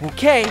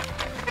 okay.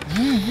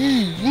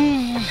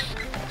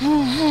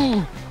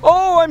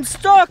 Oh, I'm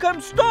stuck.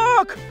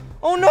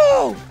 Oh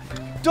no,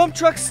 Dump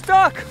Truck's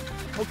stuck.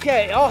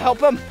 Okay, I'll help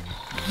him.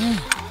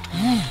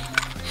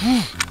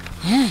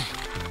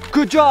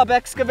 Good job,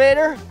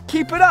 Excavator.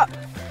 Keep it up.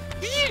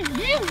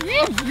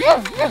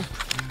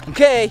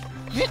 Okay.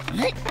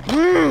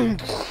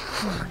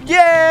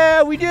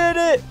 Yeah, we did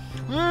it.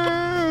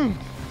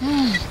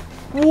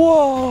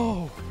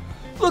 Whoa,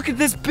 look at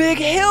this big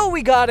hill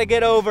we gotta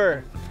get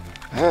over.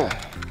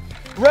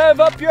 Rev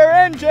up your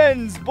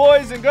engines,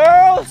 boys and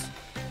girls.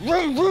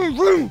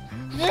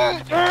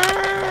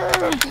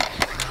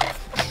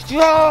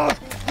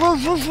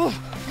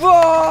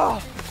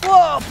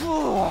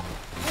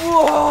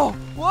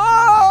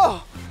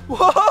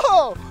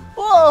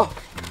 Whoa,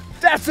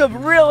 that's a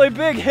really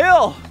big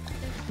hill.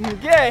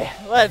 Okay,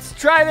 let's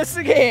try this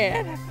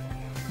again.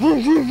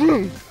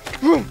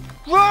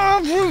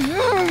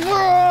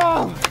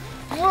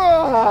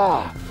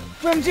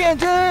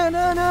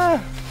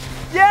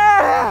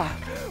 Yeah,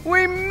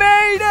 we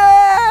made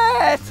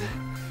it.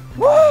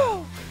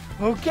 Woo!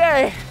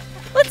 Okay,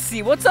 let's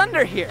see what's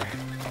under here.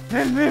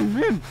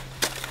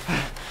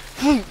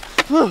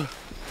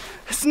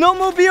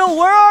 Snowmobile,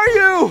 where are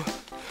you?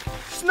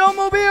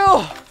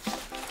 Snowmobile!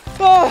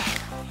 Oh,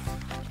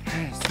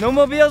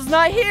 Snowmobile's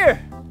not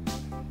here.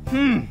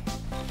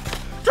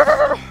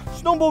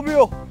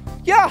 Snowmobile,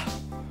 yeah,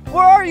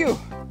 where are you?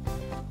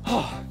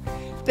 Oh,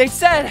 they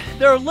said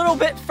they're a little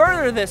bit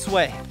further this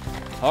way.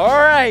 All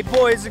right,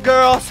 boys and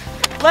girls,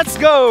 let's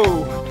go.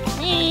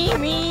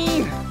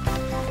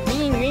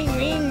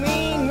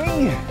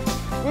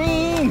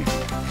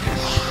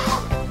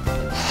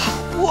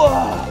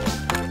 Whoa,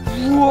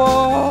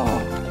 whoa.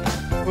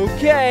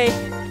 Okay,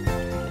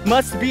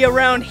 must be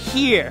around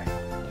here.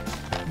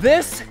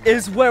 This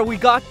is where we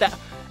got the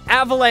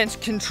avalanche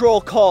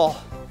control call.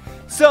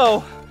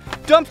 So,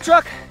 Dump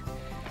Truck,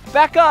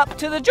 back up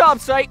to the job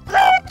site.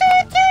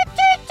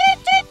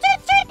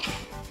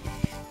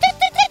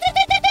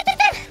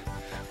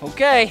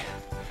 Okay,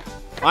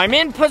 I'm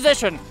in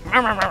position.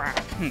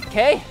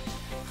 Okay,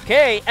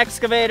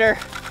 Excavator,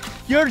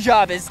 your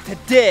job is to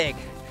dig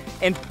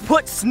and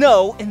put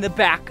snow in the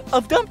back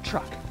of Dump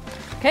Truck.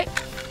 Okay.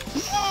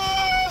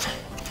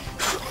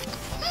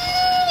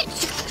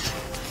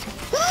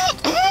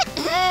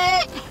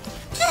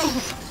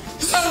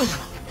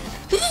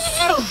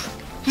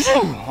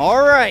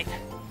 All right,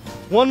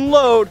 one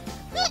load.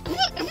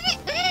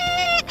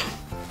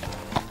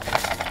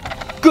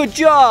 Good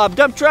job,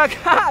 Dump Truck.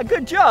 Ha,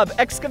 good job,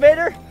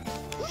 Excavator.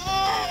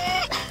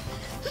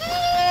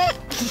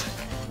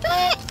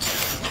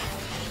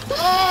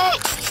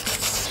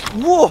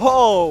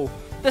 Whoa,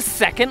 the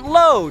second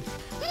load.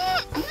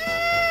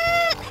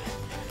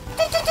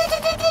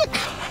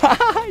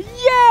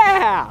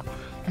 Yeah.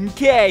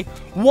 Okay,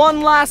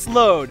 one last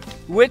load,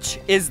 which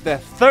is the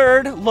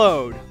third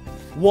load.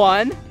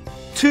 1,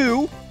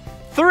 2,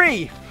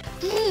 3.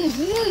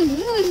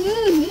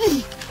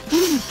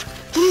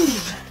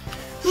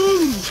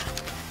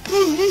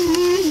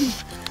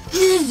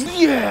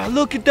 Yeah,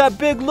 look at that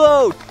big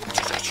load.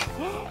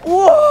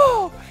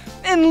 Whoa,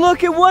 and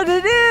look at what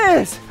it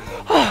is.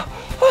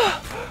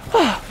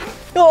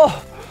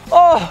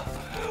 Oh,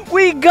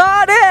 we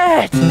got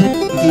it.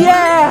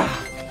 Yeah,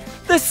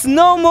 the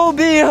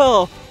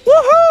snowmobile.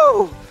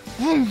 Woohoo!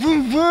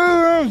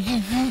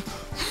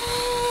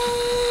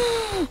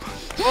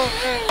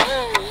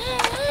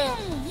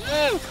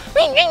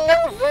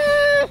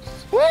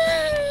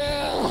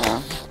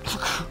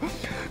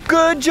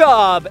 Good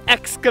job,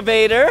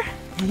 Excavator.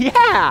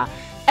 Yeah,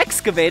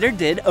 Excavator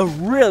did a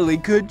really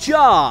good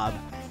job.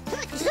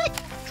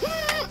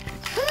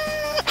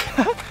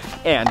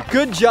 And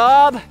good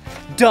job,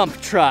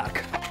 Dump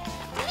Truck.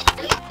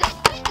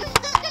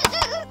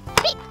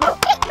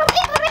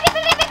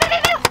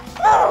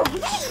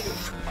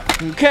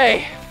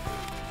 Okay.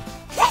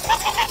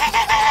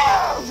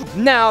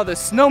 Now the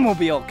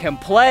snowmobile can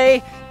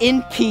play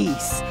in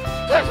peace.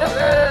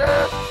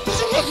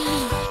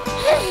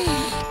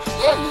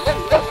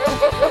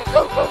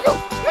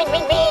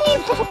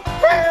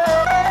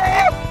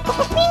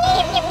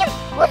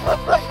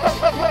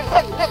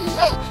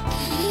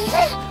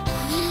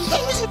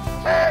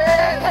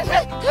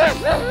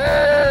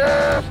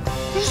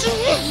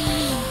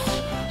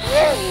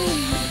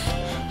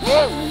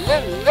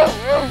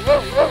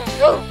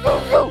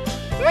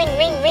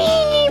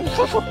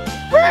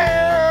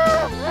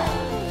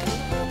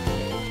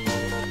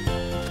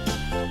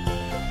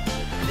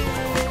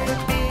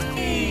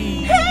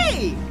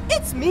 Hey,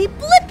 it's me,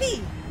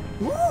 Blippi.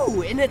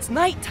 Ooh, and it's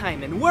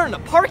nighttime and we're in a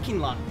parking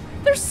lot.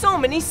 There's so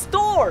many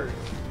stores.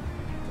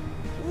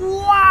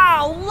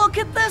 Wow, look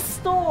at this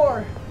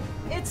store.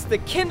 It's the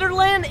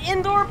Kinderland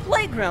indoor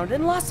playground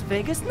in Las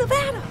Vegas,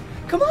 Nevada.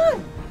 Come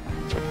on.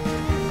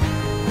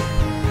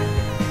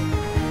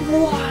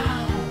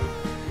 Wow,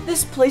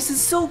 this place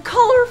is so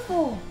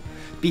colorful.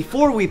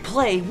 Before we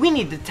play, we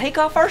need to take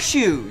off our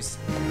shoes.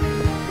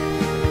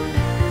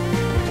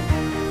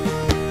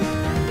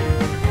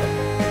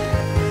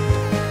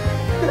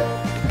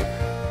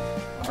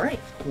 All right,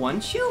 one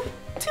shoe,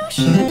 two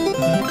shoes.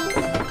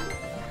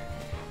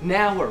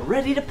 Now we're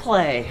ready to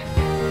play.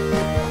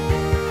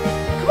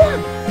 Come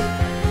on.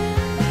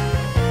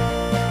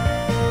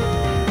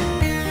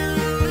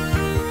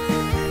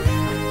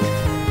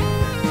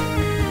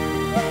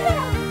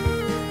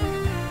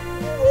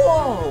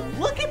 Whoa,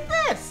 look at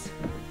this.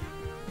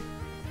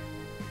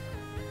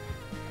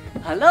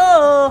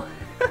 Hello.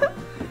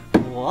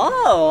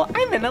 Whoa,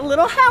 I'm in a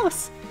little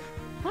house.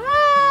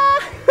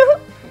 Ah.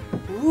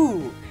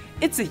 Ooh,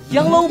 it's a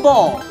yellow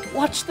ball.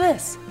 Watch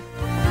this.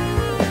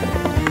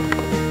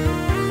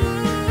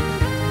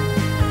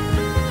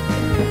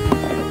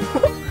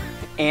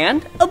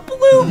 And a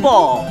blue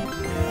ball.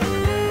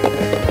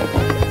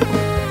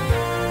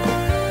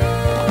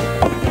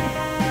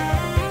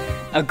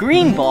 A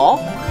green ball.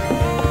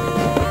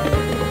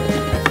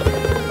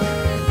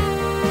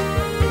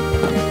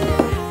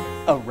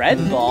 A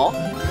red ball.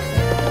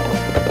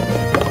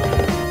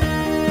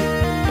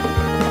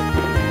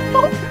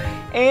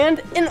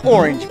 And an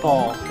orange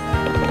ball.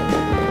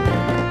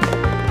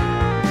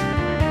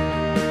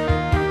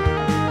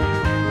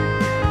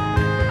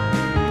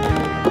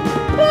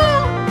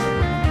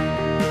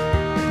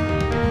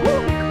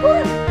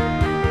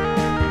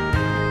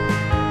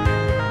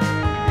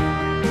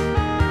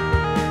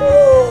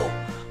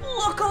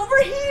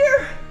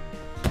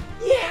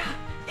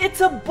 It's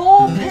a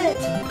ball pit!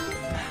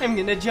 I'm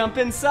gonna jump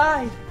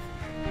inside.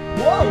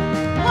 Whoa!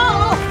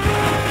 Whoa!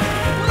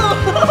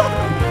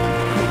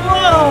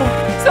 Whoa!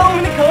 So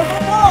many colorful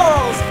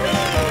balls!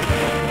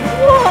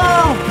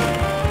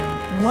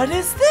 Whoa! What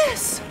is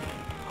this?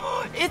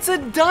 It's a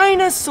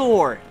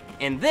dinosaur!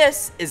 And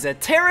this is a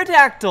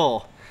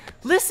pterodactyl.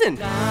 Listen!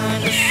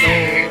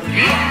 Dinosaur!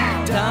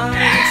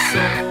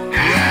 Dinosaur!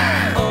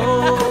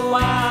 Oh,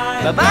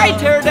 bye-bye,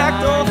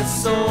 pterodactyl!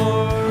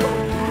 Dinosaur.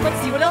 Let's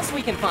see what else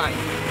we can find.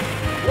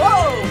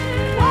 Whoa!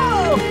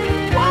 Whoa!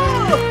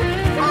 Whoa!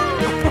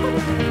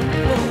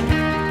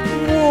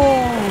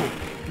 Whoa!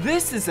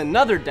 This is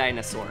another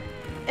dinosaur.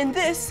 And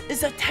this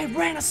is a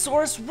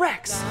Tyrannosaurus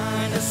Rex.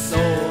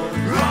 Dinosaur!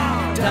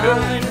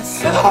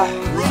 Dinosaur!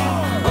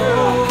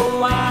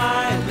 Oh,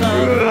 I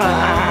love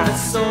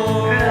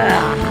dinosaurs!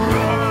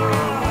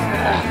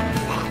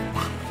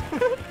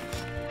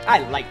 I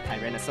like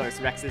Tyrannosaurus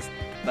Rexes.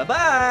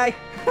 Bye-bye!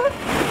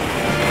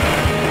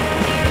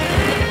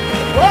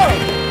 Whoa!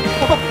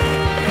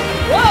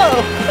 Whoa!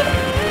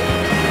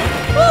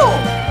 Oh,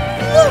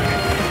 look!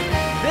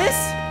 This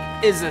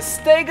is a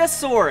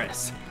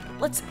Stegosaurus.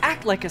 Let's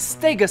act like a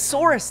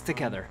Stegosaurus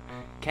together.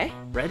 Okay,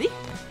 ready?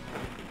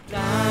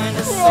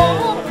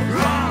 Dinosaur!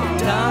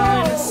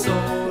 Dinosaur!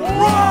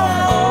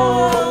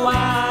 Oh,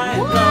 I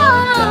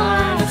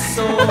love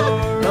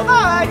dinosaurs!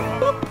 Bye-bye!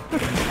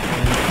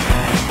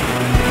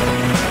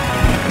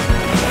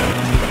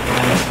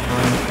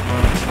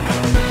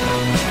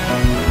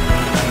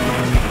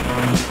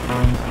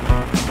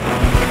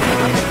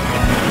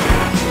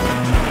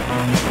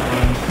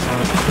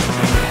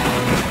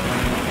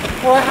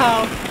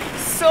 Wow,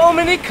 so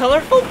many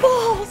colorful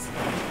balls.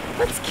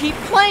 Let's keep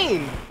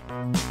playing.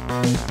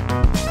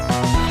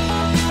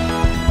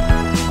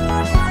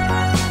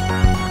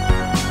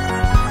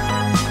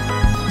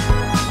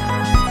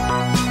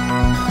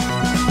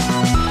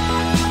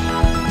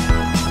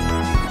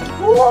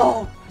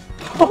 Whoa,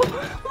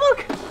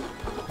 look,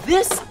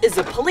 this is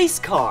a police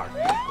car.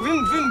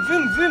 Vroom, vroom,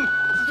 vroom, vroom.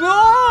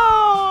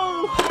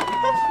 Whoa!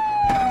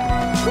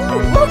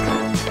 Ooh, look,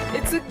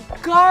 it's a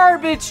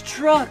garbage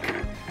truck.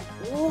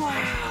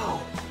 Wow!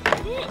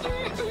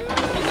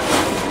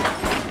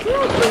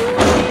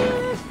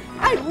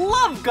 I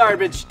love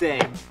garbage day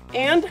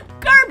and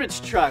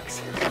garbage trucks.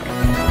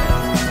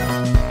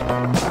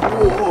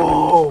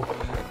 Whoa!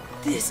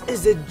 This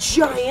is a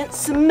giant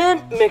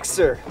cement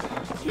mixer.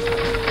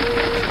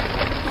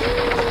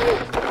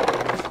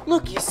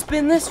 Look, you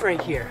spin this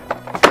right here.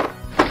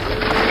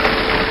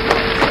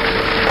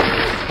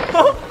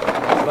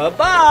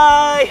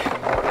 Bye-bye!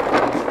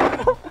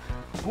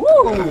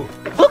 Woo!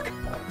 Look!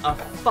 A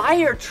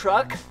fire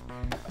truck.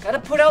 Gotta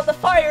put out the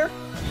fire.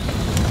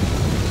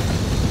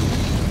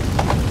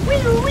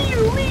 Wee-oo,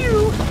 wee-oo,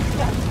 wee-oo.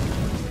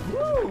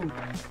 Woo!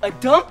 A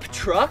dump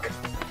truck.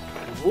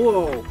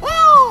 Whoa!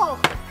 Whoa!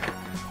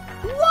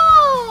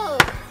 Whoa!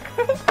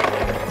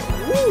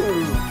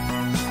 Woo!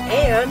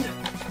 And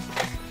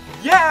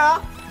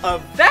yeah, a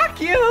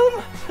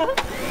vacuum.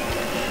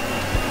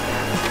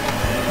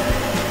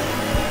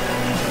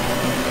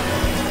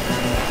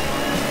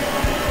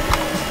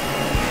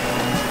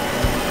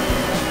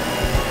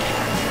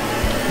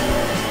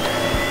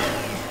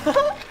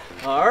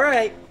 All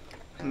right,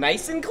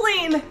 nice and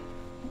clean.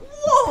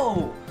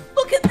 Whoa,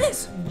 look at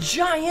this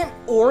giant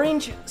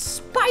orange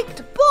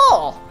spiked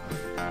ball.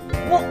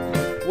 Whoa!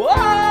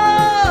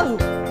 Whoa!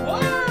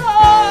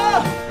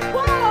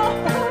 Whoa!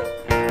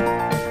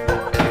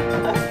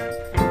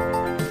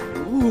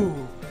 Ooh,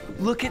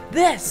 look at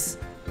this.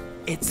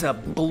 It's a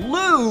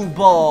blue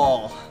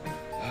ball.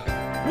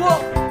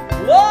 Whoa!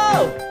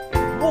 Whoa!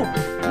 Whoa!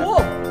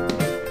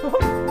 Whoa!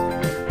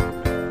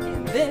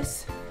 And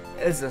this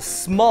is a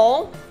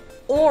small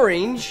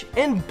orange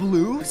and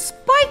blue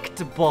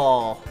spiked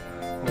ball.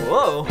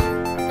 Whoa!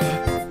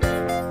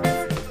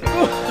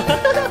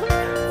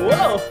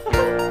 Whoa!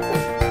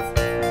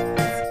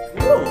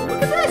 Whoa,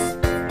 look at this!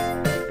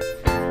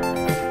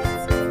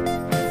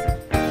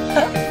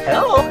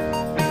 Hello!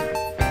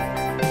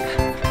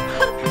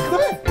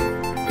 Come on!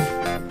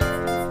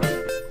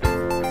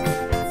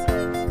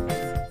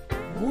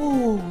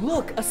 Whoa,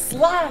 look, a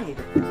slide!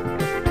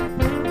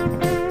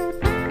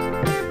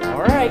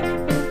 All right,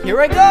 here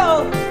I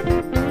go!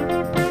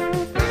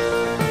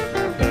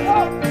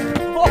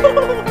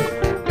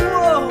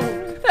 Whoa!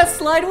 That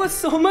slide was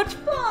so much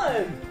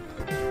fun!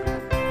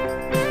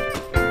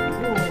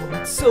 Whoa,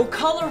 it's so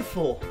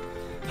colorful.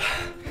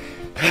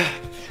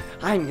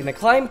 I'm gonna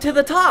climb to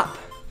the top.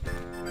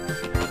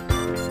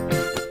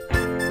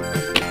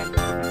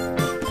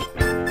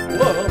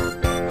 Whoa!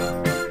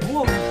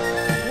 Whoa!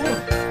 Whoa!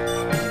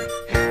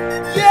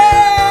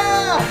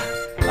 Yeah!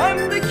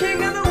 I'm the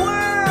king of the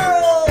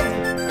world!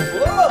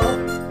 Whoa!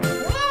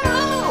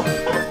 Whoa!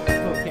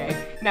 Okay,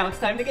 now it's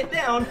time to get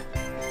down.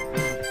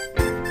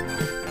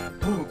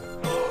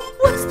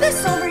 What's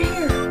this over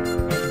here?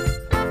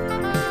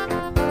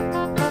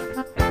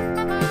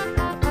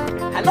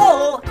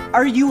 Hello,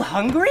 are you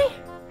hungry?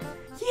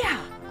 Yeah,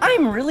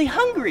 I'm really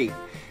hungry.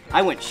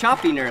 I went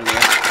shopping earlier.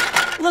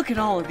 Look at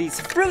all of these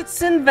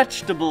fruits and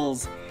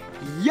vegetables.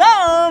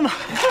 Yum!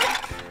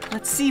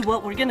 Let's see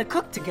what we're gonna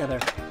cook together.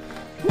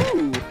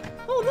 Ooh,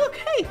 oh look,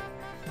 hey.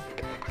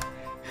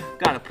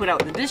 Gotta put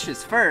out the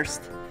dishes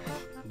first.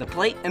 The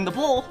plate and the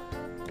bowl.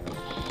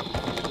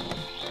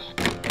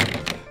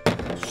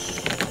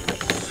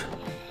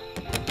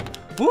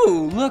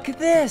 Ooh, look at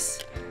this!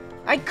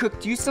 I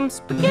cooked you some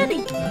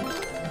spaghetti.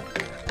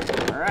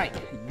 All right,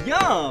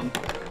 yum!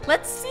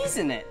 Let's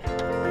season it.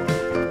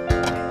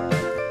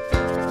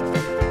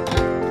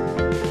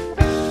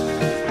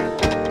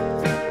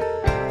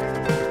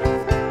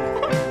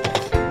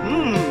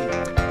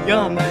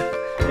 Yum!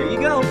 There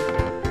you go.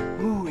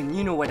 Ooh, and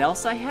you know what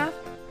else I have?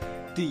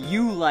 Do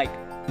you like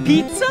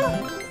pizza?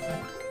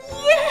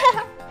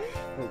 Yeah!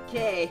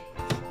 Okay,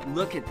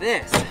 look at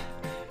this.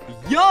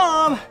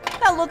 Yum!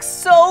 That looks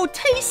so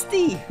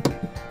tasty!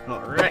 All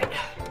right,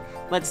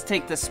 let's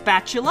take the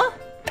spatula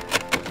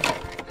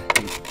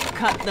and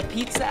cut the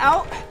pizza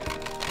out.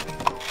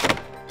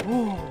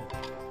 Ooh,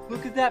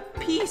 look at that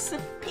piece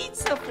of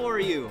pizza for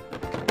you.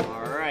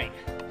 All right,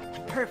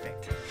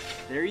 perfect.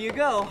 There you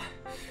go.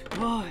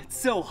 Oh, it's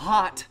so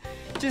hot.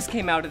 Just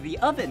came out of the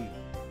oven.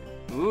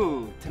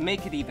 Ooh, to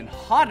make it even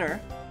hotter,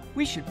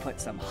 we should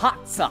put some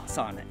hot sauce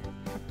on it.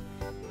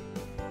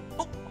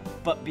 Oh,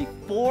 but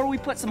before we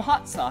put some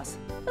hot sauce,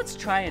 let's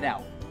try it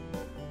out.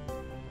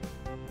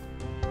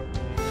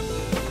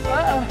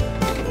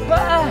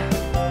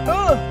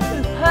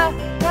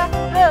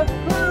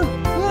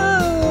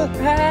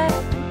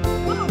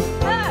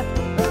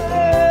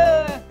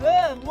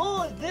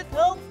 Lord, this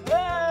helps.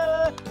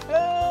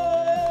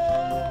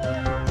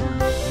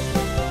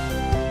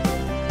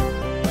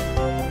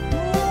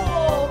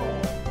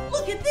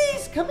 Look at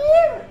these, come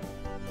here.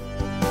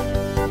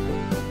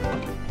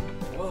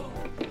 Whoa,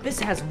 this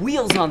has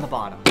wheels on the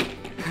bottom.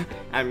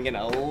 I'm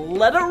gonna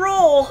let it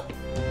roll.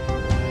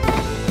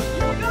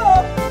 Here we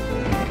go.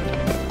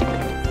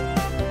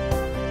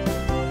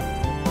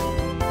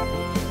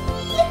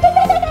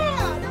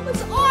 Yeah, that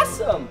was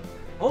awesome.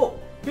 Oh,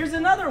 here's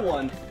another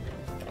one.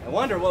 I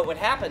wonder what would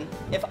happen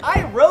if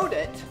I rode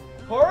it.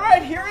 All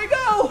right, here we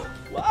go.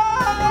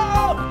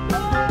 Wow!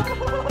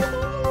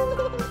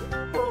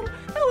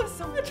 That was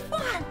so much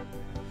fun.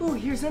 Ooh,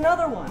 here's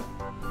another one.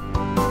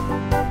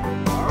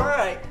 All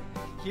right,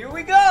 here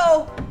we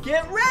go.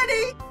 Get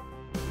ready.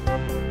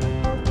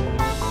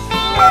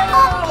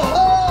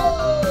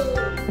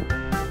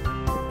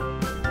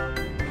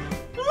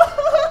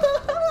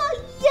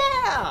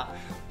 Yeah!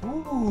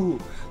 Ooh,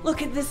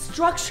 look at this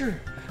structure.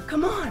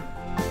 Come on.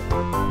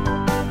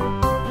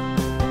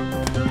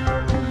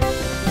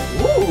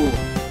 Ooh,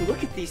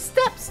 look at these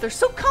steps. They're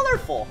so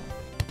colorful.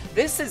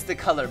 This is the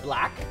color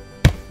black.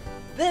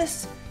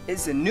 This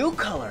is a new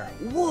color.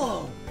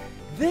 Whoa,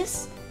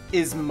 this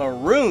is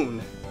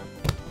maroon.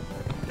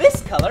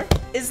 This color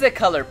is the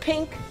color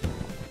pink,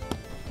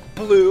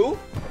 blue,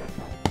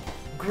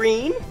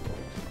 green,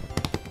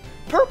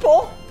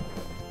 purple,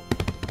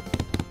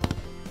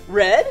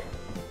 red,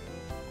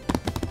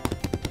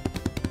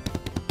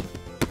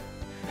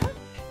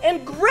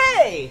 and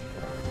gray.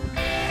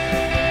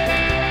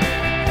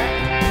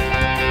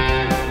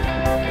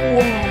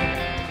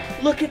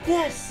 Whoa, look at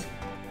this.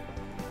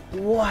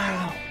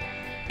 Wow,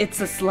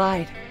 it's a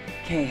slide.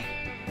 Okay,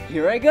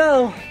 here I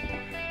go.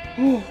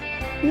 Ooh.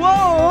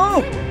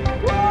 Whoa!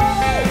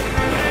 Whoa!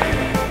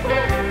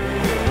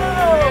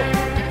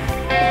 Whoa!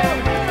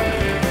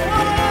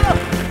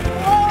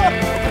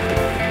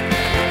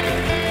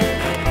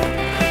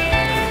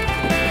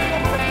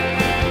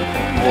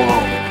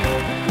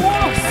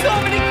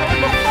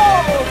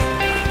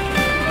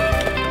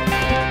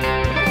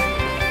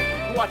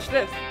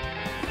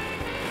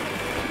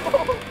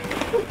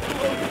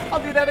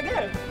 I'll do that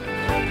again.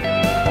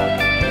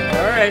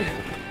 All right,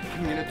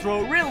 I'm gonna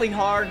throw really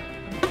hard.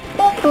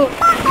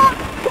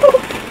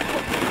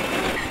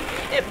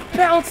 It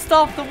bounced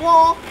off the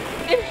wall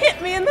and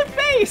hit me in the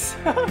face.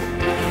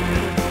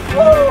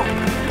 Whoa!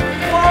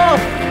 Whoa!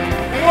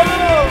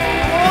 Whoa!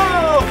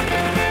 Whoa!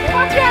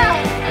 Watch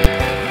out!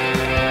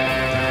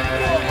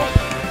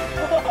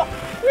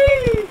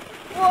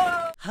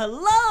 Whoa!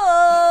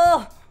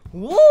 Hello!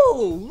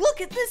 Whoa!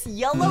 Look at this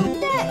yellow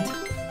net!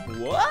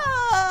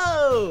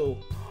 Whoa!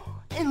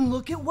 And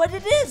look at what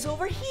it is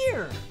over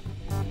here.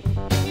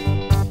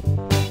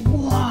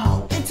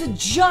 Wow! It's a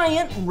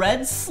giant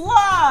red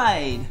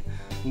slide!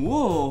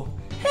 Whoa!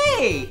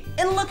 Hey!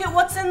 And look at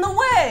what's in the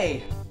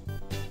way!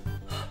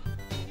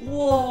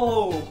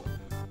 Whoa!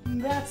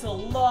 That's a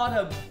lot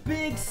of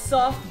big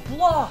soft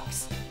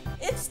blocks.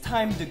 It's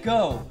time to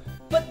go,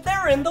 but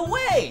they're in the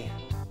way.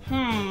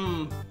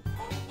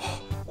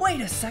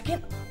 Wait a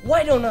second.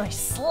 Why don't I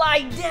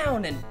slide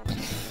down and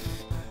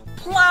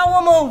plow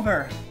them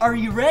over? Are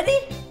you ready?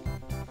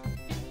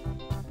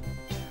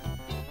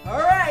 All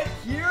right,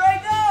 here I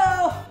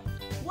go.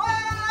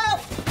 Whoa!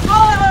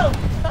 Whoa!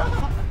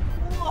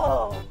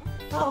 Whoa!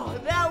 Oh,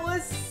 that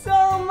was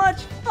so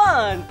much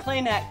fun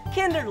playing at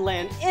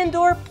Kinderland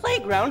Indoor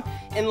Playground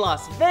in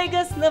Las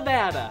Vegas,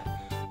 Nevada.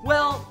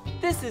 Well,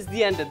 this is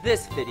the end of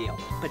this video,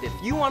 but if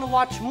you want to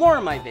watch more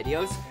of my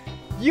videos,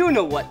 you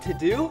know what to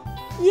do.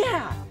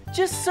 Yeah,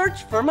 just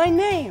search for my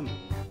name.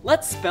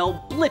 Let's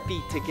spell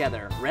Blippi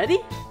together.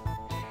 Ready?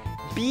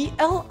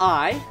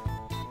 B-L-I-P-P-I.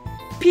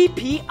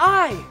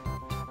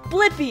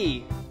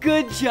 Blippi.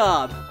 Good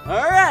job.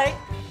 All right,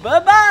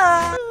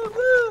 bye-bye.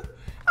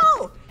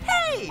 Oh,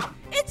 hey,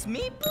 it's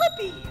me,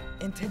 Blippi.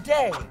 And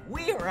today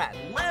we are at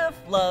Live,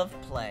 Love,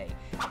 Play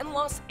in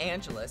Los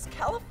Angeles,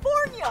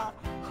 California.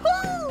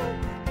 Woo!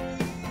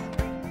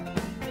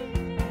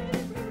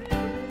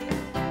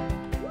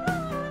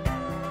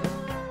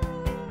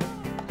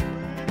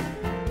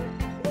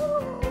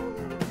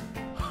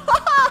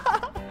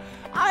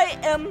 I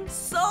am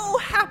so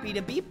happy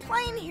to be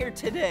playing here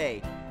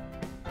today.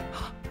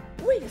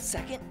 Wait a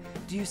second,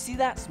 do you see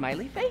that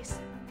smiley face?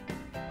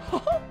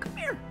 Oh, come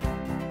here.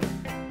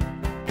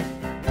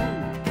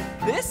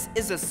 This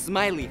is a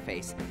smiley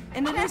face,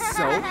 and it is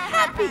so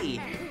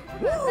happy.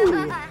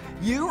 Woo.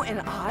 You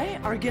and I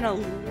are gonna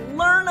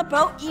learn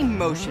about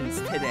emotions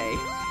today.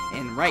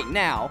 And right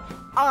now,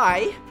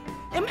 I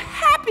am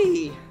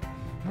happy.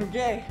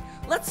 Okay,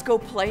 let's go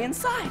play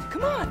inside.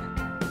 Come on.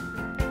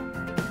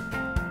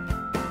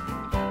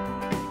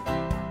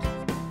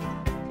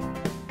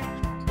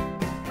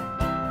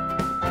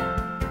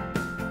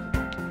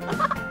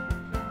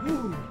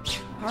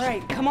 All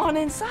right, come on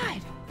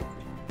inside.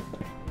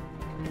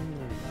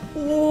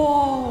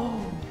 Whoa!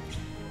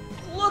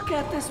 Look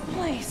at this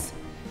place.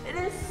 It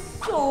is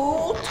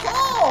so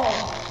tall.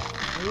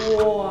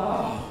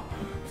 Whoa!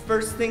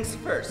 First things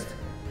first,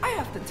 I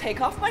have to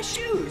take off my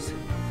shoes.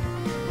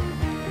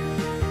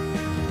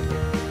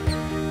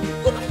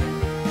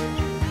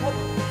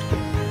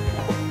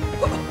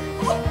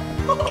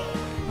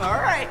 All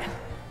right,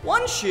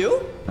 one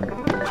shoe.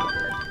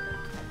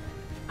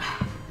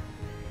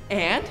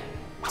 And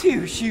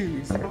 2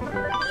 shoes. Come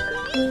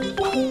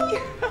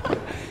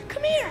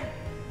here.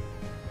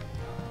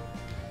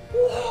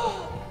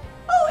 Whoa.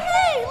 Oh,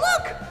 hey,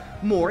 look.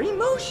 More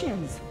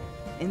emotions.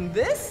 And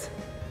this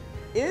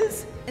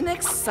is an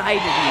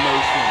excited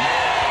emotion.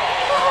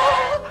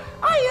 Oh,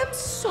 I am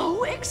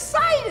so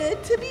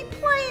excited to be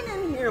playing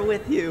in here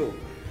with you.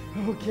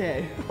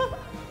 Okay.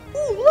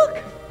 Oh, look,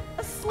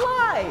 a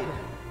slide.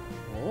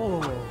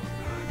 Oh.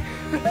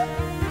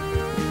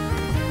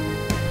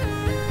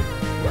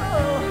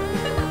 Whoa.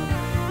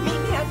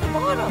 Meet me at the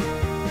bottom.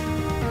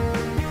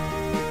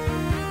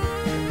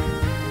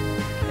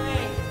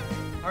 Okay,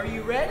 are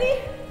you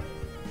ready?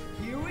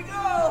 Here we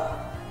go.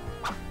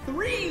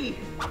 3,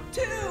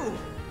 2,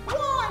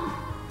 1.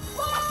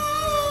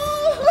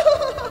 Whoa!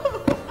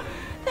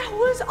 That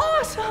was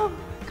awesome.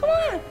 Come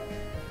on.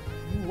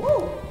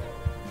 Whoa.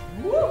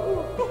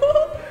 Whoa.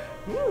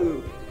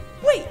 Ooh.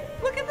 Wait,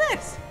 look at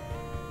this.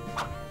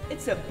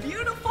 It's a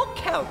beautiful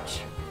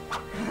couch.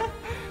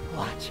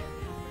 Watch.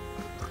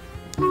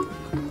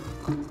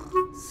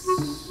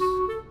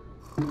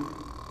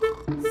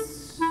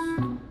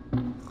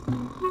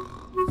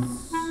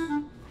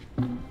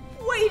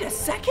 Wait a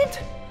second.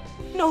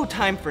 No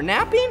time for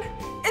napping.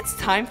 It's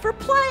time for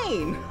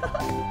playing.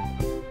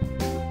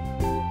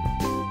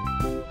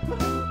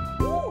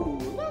 Ooh,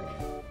 look.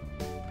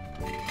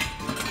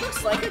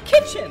 Looks like a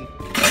kitchen.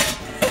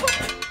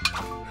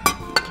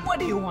 What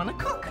do you want to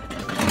cook?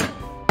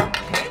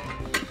 Okay.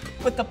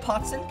 Put the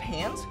pots and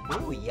pans.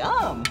 Ooh,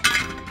 yum.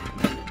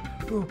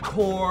 Ooh,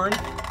 corn.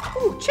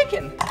 Ooh,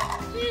 chicken.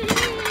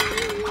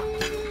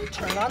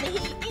 Turn on the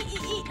heat.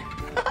 Eat.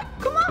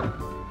 Come on.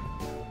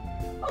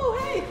 Oh,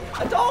 hey,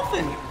 a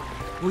dolphin.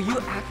 Will you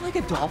act like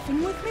a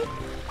dolphin with me?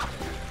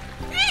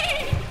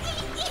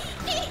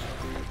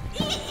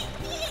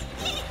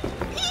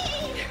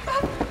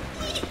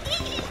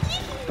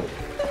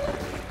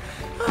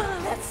 Oh,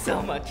 that's so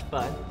so much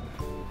fun.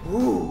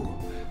 Ooh,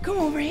 come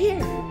over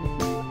here.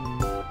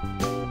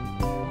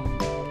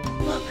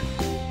 Look.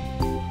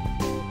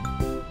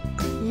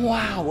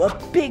 Wow, a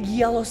big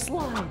yellow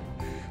slide.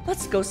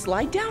 Let's go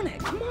slide down it,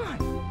 come on.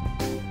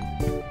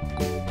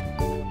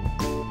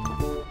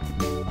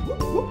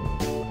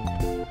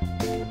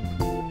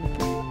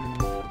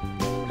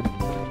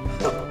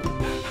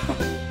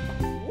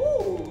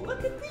 Whoa,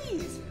 look at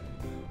these.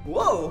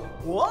 Whoa,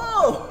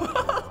 whoa,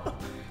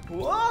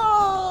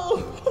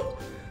 whoa.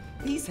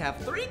 These have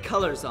 3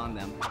 colors on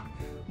them.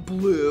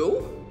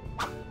 Blue,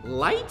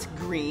 light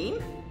green,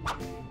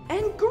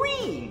 and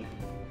green.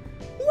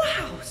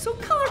 Wow, so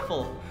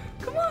colorful.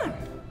 Come on.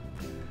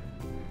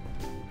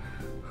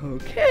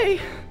 Okay.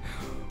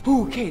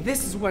 Okay,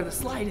 this is where the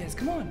slide is.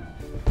 Come on.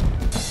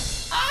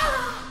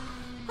 Ah!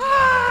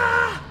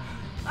 Ah!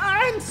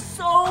 I'm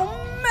so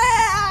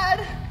mad.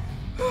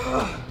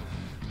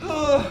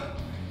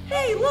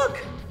 Hey, look.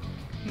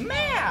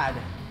 Mad.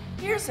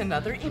 Here's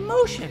another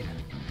emotion.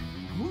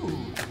 Ooh.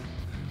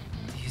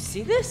 Do you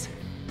see this?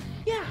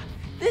 Yeah,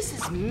 this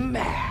is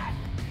mad.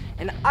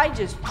 And I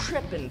just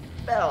tripped and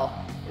fell.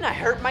 And I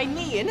hurt my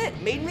knee and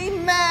it made me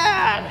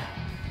mad.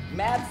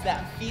 Mad's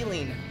that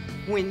feeling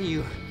when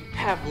you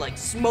have like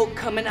smoke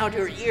coming out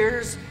your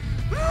ears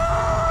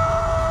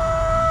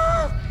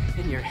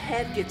and your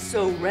head gets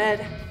so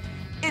red.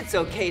 It's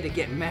okay to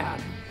get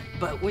mad,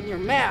 but when you're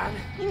mad,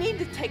 you need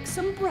to take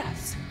some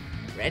breaths.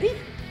 Ready?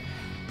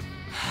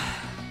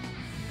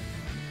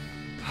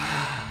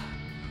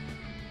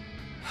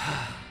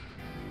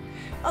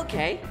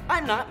 Okay,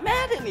 I'm not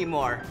mad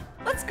anymore.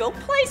 Let's go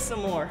play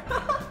some more.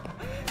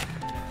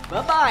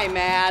 Bye-bye,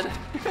 mad.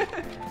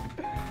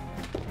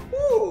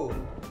 Ooh.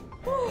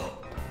 Ooh,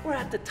 we're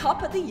at the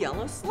top of the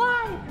yellow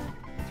slide.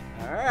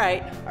 All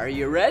right, are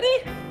you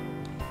ready?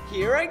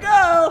 Here I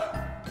go.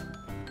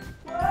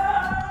 Whoa!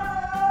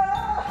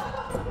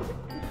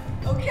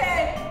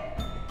 Okay,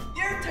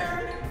 your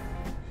turn.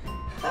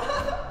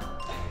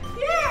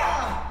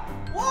 Yeah!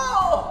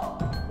 Whoa!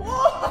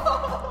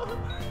 Whoa!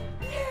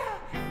 Yeah,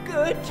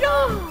 good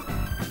job.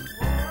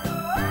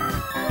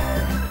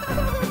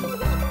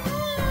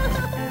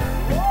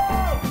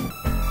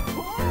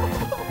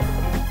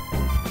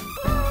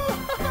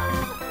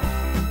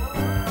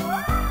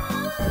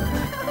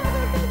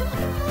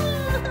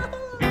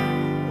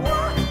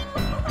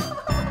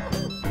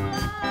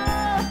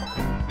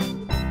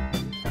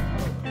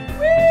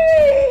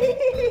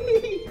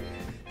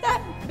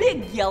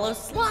 Yellow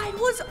slide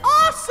was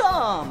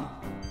awesome!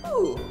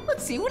 Ooh,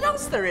 let's see what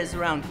else there is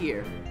around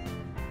here.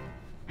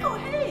 Oh,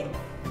 hey!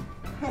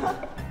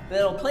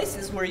 Little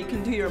places where you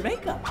can do your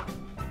makeup.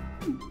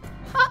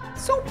 Ha,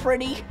 so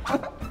pretty.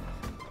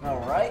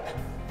 All right.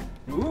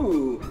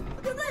 Ooh,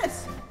 look at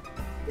this.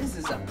 This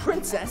is a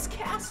princess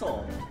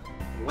castle.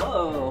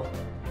 Whoa.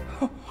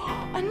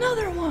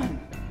 Another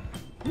one.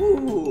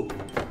 Ooh,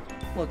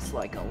 looks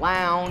like a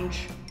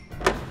lounge.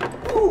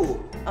 Ooh,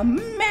 a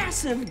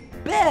massive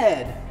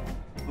bed.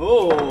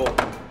 Oh,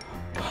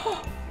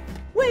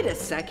 wait a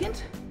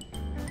second.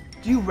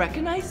 Do you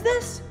recognize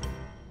this?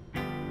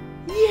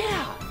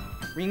 Yeah,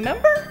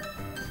 remember?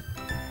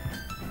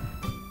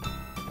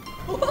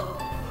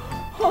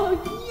 Oh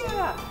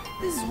yeah,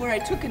 this is where I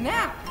took a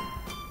nap.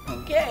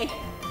 Okay,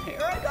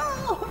 here I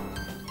go.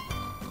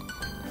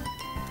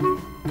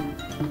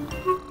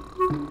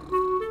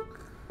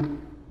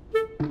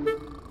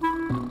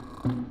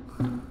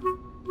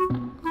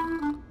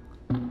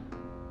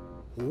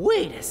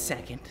 Wait a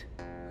second.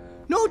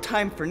 No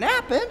time for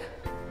napping.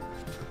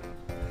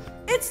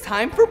 It's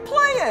time for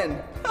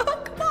playing.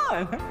 Come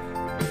on.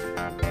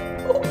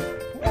 Oh,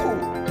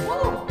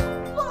 whoa,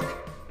 look.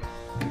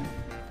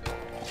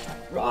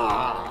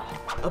 Rah,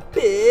 a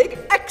big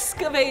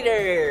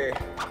excavator.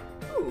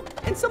 Ooh,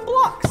 and some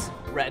blocks.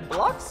 Red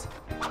blocks,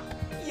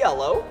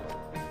 yellow,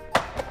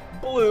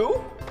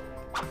 blue,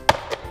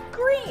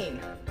 green.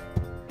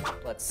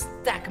 Let's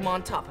stack them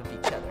on top of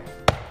each other.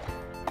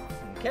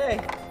 Okay,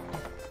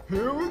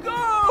 here we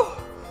go.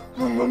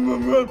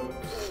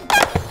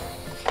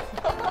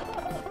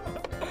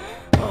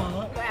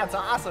 Oh, that's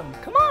awesome.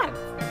 Come on.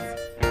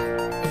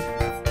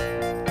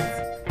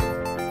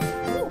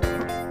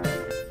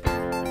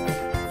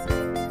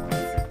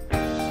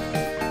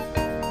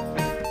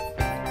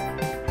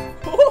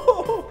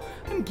 Oh,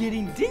 I'm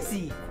getting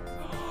dizzy.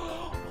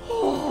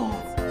 Oh.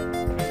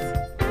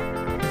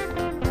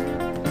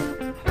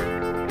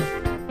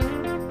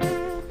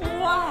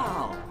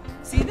 Wow.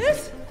 See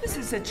this? This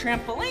is a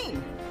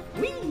trampoline.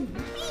 Whee,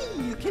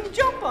 whee, you can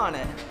jump on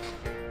it.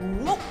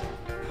 Whoa.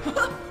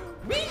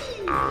 Whee.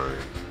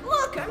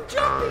 Look, I'm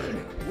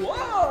jumping.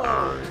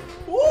 Whoa.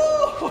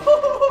 Whoa.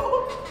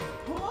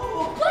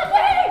 Whoa.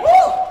 Blippi!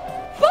 Whoa.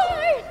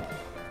 Bye.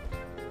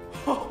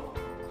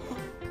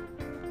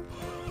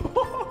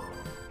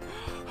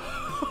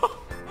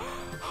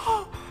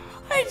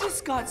 I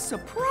just got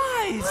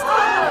surprised.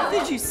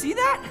 Did you see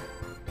that?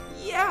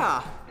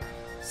 Yeah,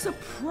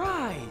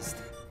 surprised.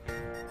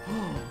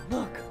 Oh,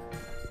 look.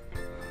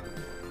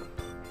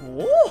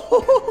 Whoa!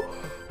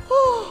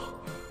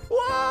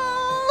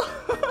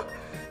 Whoa!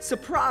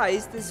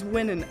 surprised is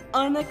when an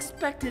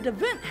unexpected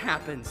event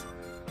happens.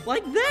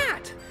 Like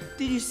that.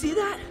 Did you see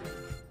that?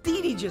 Dee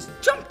Dee just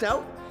jumped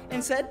out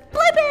and said,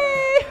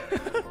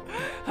 Blippi!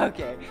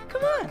 Okay,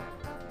 come on.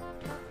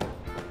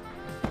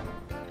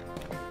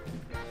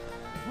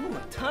 Ooh,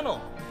 a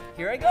tunnel.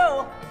 Here I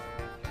go.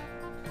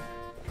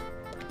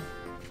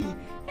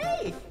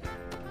 Hey!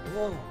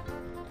 Whoa.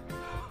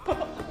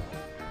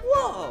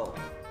 Whoa!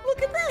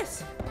 Look at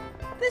this.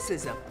 This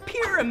is a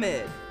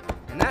pyramid.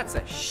 And that's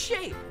a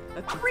shape,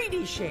 a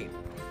 3D shape.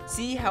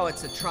 See how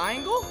it's a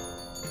triangle?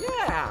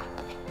 Yeah.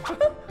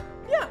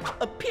 Yeah,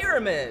 a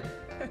pyramid.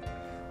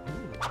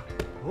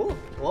 Ooh,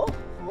 whoa,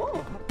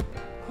 whoa.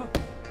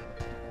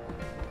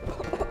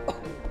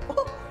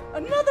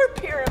 Another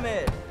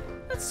pyramid.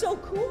 That's so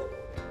cool.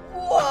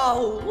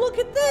 Whoa, look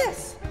at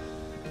this.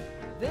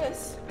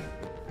 This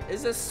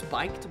is a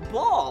spiked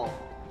ball.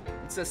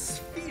 It's a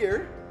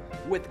sphere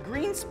with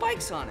green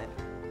spikes on it.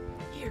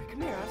 Here,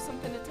 come here, I have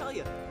something to tell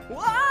you.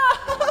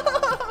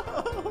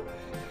 Whoa!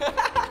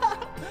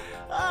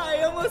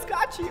 I almost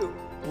got you.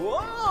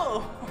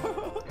 Whoa!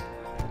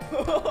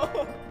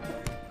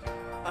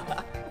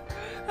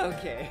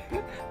 Okay,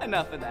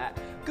 enough of that.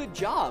 Good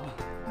job.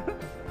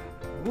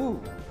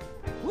 Ooh,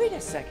 wait a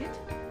second.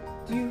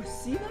 Do you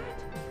see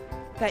that?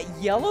 That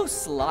yellow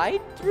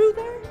slide through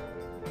there?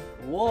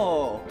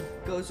 Whoa,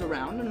 goes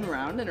around and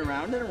around and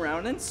around and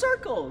around in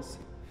circles.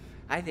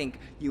 I think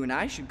you and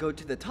I should go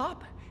to the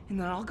top and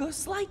then I'll go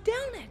slide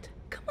down it.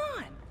 Come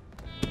on.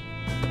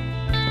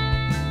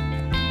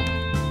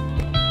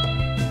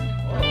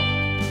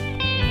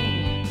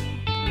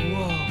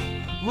 Whoa,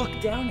 look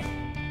down it.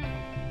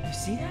 You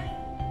see that?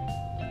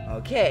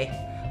 Okay,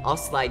 I'll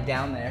slide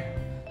down there.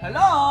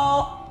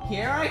 Hello,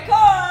 here I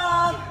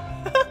come.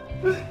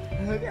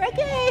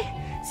 Okay,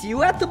 see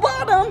you at the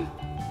bottom.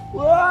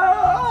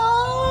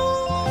 Whoa!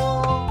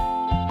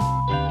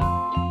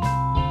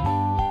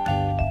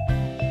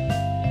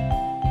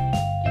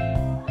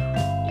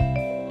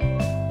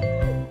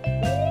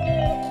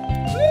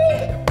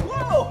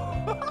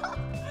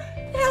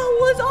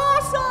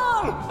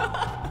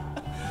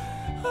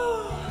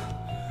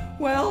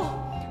 Well,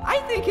 I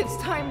think it's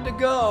time to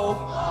go.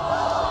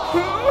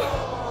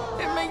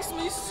 It makes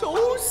me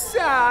so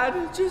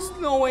sad just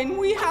knowing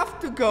we have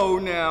to go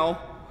now.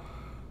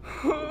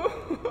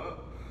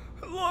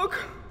 Look.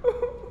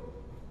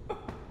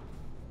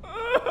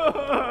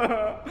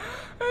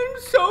 I'm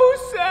so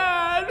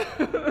sad.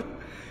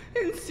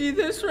 And see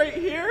this right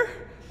here?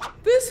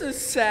 This is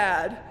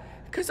sad.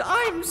 Because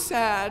I'm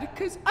sad.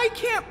 Because I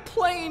can't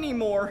play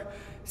anymore.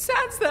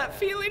 Sad's that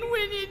feeling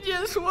when you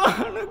just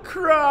want to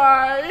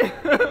cry.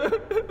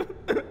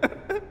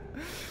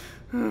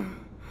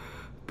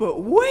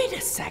 But wait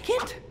a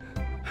second.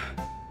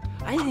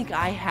 I think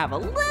I have a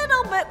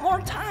little bit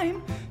more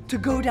time to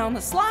go down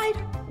the slide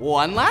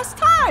one last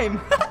time.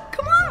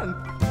 Come on.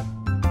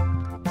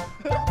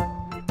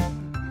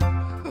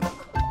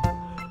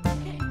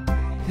 Okay.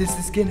 This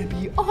is gonna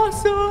be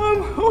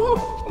awesome.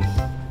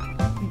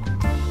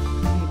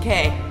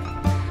 Okay,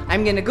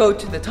 I'm gonna go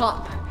to the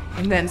top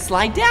and then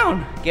slide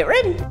down. Get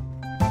ready.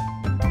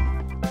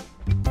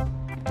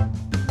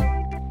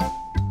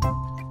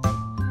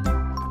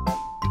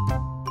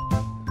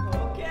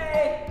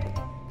 Okay,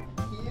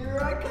 here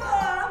I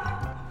come.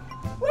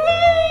 Whee!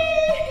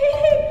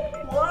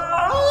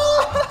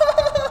 Whoa!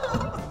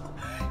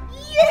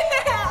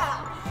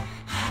 Yeah!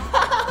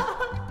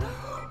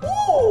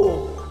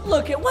 Ooh,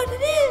 look at what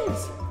it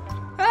is.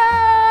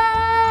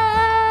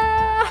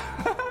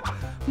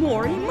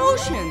 More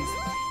emotions.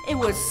 It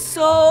was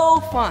so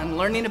fun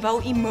learning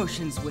about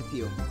emotions with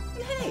you.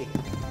 And hey,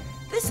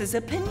 this is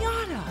a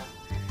piñata.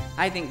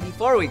 I think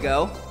before we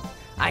go,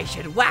 I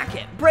should whack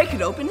it, break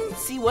it open, and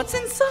see what's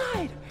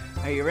inside.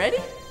 Are you ready?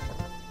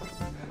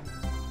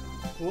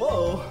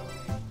 Whoa.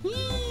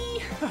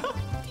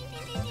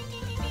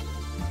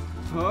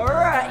 All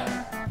right,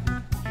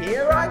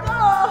 here I go.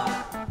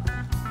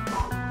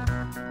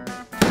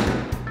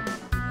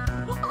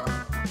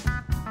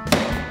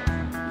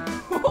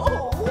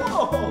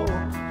 Whoa.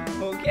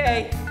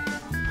 Okay.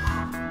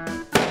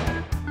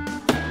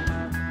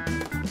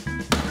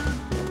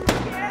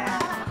 Yeah.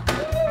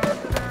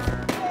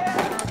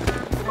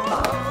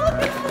 Oh,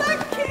 look at that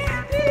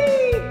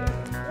candy.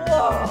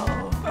 Whoa.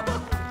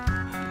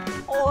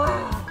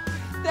 Wow.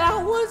 That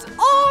was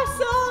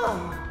awesome.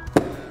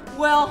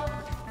 Well,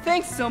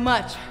 thanks so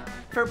much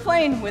for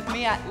playing with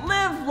me at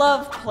Live,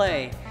 Love,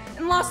 Play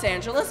in Los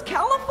Angeles,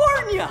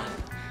 California.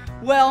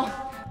 Well,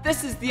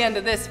 this is the end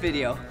of this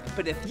video.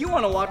 But if you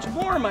want to watch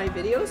more of my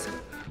videos,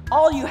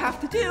 all you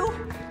have to do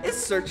is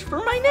search for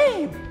my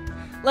name.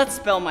 Let's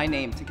spell my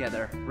name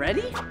together.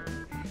 Ready?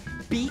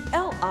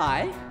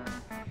 B-L-I-P-P-I.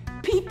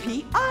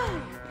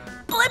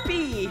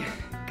 Blippi.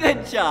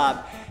 Good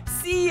job.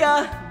 See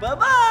ya.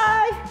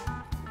 Bye-bye.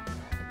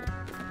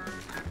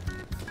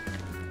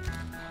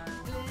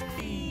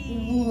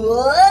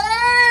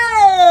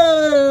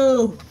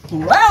 Whoa!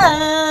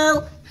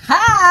 Whoa!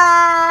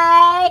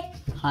 Hi!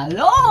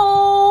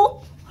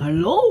 Hello!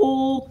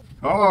 Hello!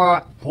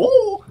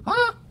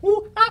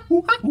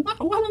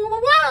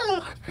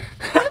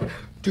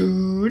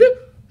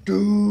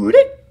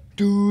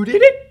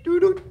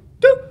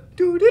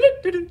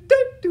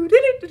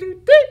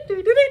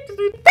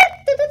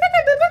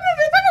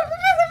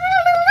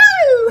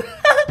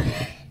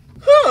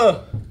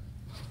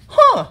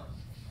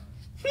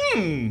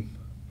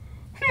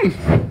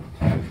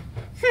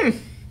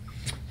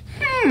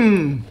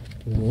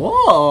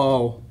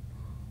 Whoa.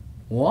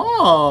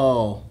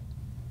 Whoa.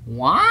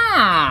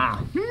 Wow.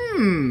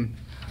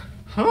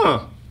 Huh.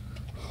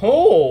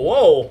 Oh,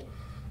 whoa.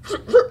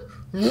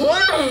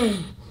 Whoa.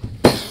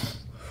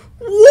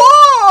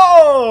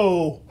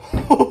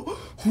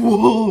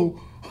 Whoa.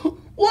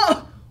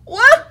 What?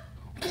 What?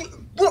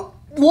 Whoa.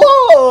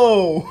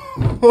 Whoa!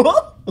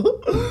 Whoa!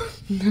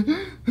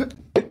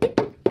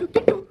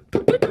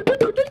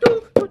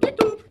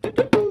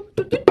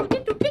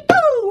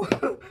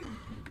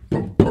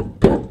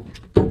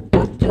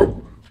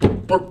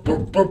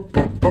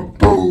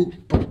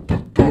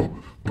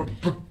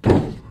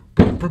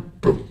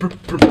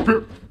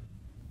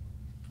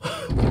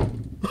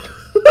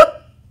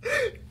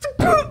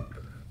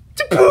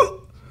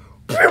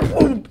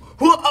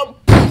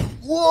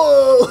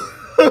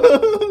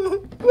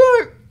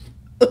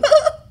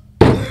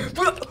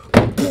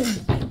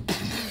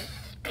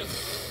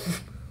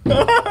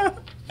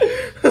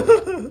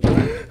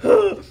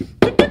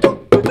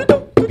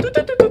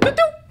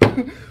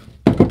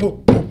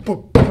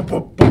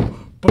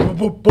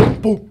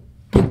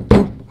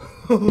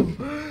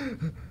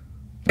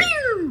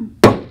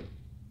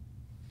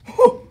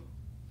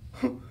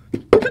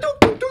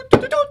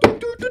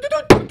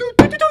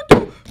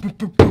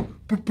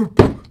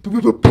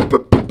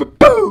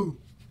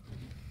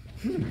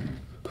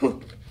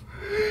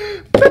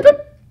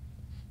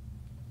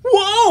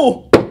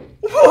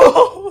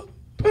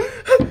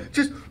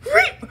 Just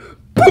reap,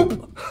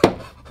 poop,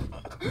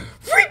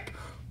 reap,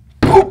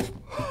 poop.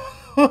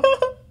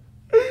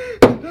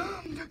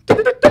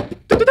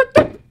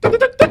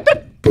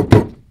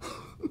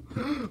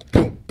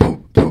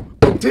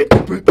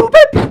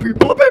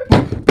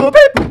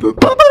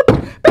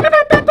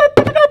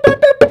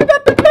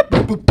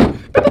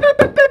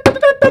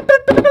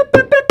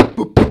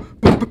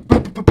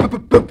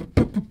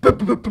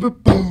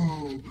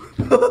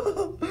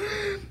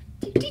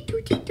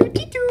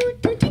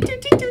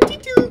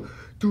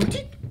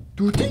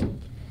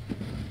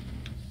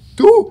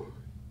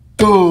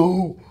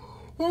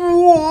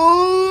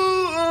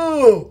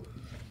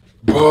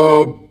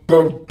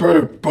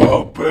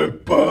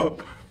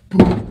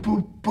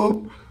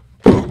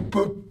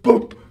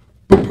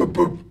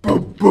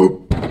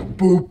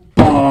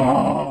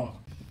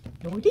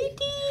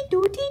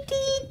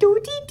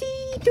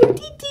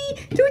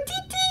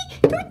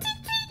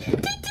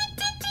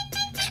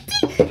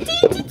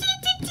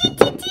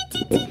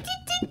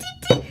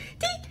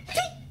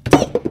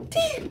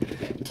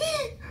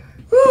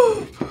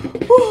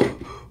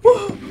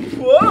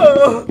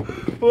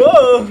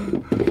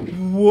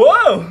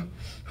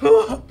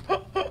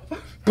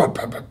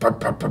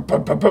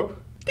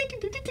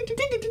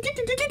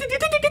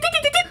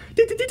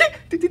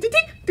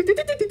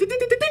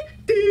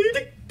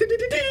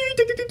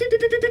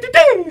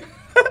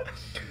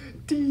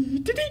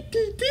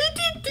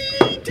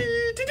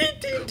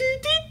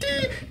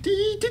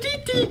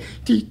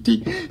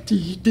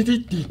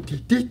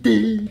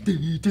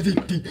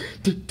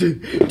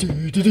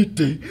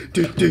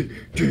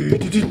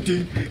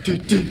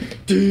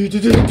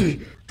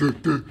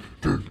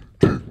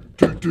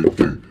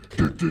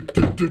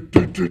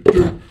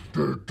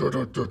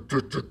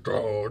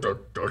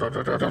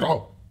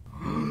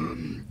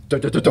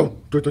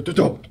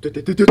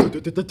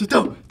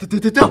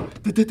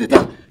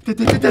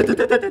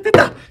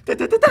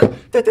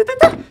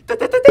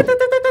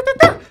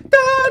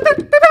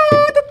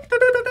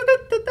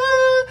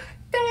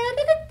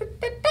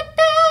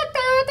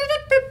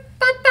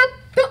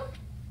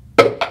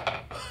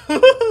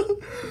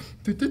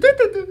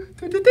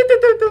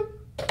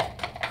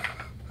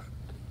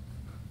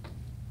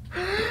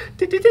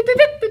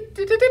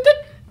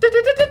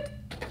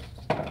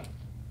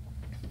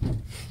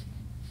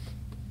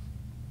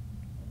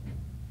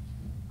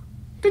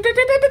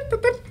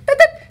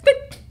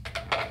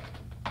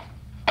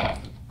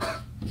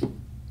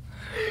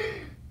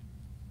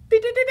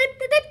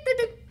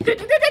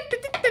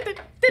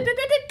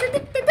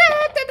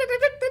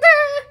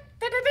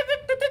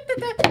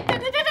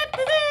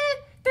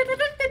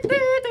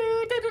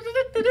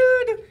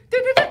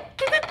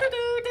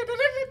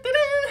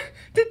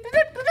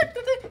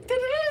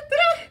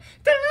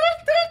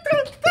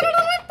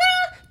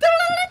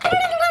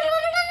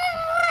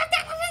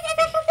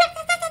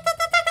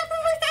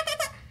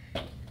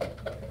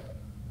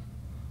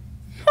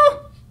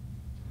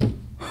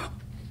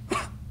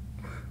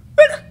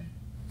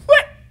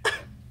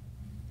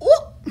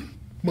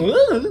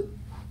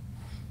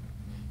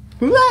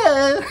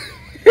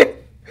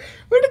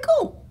 Where'd it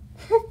go?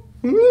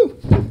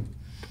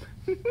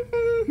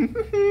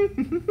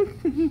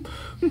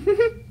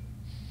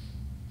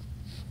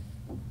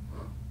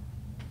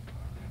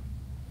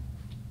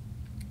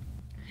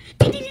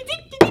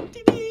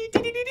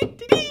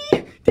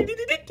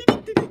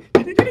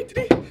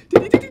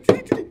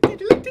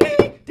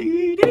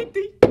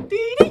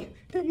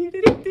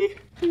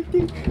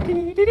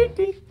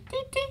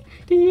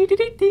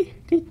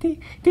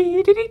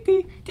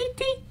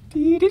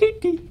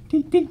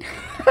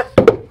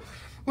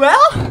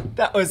 Well,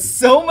 that was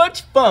so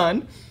much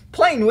fun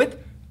playing with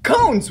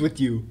cones with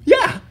you.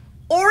 Yeah,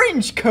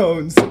 orange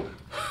cones.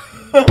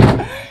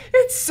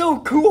 It's so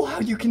cool how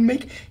you can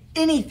make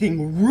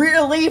anything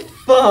really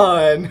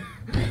fun.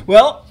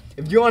 Well,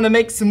 if you want to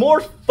make some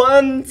more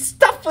fun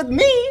stuff with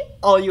me,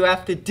 all you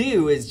have to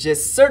do is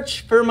just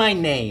search for my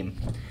name.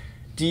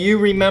 Do you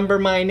remember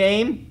my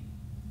name?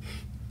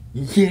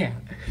 Yeah,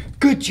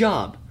 good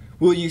job.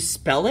 Will you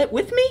spell it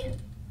with me?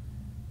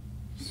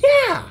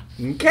 Yeah,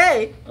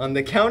 okay, on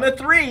the count of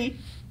 3.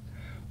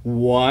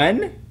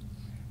 1,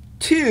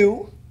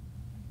 2,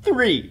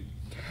 3.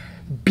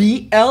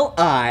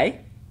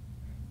 B-L-I-P-P-I.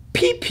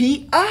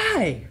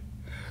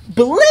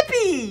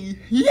 Blippi!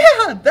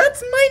 Yeah,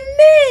 that's my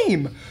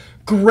name!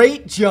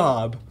 Great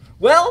job!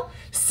 Well,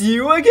 see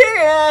you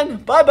again!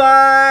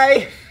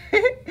 Bye-bye!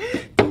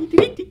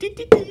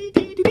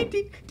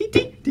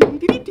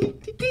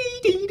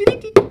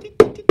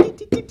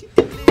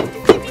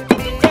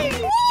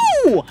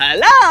 Ooh,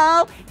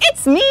 hello!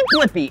 It's me,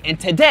 Blippi, and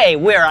today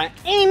we're on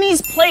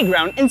Amy's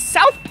Playground in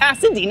South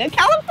Pasadena,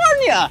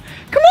 California!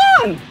 Come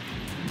on!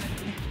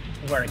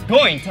 We're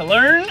going to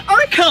learn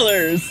our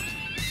colors!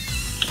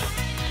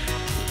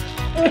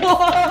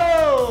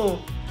 Whoa!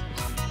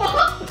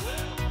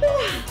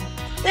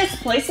 This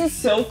place is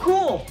so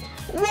cool!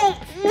 Whoa!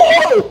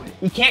 Whoa!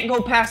 You can't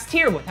go past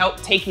here without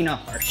taking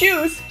off our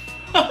shoes.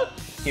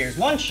 Here's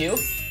one shoe,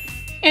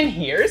 and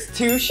here's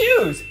 2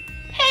 shoes.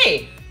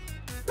 Hey,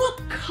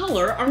 what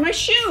color are my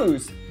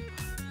shoes?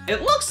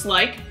 It looks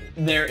like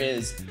there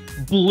is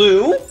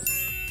blue,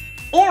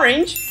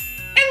 orange,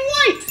 and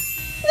white.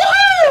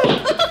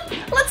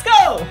 Woohoo! Let's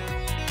go!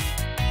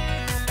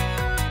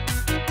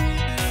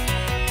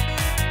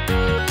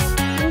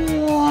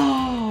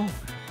 Whoa!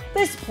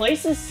 This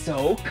place is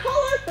so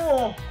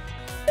colorful.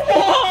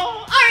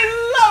 Whoa! I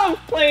love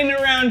playing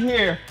around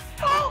here.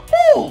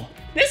 Oh,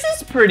 this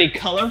is pretty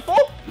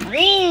colorful.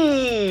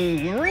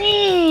 Green,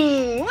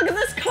 green. Look at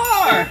this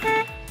car.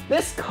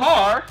 This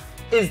car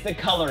is the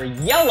color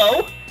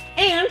yellow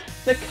and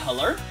the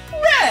color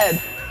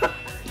red.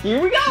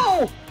 Here we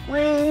go.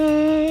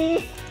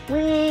 Ring,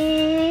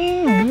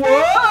 ring.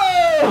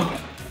 Whoa!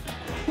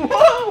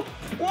 Whoa!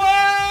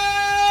 Whoa!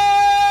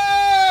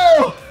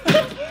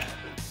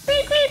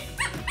 Beep, beep.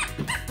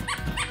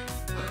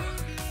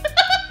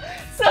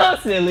 So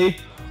silly.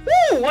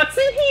 Ooh, what's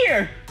in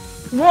here?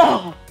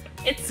 Whoa!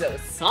 It's so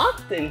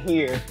soft in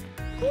here.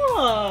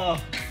 Whoa!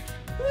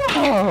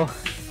 Whoa!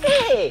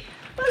 Hey,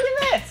 look at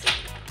this.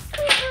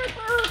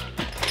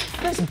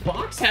 This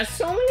box has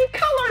so many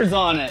colors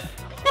on it.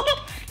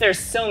 There's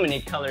so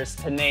many colors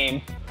to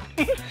name.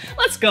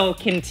 Let's go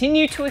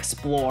continue to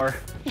explore.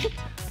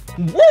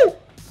 Whoa!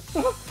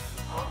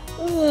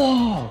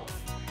 Whoa!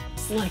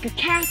 It's like a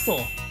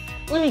castle.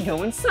 Let me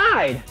go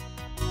inside.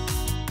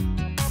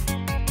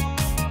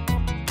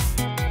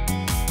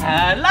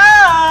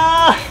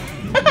 Hello!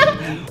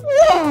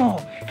 Whoa!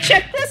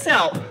 Check this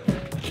out.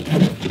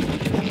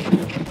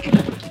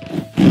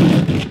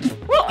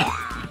 Whoa.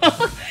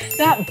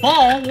 That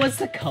ball was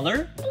the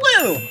color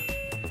blue.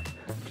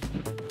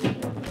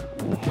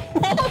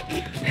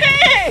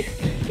 Hey!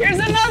 Here's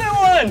another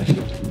one.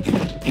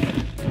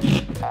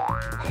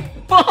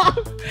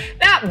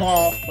 That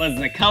ball was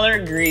the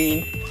color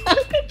green.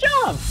 Good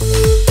job.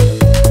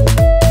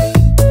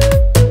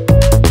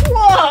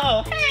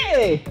 Whoa!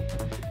 Hey!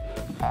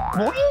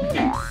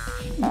 Boing.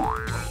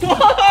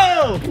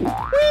 Whoa!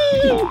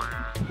 Whee!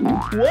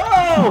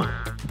 Whoa!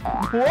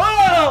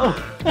 Whoa!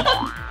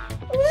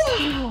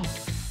 Whoa!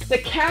 The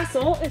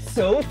castle is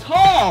so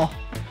tall.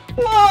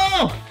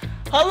 Whoa!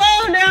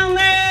 Hello down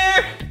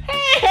there!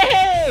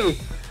 Hey!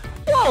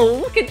 Whoa,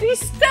 look at these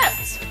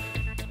steps.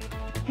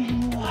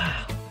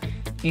 Wow.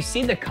 You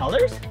see the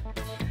colors?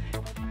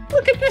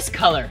 Look at this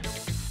color.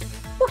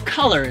 What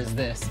color is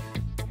this?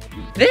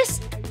 This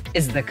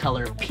is the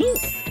color pink.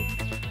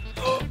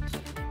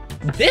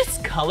 This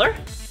color,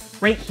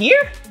 right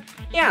here?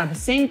 Yeah, the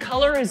same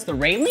color as the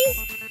railing.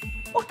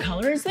 What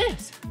color is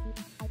this?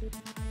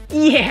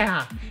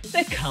 Yeah,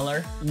 the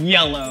color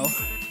yellow.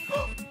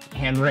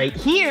 And right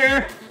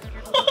here,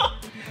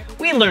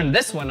 we learned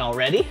this one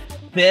already.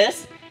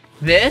 This,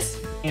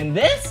 and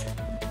this.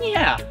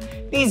 Yeah,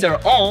 these are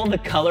all the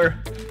color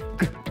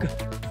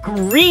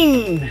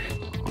green.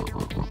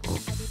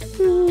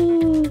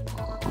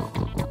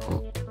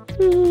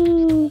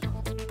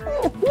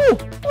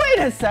 Wait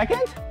a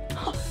second.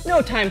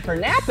 No time for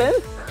napping.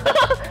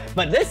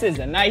 But this is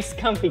a nice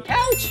comfy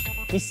couch.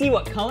 You see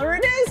what color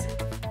it is?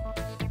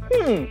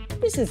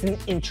 This is an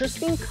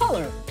interesting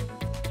color.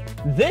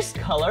 This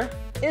color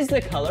is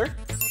the color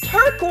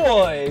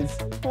turquoise.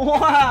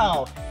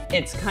 Wow,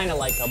 it's kind of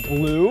like a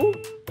blue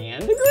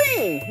and a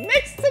green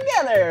mixed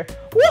together.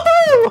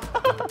 Woohoo!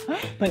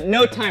 But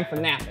no time for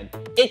napping.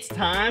 It's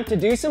time to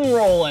do some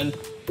rolling.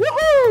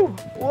 Woohoo!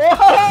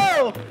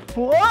 Whoa!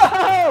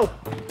 Whoa!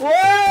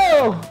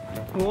 Whoa!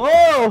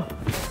 Whoa!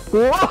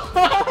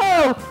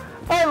 Whoa!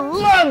 I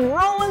love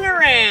rolling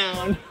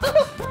around.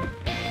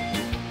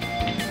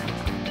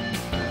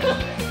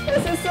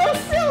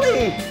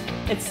 Hey!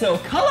 It's so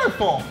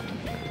colorful.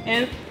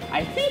 And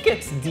I think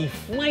it's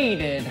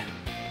deflated.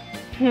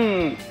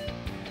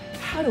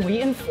 How do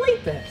we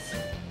inflate this?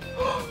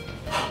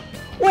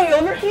 Way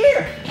over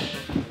here.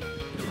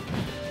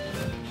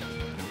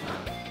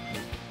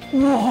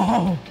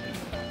 Whoa!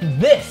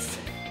 This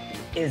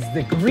is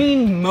the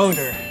green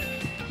motor.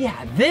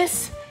 Yeah,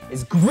 this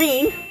is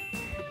green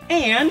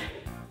and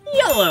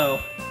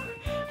yellow.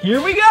 Here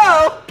we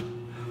go.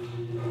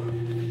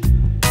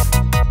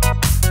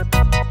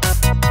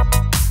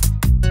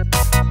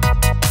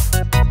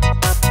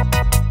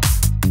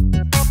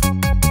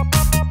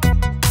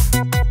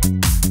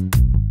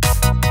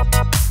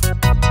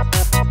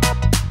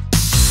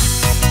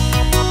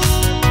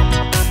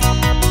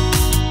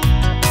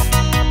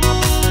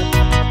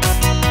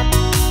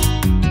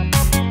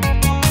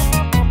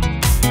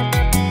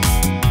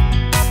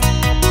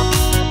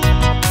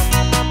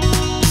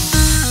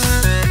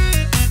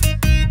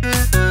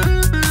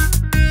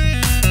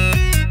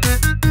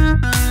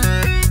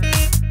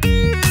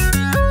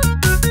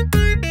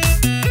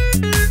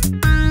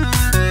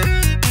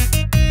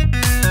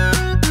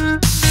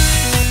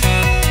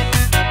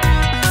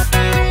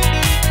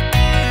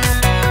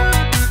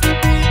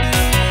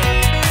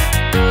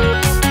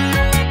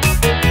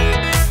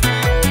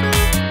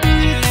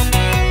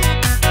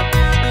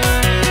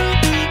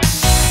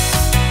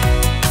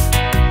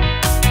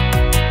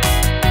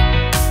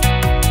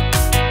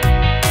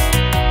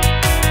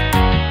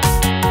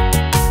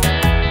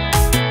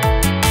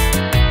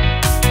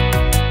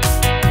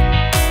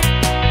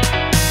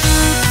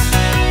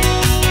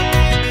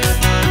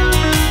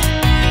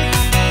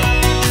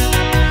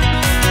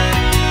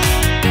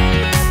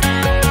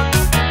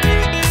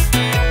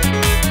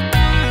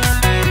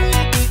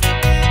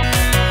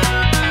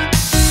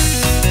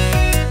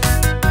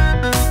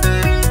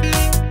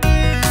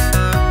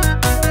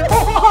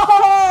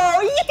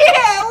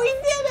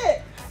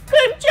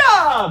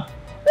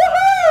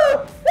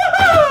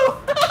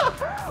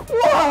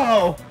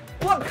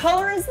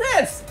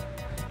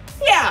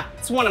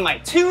 One of my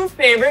two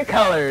favorite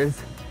colors.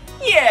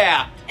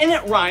 Yeah, and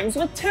it rhymes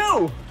with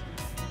two.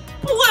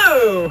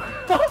 Blue.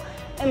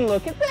 And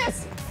look at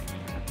this.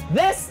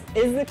 This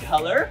is the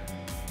color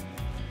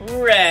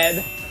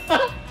red.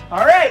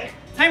 All right,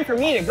 time for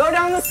me to go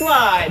down the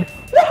slide.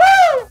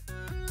 Woohoo!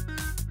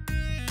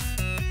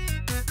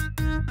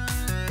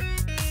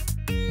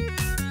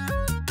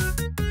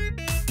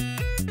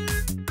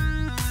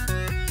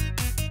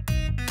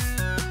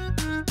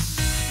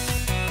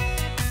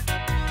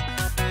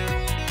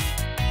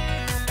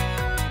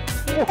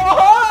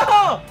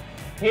 Whoa!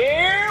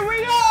 Here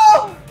we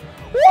go!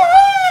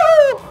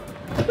 Woohoo!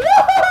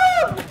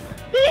 Woohoo!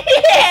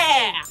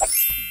 Yeah!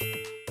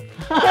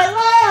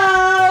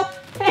 Hello!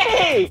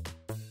 Hey!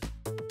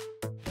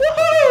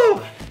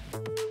 Woohoo!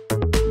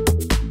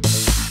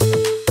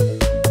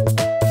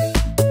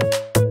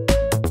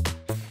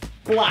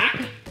 Black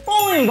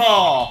bowling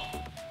ball.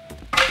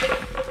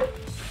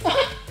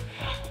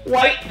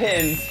 White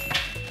pins.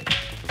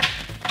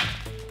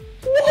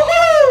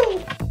 Woohoo!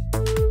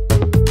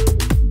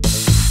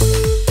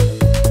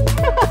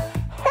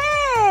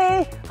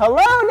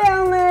 Hello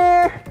down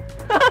there!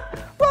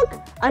 Look,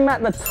 I'm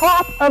at the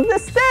top of the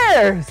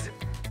stairs.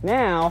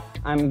 Now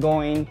I'm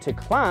going to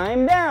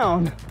climb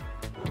down.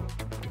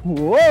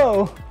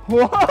 Whoa,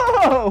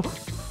 whoa!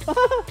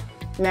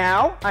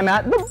 Now I'm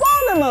at the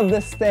bottom of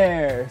the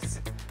stairs.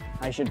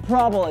 I should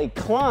probably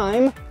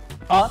climb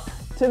up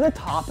to the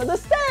top of the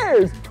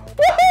stairs.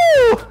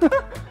 Woohoo!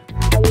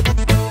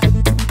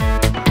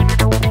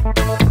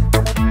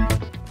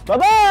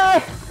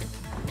 Bye-bye!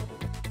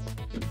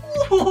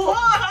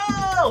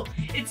 Whoa!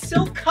 It's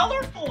so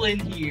colorful in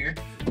here.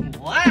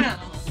 Wow.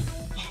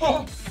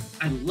 Oh,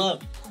 I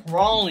love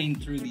crawling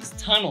through these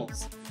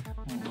tunnels.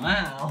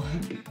 Wow.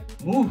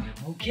 Ooh,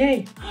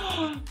 okay.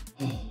 Oh,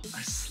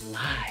 a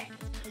slide.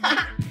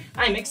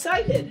 I'm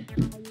excited.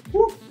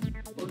 Woo.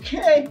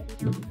 Okay.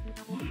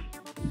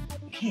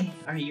 Okay,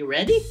 are you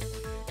ready?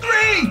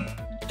 3,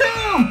 2,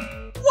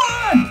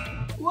 1.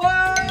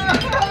 Whoa!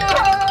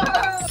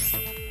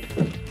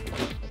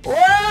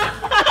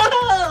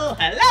 Whoa!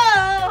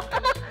 Hello!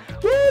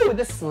 Woo,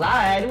 the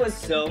slide was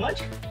so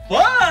much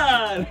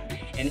fun!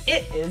 And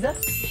it is a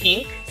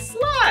pink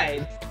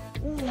slide.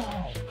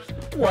 Whoa,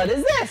 what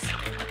is this?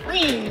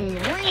 Ring,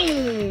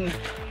 ring!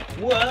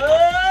 Whoa!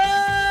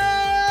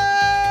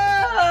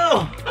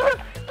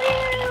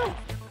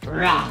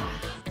 Rah,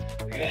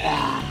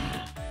 rah,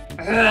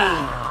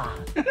 rah.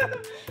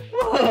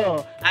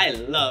 Whoa, I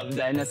love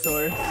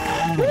dinosaurs.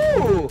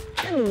 Ooh,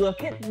 and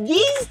look at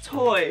these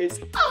toys.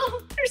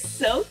 Oh, they're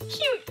so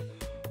cute.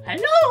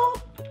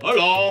 Hello.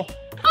 Hello.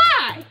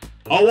 Hi.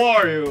 How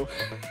are you?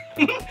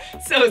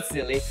 So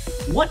silly.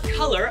 What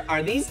color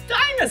are these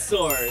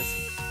dinosaurs?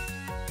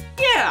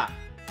 Yeah,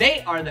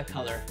 they are the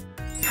color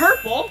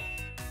purple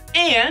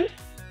and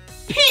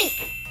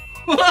pink.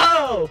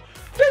 Whoa.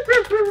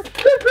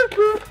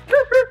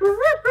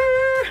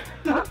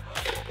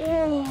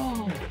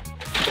 Whoa.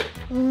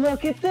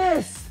 Look at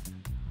this.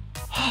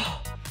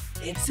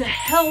 It's a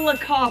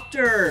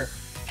helicopter.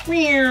 And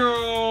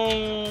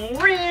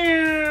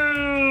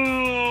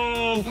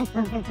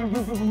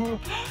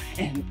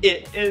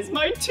it is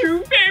my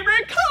two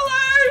favorite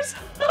colors!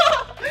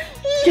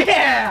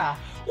 Yeah!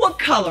 What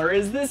color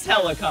is this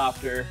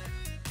helicopter?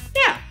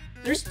 Yeah,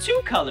 there's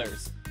two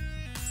colors.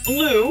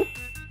 Blue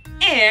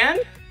and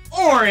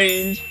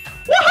orange.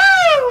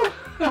 Woohoo!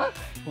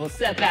 We'll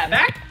set that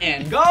back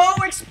and go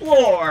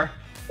explore.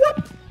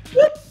 Whoop,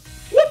 whoop,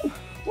 whoop,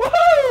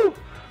 woohoo!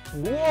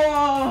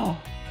 Whoa!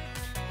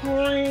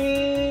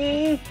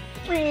 Green,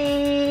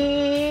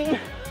 green.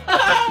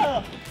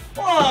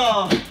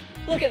 Whoa!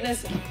 Look at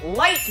this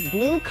light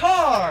blue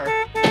car.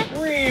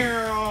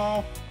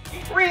 Green.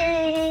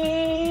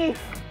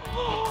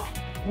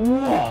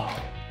 Whoa!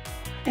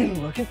 And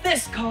look at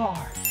this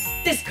car.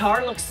 This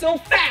car looks so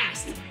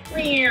fast.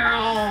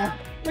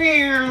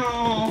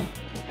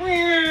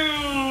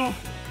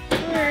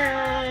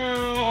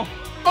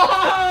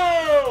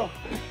 Oh!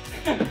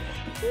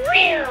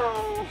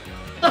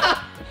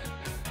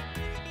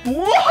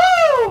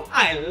 Woohoo!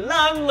 I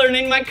love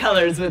learning my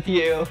colors with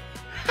you.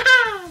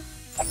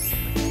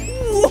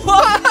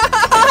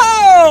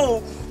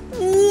 Whoa!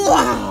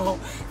 Wow!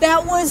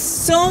 That was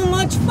so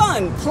much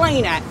fun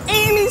playing at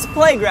Amy's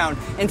Playground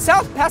in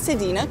South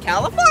Pasadena,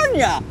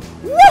 California.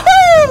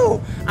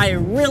 Woohoo! I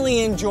really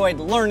enjoyed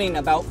learning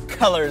about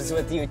colors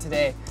with you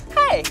today.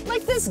 Hey,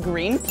 like this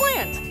green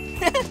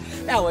plant.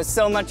 That was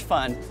so much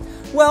fun.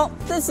 Well,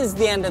 this is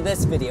the end of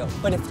this video,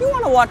 but if you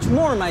want to watch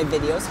more of my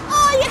videos,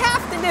 all you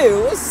have to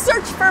do is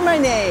search for my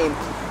name.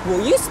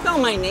 Will you spell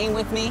my name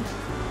with me?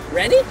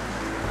 Ready?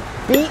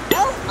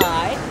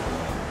 B-L-I-P-P-I.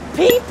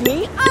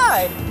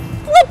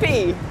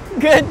 Blippi.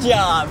 Good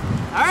job.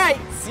 All right,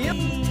 see you.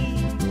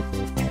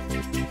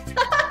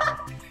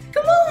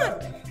 Come on.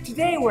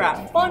 Today we're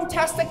at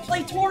Funtastic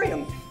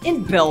Playtorium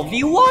in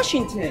Bellevue,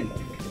 Washington.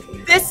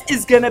 This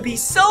is gonna be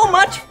so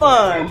much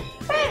fun.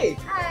 Hey.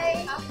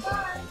 Hi.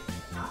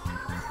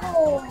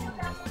 Oh,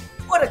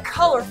 what a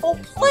colorful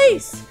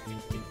place.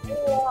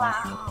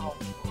 Wow.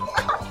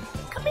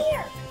 Come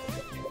here.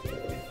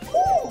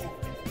 Ooh.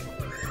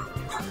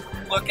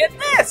 Look at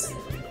this.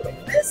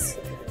 This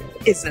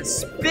is a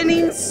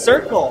spinning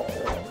circle.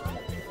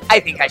 I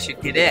think I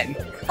should get in.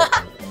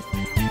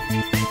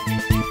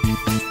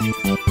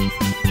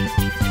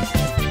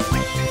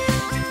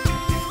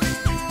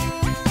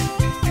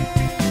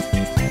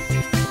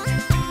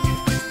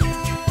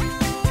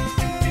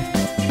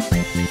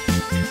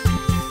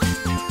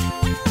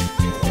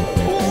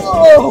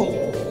 Whoa!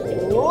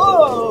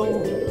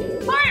 Whoa!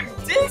 I'm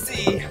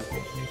dizzy!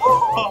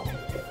 Oh!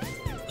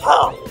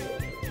 Oh!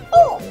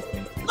 Oh!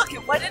 Look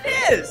at what it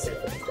is!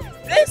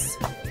 This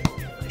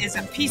is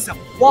a piece of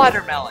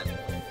watermelon.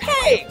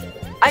 Hey!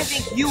 I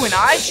think you and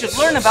I should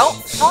learn about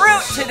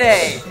fruit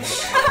today!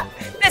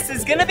 This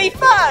is gonna be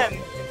fun!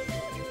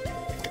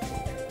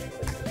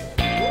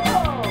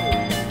 Whoa!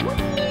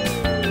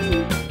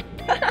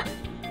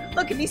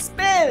 Look at me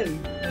spin!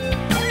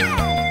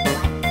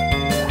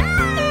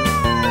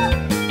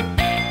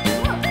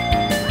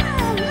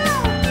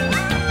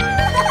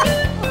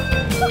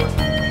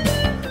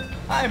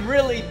 I'm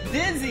really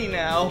dizzy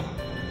now.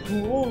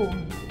 Whoa,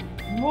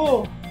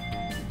 whoa,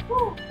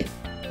 whoa,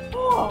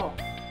 whoa.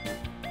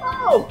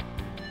 Oh,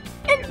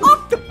 an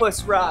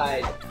octopus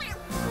ride.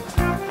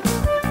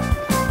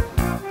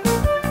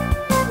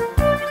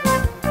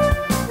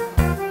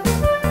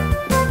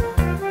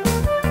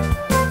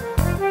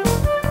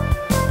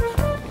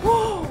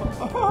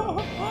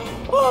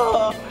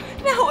 Whoa,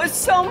 that was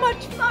so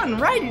much fun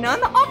riding on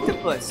the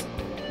octopus.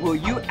 Will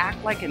you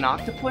act like an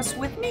octopus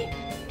with me?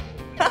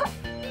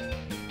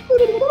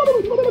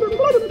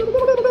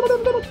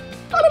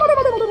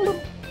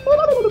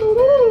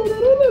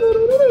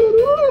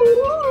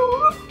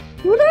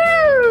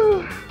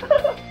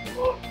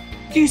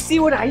 Do you see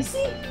what I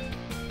see?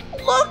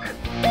 Look!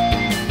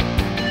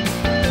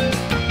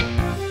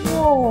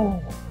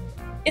 Whoa!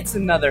 It's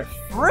another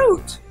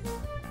fruit!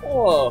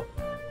 Whoa!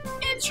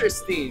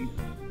 Interesting!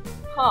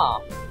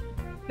 Huh.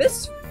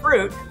 This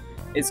fruit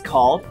is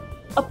called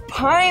a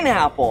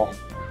pineapple.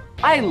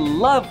 I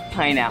love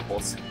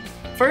pineapples.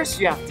 First,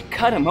 you have to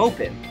cut them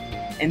open.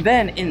 And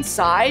then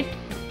inside,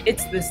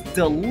 it's this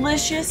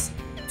delicious,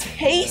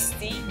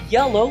 tasty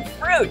yellow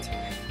fruit.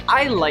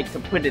 I like to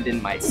put it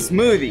in my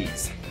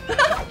smoothies.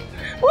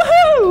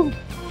 Woohoo!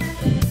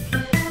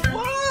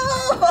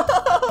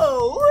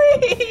 Whoa!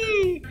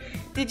 Whee!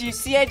 Did you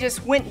see I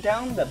just went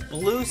down the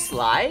blue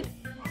slide?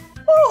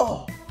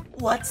 Oh,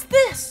 what's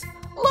this?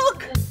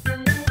 Look!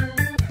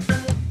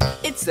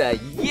 It's a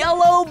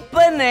yellow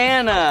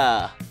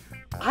banana.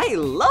 I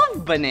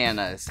love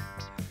bananas.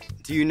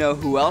 Do you know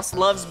who else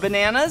loves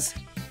bananas?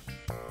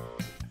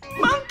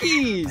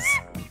 Monkeys!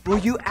 Will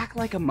you act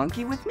like a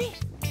monkey with me?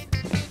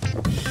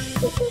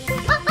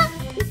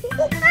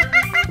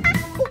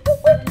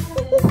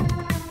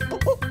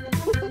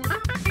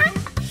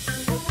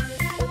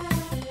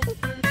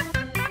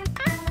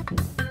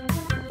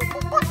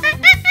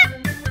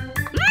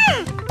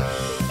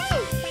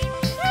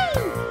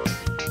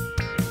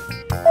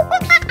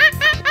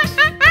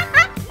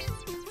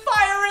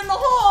 Fire in the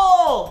hole!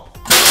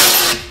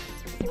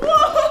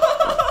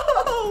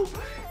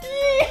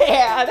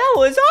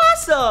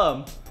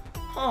 awesome!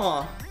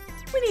 Huh,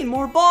 we need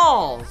more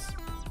balls.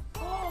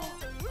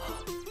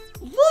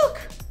 Look!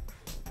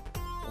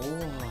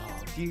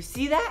 Oh, do you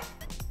see that?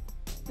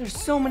 There's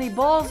so many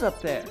balls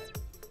up there.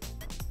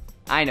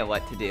 I know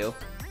what to do.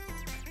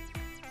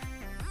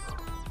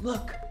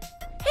 Look.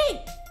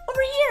 Hey,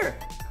 over here.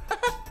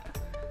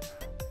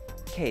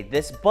 Okay,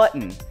 this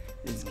button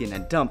is gonna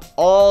dump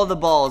all the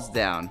balls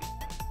down.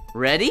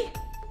 Ready?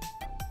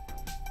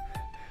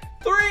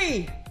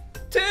 3,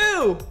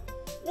 2,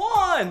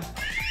 1.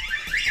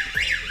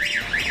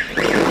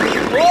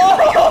 Whoa!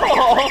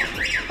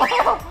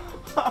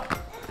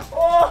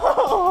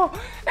 Whoa!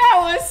 That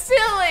was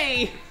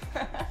silly!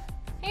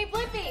 Hey,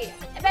 Blippi,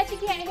 I bet you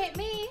can't hit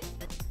me.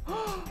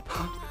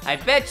 I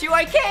bet you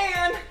I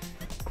can!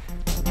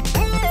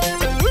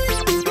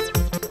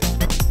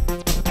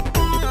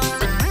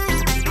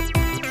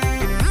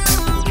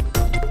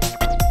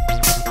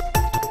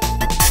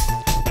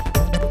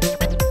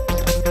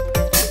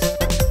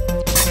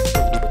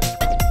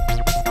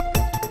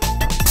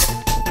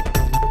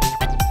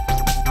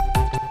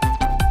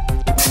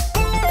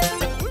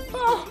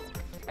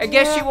 I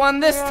guess you won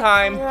this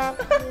time.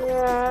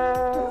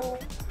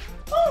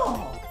 Oh,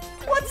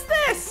 what's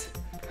this?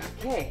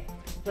 Okay,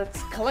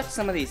 let's collect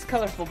some of these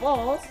colorful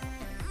balls.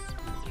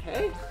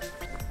 Okay.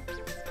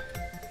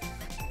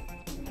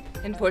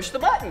 And push the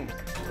button.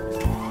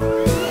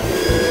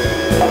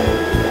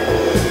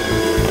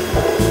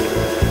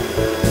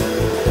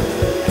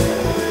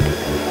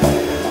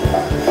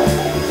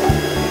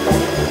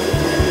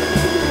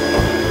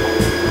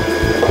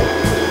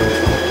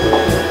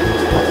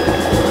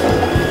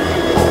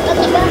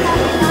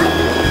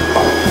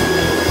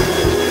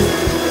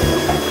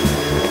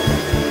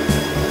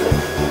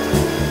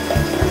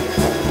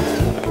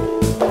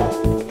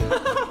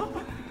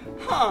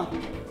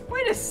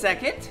 Wait a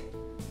second.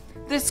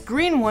 This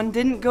green one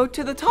didn't go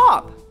to the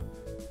top.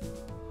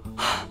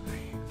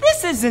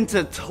 This isn't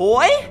a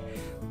toy.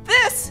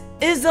 This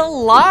is a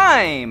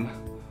lime.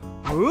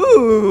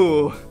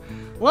 Ooh,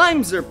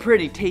 limes are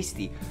pretty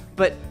tasty,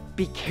 but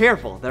be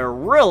careful, they're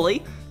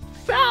really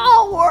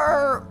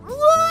sour.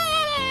 Whoa!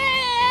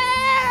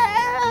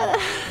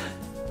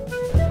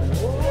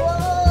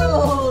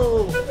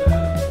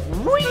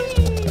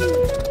 Whee!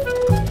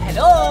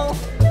 Hello?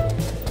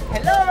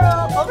 Hello,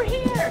 over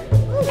here.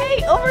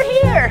 Hey, over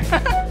here.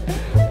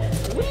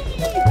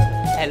 Whee!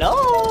 Hello.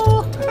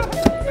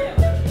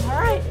 All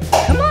right,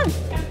 come on.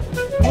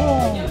 Whoa.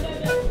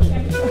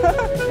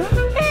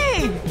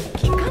 Hey,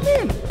 keep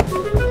coming.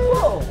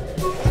 Whoa.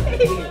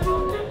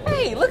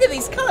 Hey, look at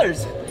these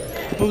colors.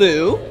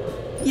 Blue,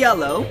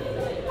 yellow,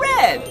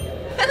 red.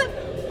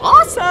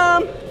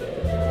 Awesome.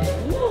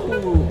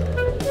 Ooh.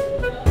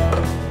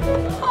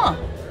 Huh,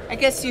 I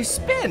guess you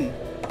spin.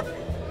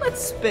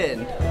 Let's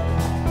spin.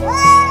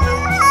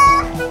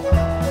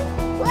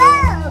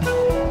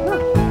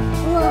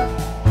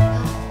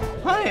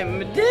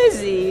 I'm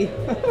dizzy.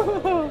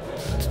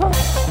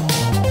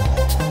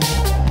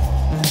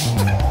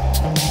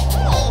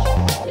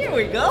 Here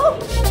we go.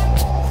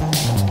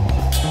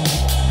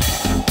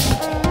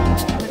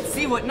 Let's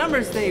see what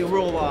numbers they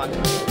roll on.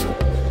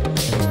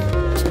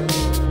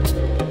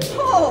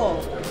 Oh,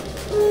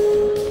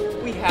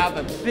 we have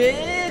a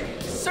big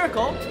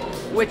circle,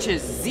 which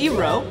is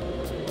 0.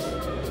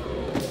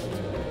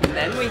 And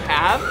then we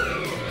have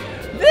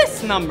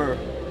this number.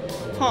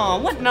 Huh,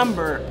 what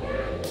number?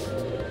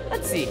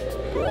 Let's see.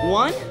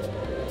 1,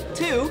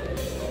 2,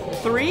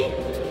 3,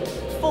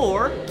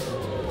 4,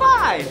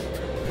 5.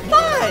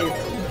 5!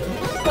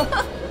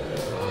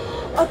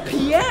 A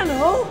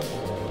piano?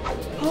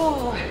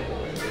 Oh.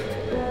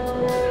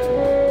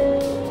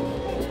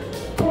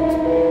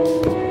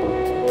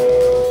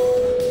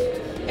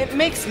 It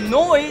makes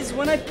noise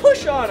when I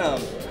push on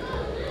them.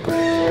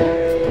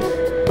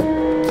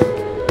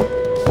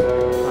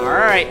 All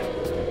right,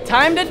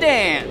 time to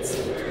dance.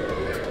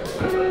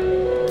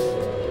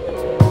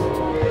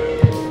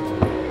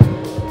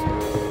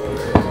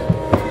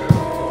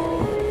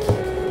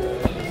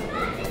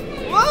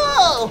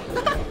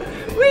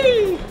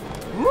 Whee!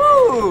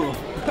 Woo!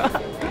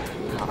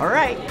 All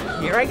right,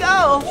 here I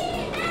go.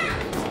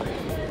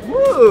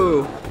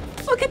 Woo!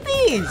 Look at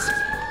these.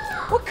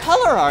 What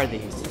color are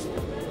these?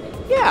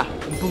 Yeah,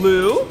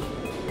 blue,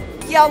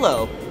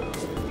 yellow,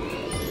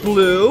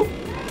 blue,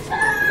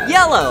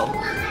 yellow.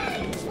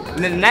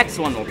 And then the next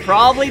one will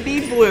probably be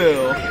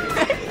blue.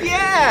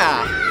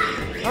 Yeah!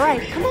 All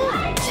right, come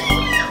on.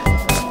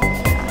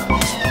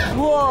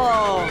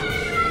 Whoa!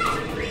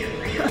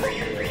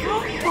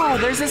 Oh,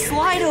 there's a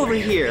slide over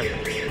here.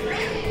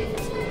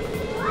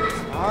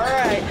 All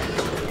right.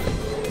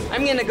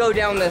 I'm gonna go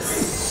down this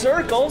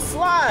circle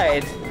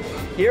slide.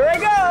 Here I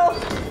go.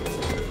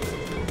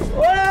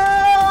 Whoa!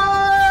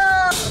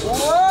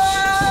 Whoa!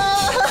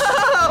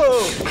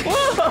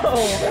 Whoa!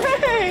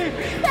 Hey,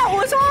 that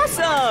was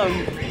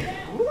awesome.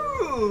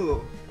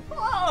 Woo!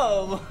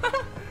 Whoa!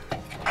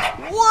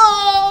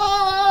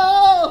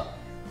 Whoa!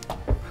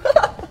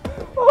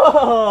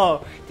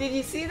 Whoa! Did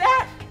you see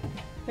that?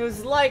 It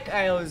was like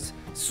I was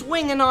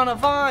swinging on a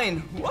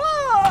vine.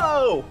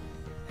 Whoa!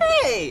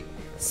 Hey,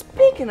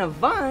 speaking of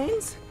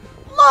vines,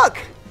 look,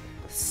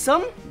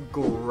 some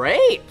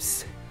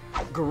grapes.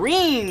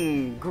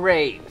 Green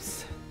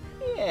grapes.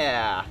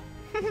 Yeah,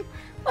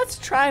 let's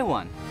try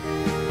one.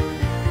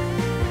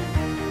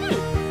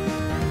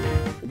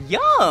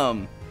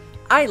 Yum!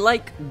 I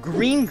like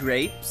green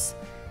grapes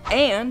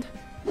and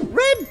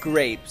red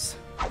grapes.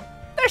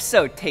 They're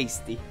so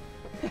tasty.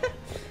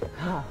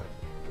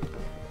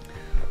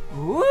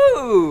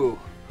 Ooh!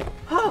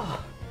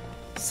 Oh,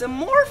 some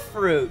more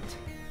fruit.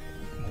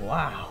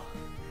 Wow.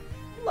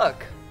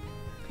 Look.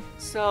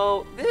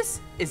 So this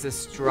is a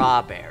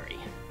strawberry.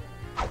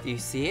 Do you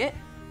see it?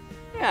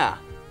 Yeah.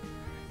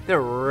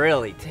 They're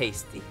really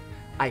tasty.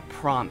 I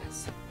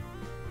promise.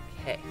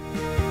 Okay.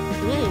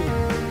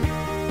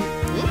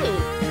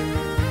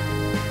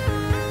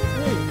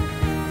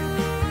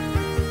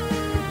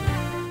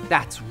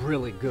 That's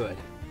really good.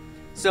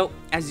 So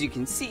as you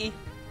can see,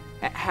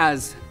 it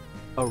has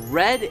a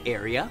red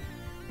area,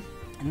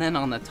 and then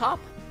on the top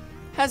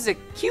has a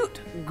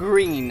cute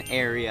green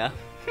area.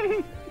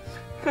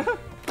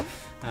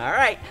 All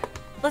right,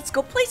 let's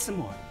go play some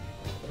more.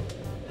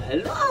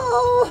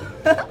 Hello.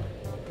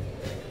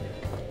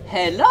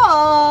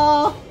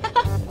 Hello.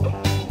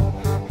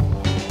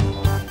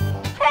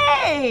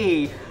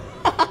 Hey.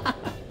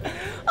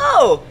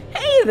 Oh,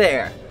 hey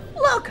there.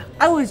 Look,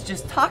 I was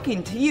just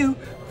talking to you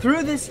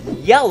through this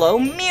yellow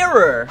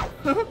mirror.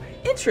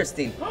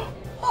 Interesting.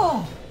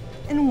 Oh,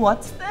 and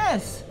what's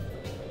this?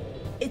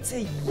 It's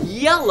a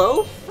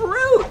yellow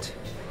fruit.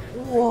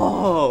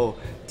 Whoa,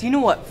 do you know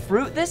what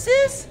fruit this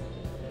is?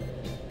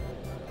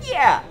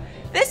 Yeah,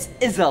 this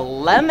is a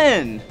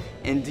lemon.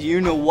 And do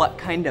you know what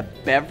kind of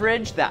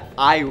beverage that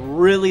I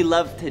really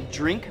love to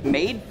drink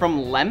made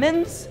from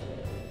lemons?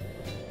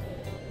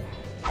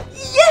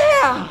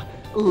 Yeah,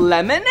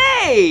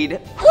 lemonade.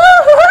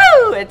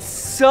 Woohoo! It's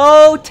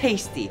so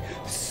tasty,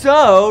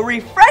 so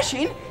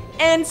refreshing,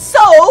 and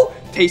so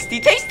tasty,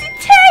 tasty,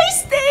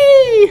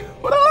 tasty!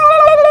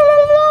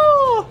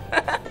 Whoa!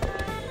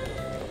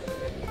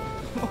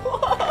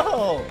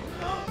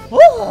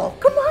 Whoa,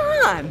 come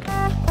on!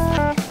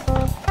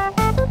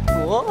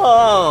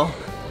 Whoa!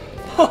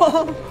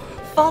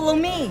 Follow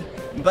me,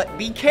 but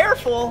be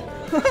careful!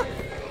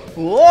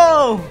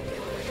 Whoa!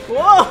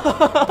 Whoa!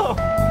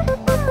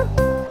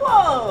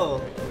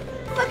 Whoa!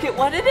 Look at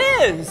what it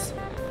is!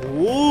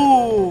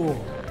 Ooh!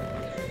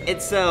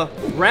 It's a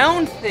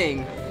round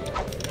thing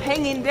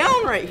hanging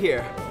down right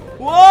here.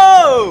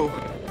 Whoa!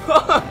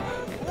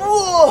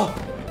 Whoa!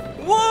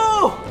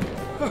 Whoa!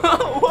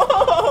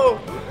 Whoa!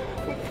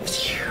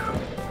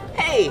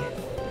 Hey,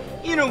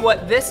 you know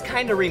what this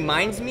kind of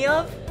reminds me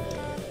of?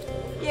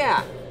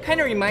 Yeah, kind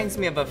of reminds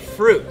me of a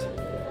fruit.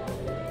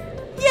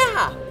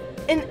 Yeah,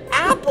 an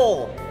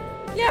apple.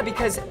 Yeah,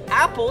 because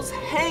apples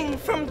hang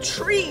from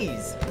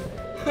trees.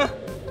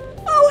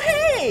 Oh,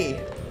 hey!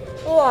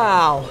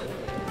 Wow,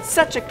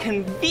 such a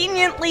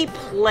conveniently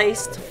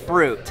placed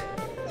fruit.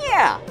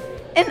 Yeah,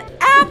 an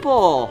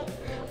apple.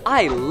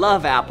 I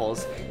love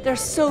apples. They're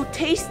so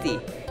tasty.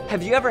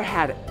 Have you ever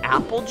had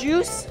apple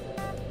juice?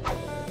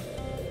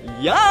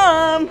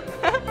 Yum!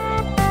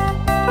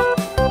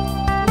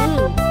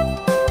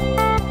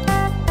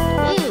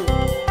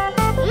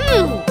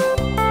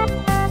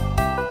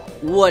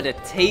 What a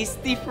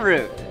tasty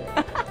fruit.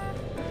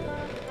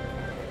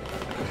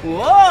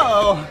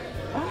 Whoa!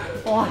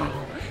 Wow,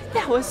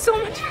 that was so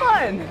much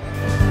fun.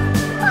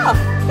 Oh.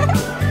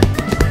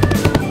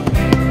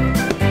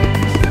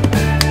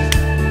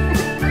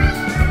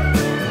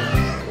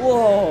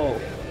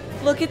 Whoa,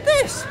 look at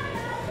this.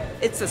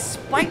 It's a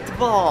spiked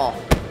ball.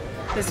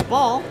 This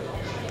ball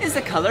is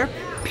the color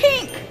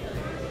pink.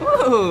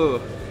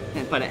 Ooh,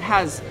 but it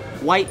has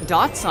white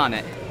dots on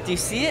it. Do you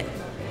see it?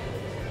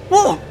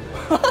 Whoa!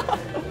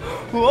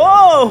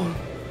 Whoa!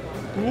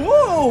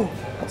 Whoa!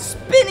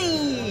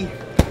 Spinny!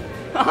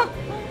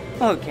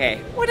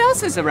 Okay, what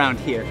else is around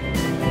here?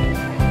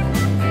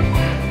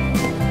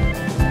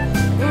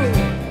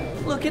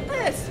 Look at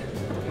this.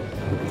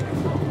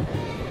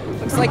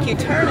 Looks like you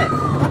turn it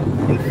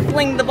and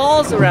fling the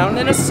balls around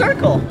in a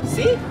circle.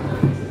 See?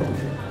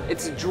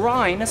 It's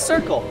drawing a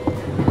circle.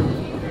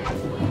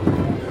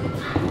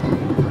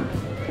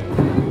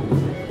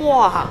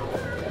 Wow.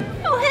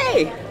 Oh,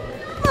 hey,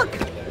 look,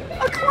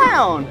 a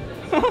clown.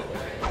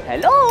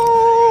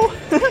 Hello.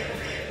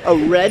 A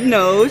red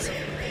nose.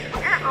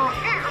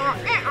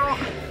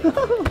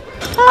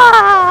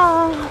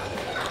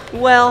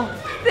 Well,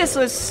 this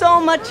was so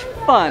much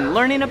fun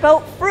learning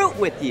about fruit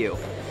with you.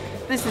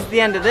 This is the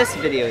end of this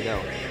video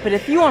though. But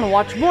if you want to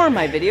watch more of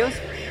my videos,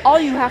 all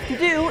you have to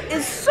do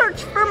is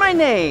search for my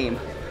name.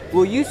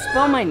 Will you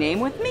spell my name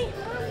with me?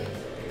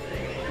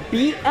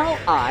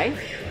 B-L-I-P-P-I.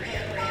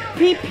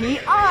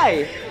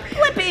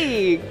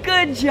 Blippi!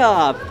 Good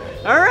job.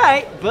 All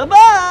right,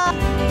 bye-bye.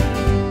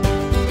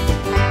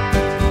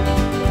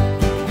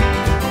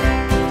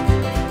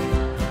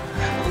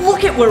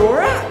 Look at where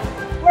we're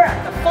at. We're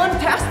at the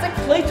Funtastic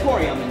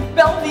Playtorium in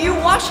Bellevue,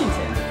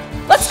 Washington.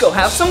 Let's go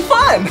have some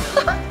fun.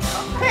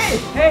 Hey,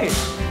 hey.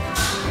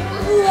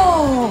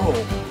 Whoa.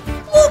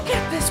 Look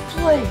at this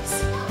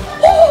place!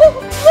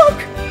 Oh, look!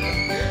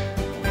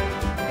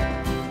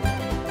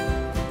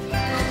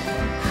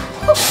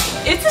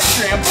 It's a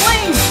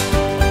trampoline!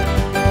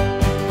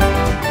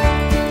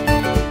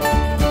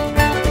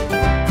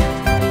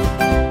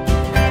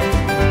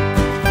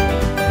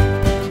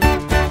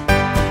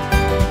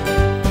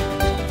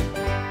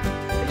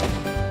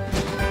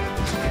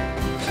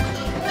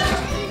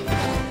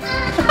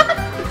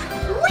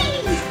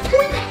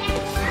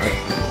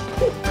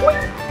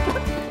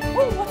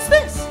 Oh, what's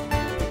this?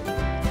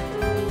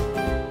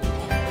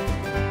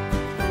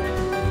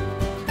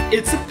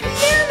 It's a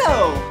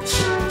piano!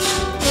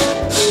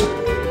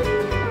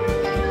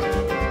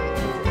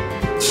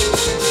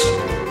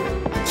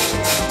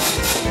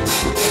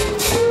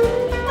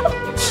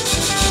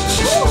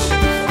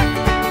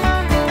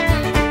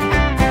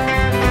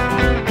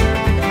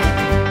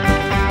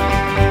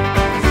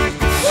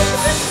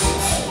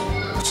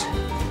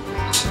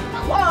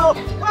 Whoa!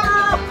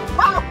 Whoa!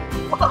 Whoa!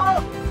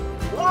 Whoa!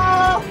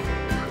 Whoa!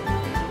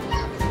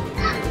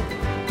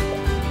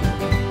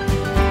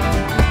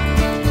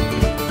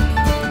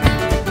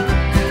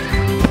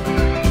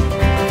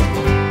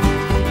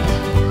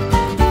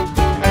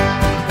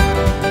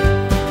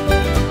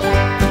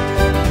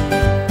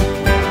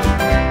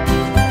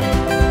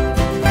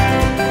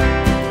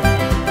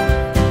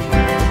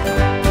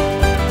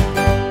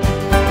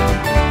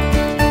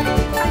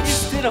 I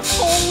just did a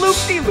full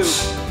loop-de-loop.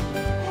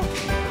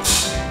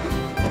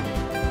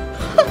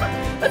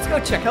 Let's go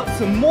check out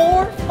some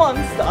more fun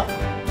stuff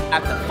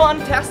at the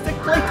Funtastic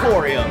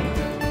Playtorium.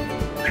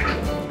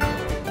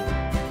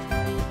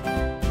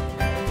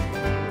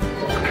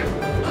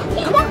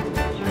 Come on!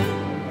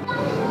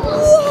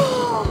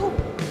 Whoa!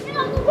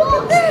 Look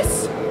at this!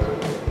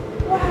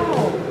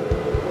 Wow!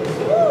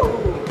 Whoa.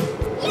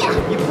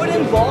 You put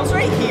in balls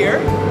right here.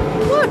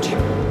 Watch!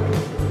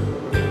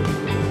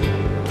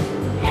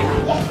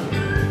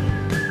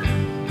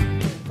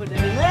 Put it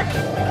in there.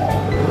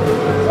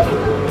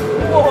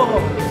 Whoa!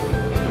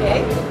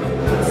 Okay,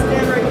 let's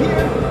stand right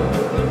here.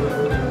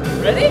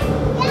 Ready?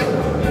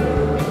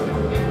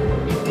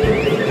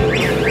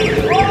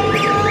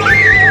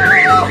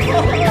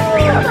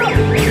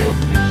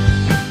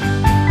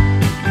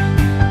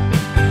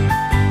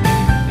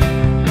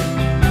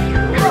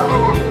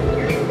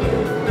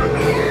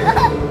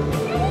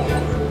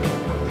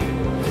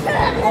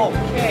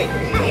 Okay.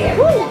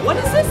 Woo, what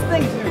does this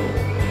thing do?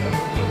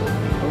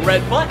 A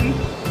red button.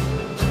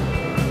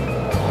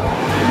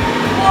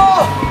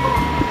 Whoa!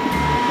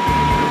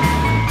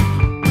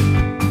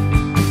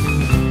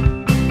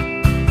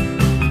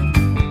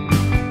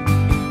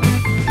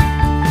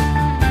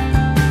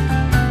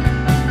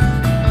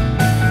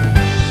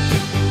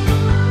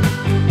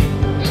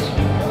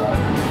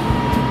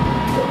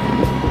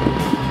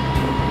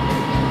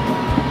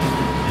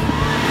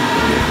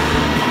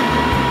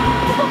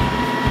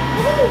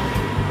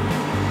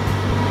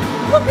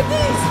 Look at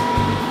these!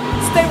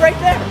 Stay right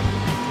there!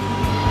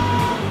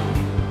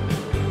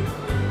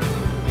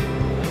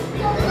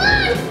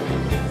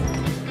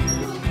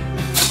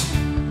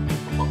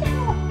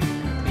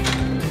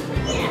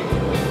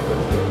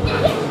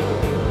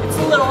 It's a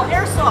little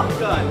airsoft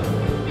gun!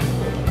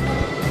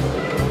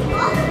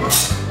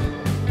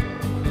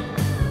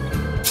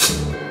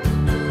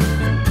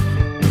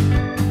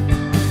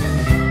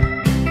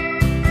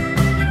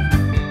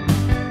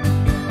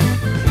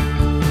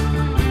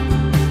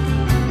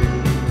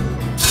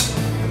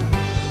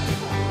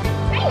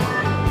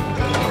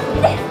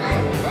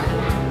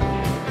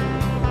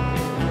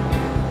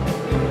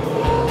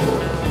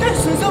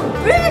 This is a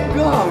big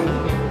gun!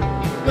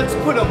 Let's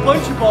put a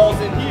bunch of balls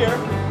in here.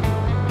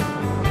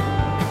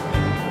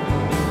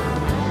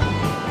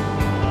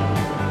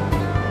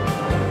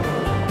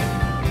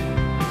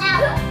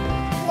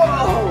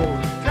 Whoa!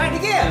 Try it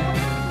again.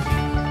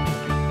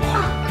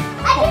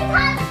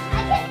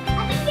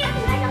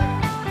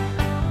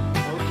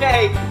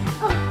 Okay.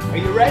 Are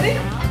you ready?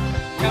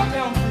 Count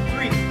down to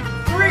 3.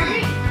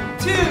 3,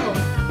 2,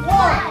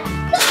 1.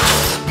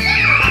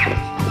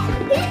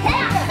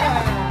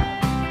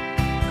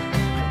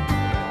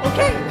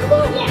 Okay, come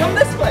on, come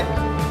this way.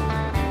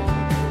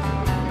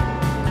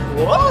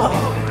 Whoa!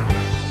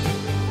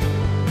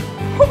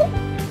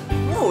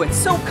 Whoa, it's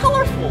so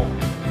colorful.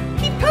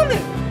 Keep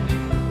coming.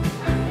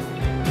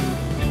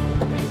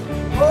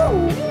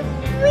 Whoa!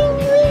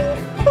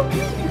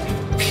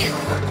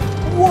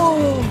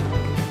 Whoa!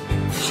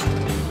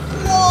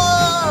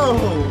 Whoa!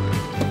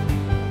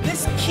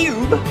 This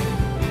cube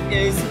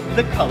is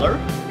the color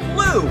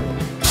blue.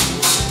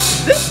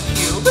 This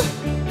cube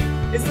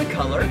is the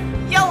color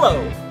yellow.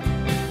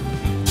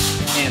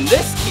 And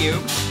this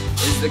cube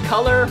is the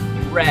color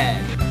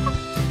red.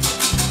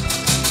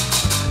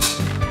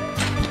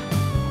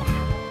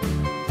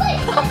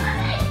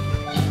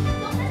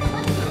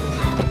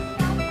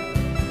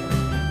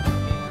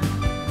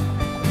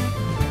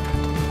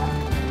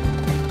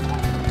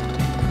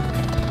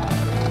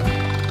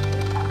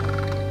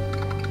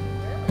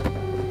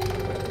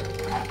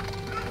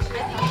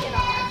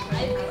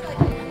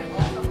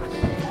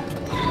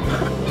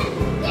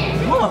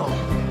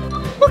 Whoa!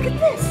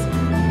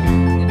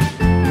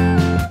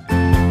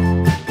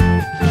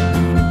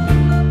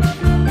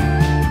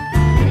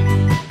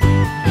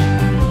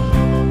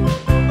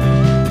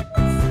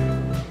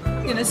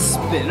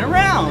 spin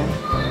around.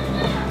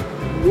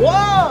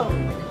 Whoa!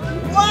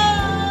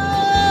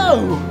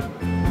 Whoa!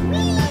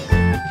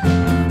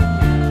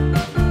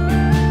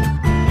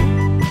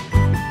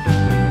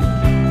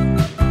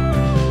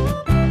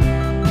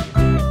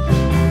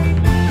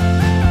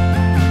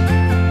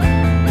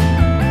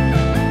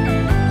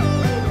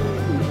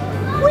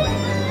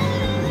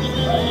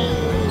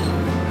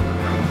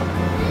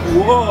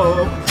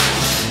 Whoa!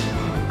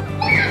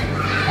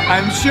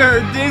 I'm sure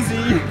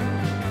dizzy.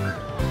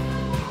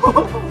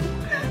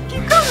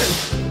 Keep going.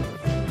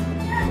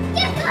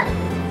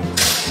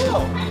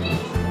 Whoa.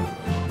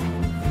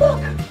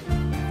 Look,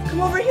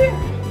 come over here.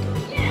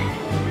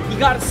 You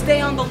gotta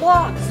stay on the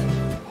logs.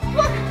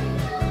 Look.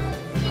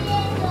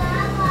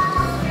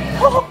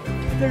 Oh,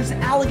 there's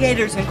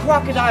alligators and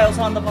crocodiles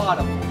on the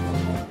bottom.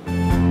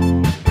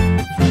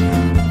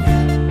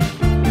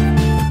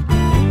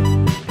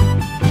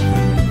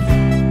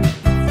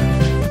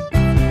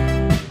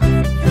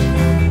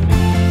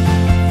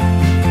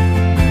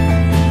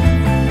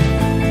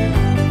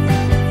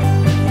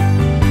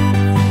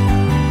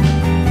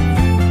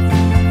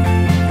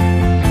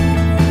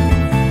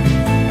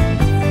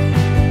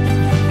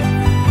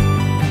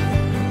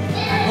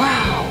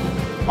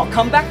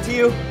 Come back to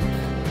you.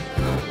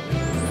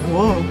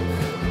 Whoa.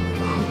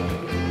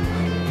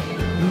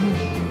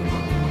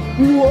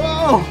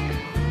 Whoa.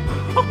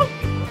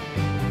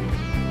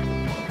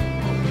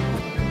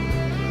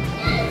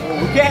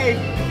 Okay.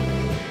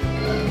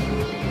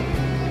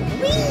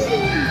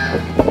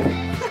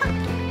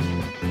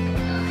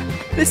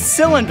 This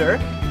cylinder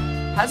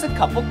has a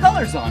couple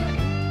colors on it.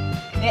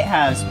 It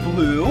has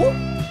blue,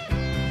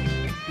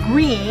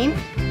 green,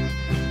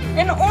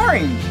 and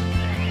orange.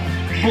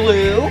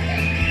 Blue,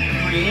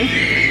 green,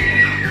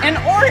 and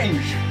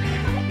orange.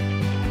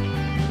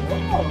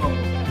 Whoa.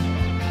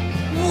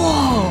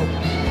 Whoa!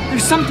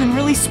 There's something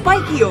really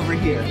spiky over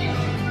here.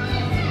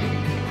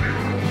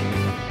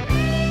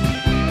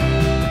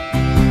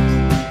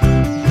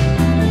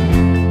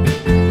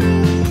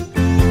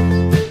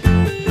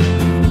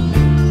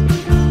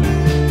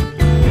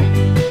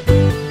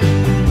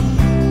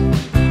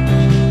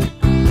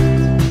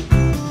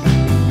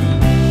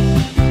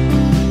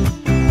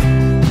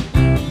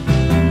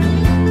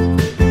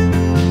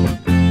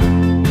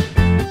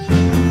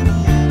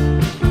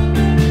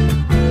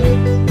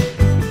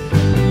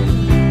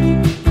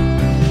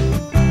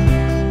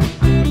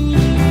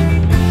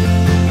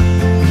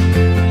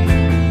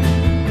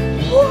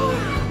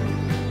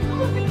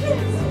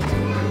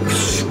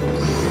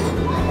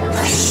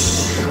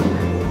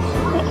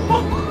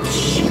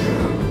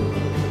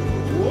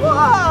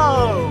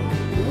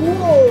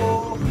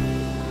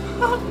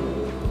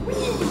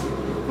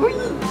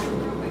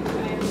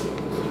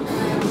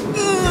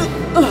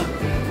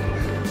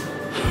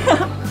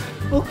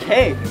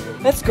 Okay,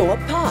 let's go up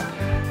top.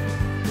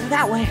 Go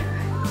that way.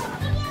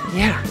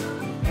 Yeah.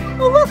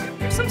 Oh look,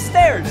 there's some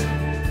stairs.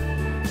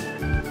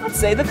 Let's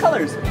say the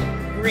colors.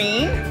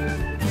 Green,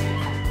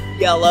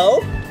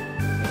 yellow,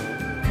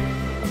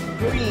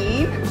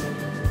 green,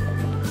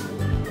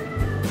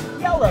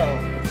 yellow.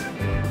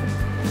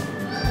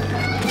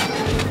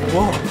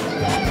 Whoa,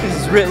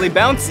 this is really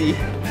bouncy.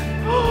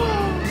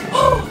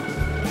 Oh,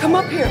 come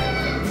up here.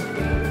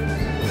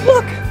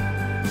 Look,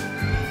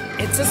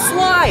 it's a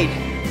slide.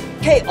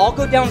 Okay, I'll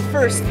go down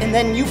first and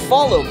then you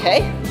follow,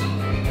 okay?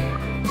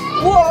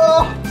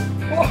 Whoa!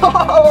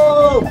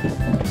 Whoa!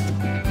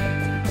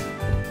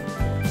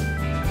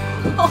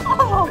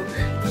 Oh,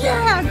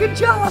 yeah, good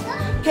job.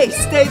 Okay,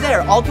 stay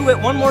there. I'll do it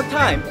one more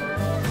time.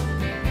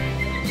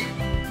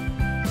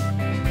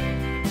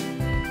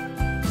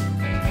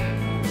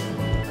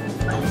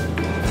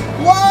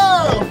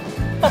 Whoa!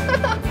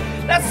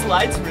 That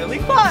slide's really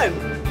fun.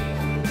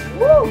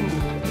 Woo!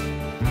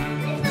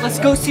 Let's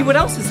go see what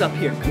else is up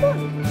here. Come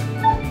on.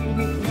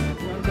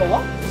 Go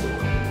up.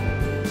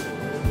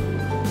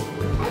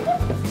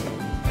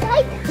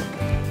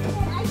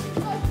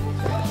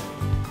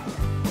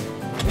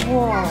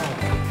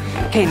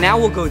 Whoa. Okay, now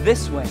we'll go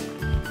this way.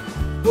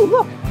 Ooh,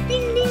 look.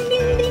 Ding, ding,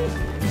 ding, ding.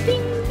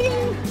 Ding,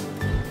 ding.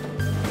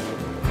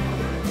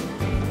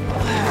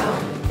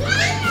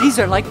 Wow. These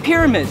are like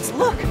pyramids.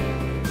 Look.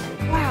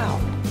 Wow.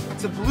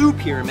 It's a blue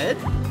pyramid,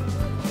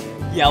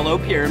 yellow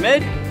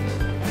pyramid,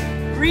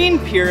 green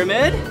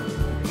pyramid,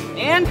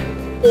 and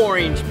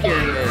orange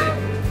pyramid.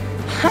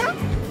 Huh?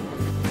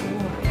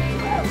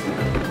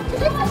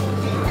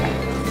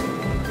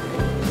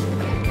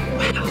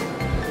 Wow.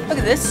 Look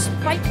at this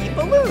spiky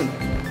balloon.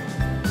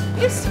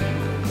 This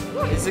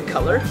is the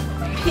color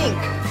pink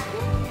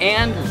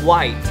and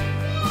white.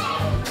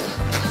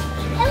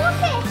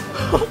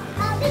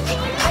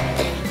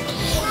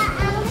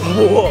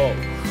 Whoa.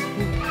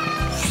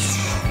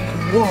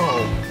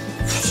 Whoa.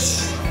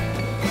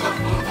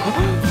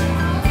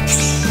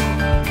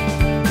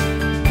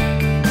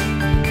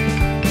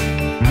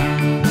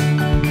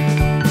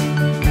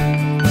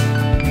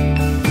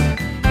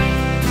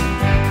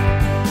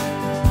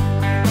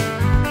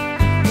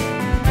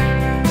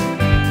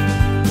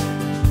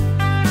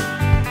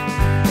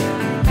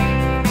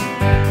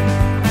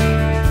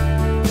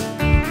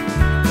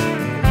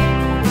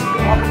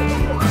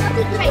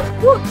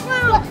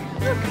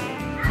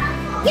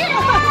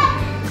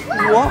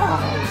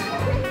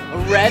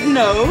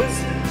 nose.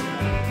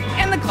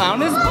 And the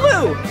clown is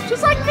blue,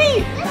 just like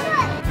me.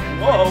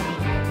 Whoa,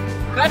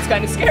 that's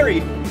kind of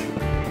scary.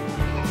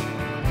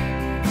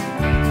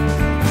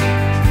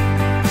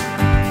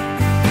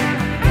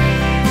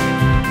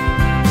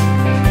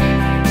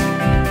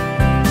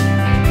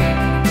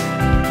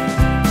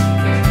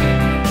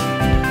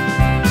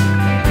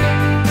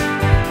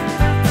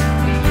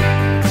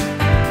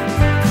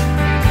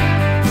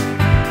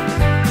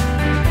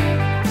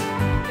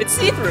 It's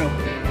see-through.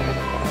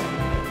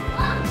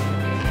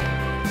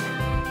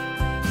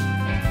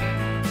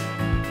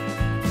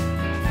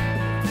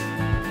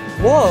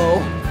 Whoa,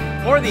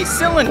 more of these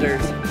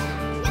cylinders.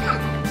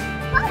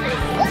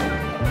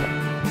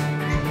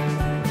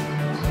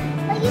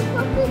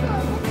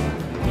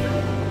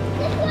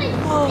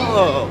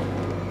 Whoa,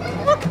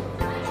 look,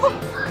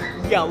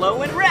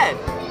 yellow and red.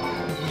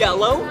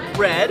 Yellow,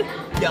 red,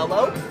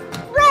 yellow,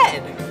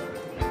 red.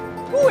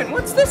 Ooh, and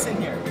what's this in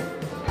here?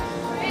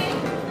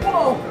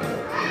 Whoa,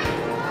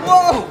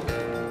 whoa,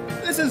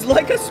 this is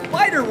like a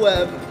spider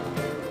web.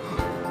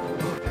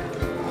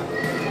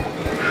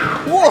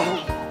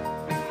 Whoa.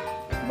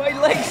 My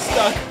leg's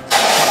stuck.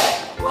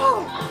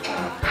 Whoa!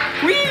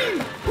 Whee!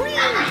 Whee!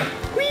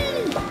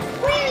 Whee!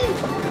 Whee!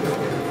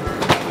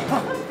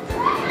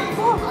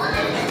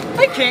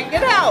 I can't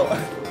get out.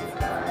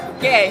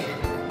 Okay,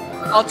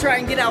 I'll try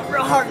and get out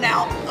real hard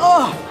now.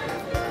 Oh!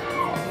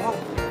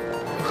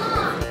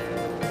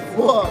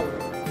 Whoa!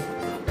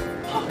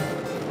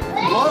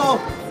 Whoa!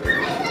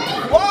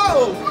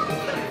 Whoa!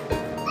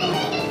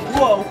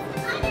 Whoa!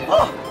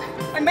 Oh!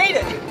 I made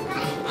it!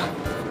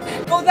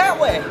 Go that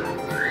way.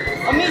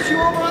 I'll meet you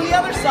over on the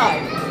other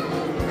side.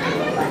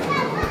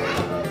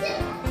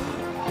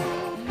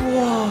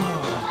 Whoa.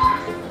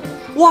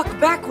 Walk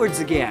backwards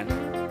again.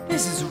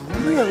 This is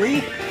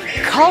really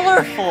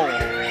colorful.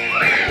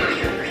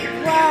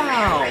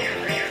 Wow.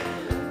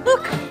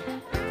 Look.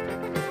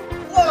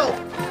 Whoa.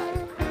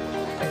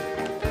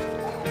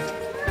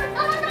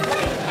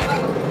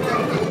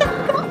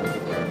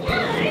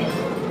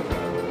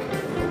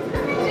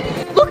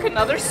 Look,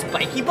 another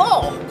spiky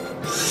ball.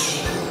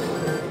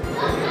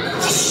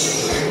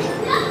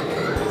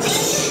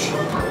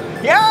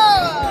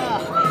 Yeah!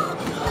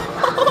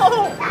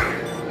 Oh!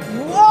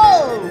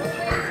 Whoa!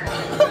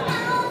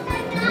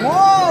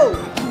 Whoa!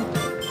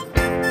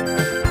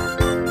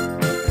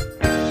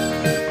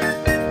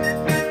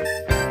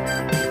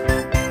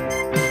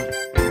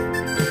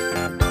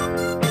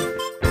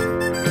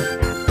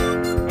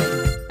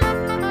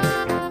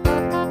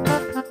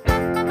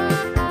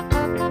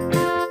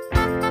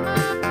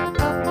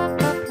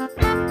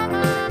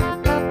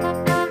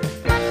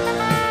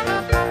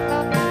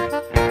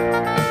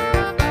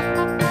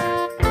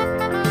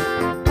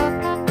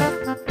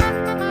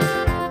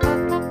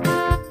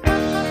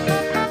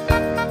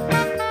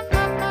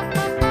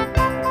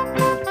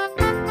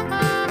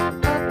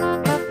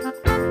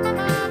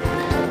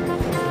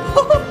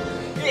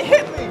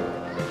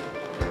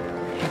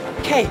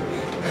 Hey,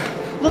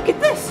 look at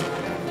this.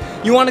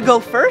 You want to go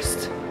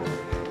first?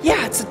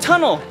 Yeah, it's a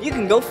tunnel. You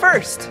can go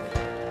first.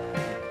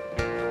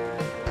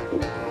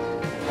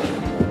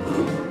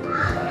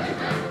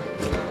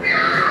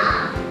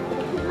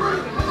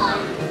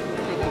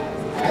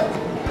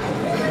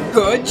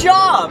 Good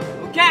job.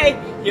 Okay,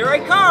 here I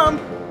come.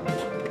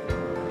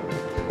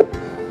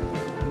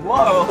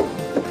 Whoa.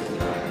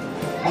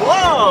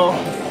 Whoa.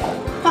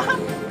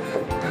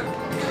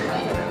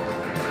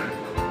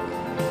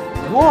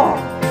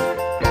 Whoa.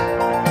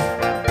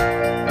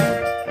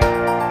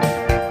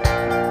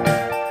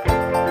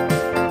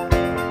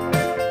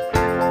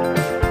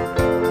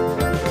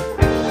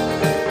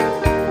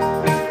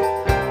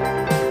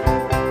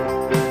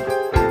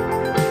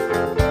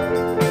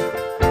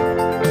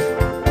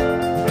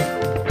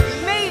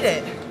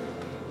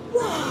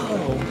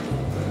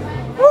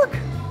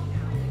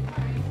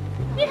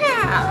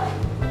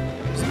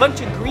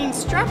 Bunch of green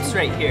straps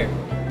right here.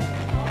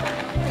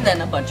 And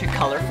then a bunch of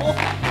colorful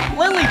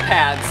lily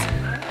pads.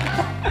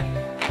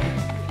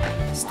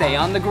 Stay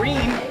on the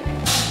green.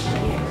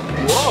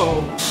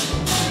 Whoa.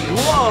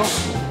 Whoa.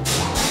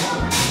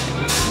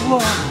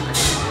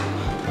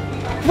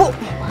 Whoa.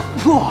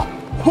 Whoa.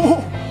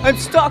 Whoa. I'm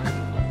stuck.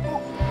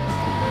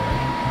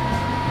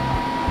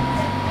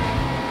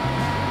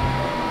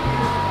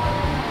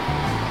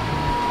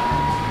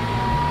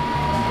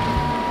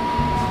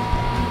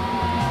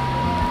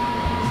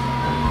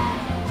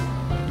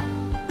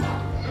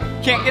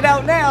 Can't get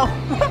out now.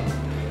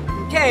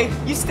 Okay,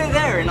 you stay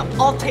there and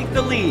I'll take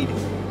the lead.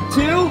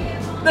 To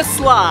the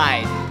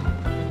slide.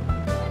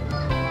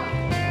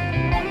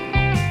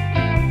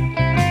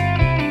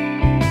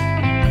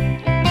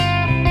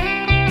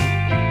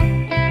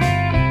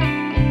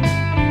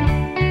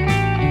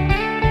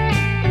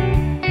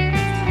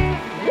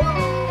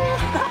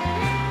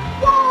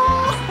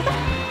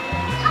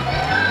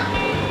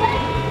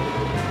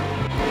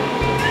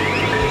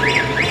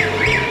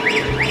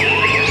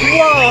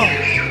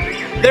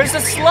 There's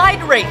a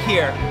slide right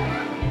here.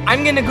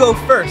 I'm gonna go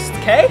first,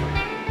 okay?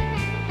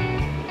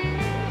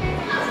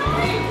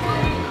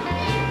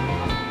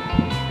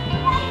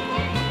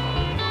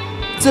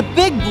 It's a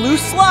big blue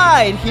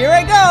slide. Here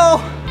I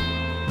go.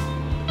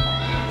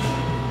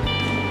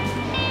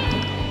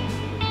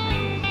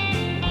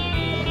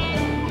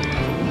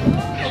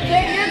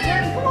 Okay, your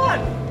turn. Come on.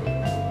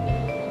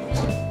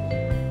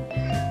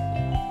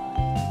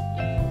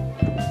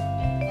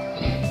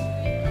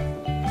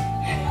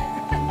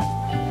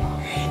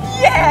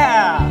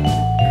 Yeah!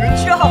 Good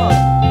job.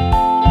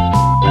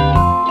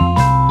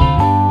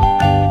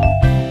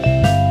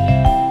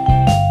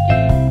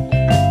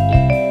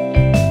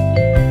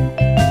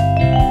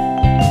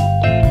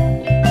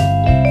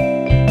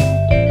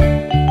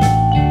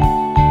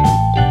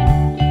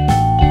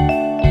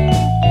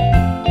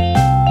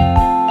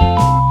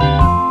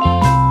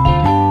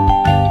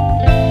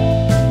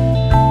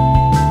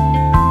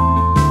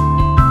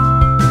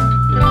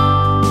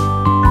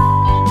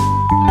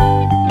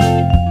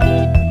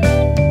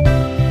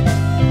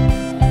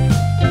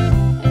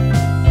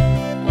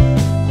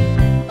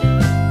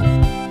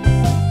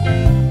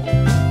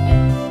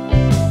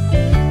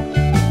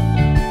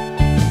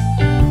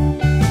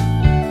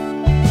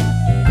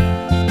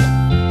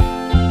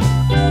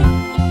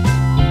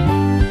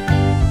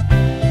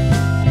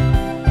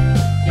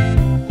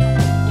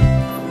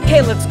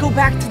 Okay, let's go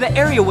back to the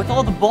area with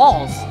all the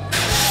balls.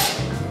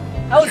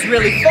 That was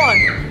really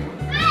fun.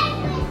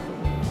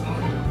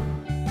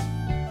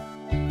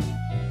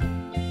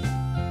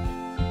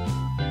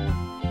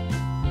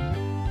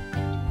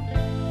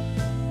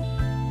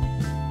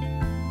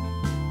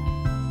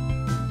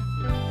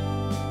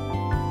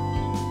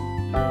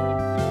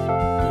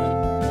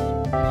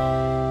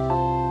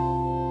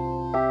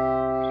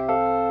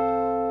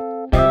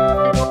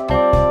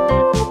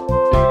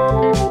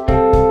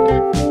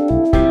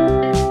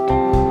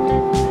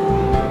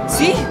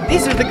 See?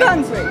 These are the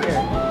guns right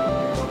here.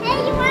 Hey,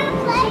 you wanna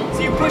play?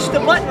 So you push the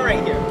button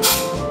right here.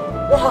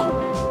 Whoa!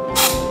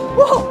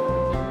 Whoa!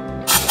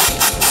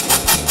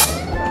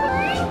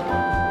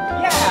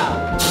 Yeah!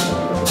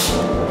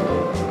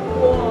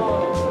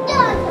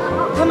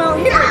 Whoa! Come out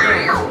here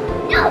again.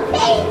 No,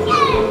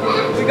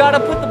 please. We gotta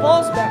put the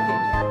balls back in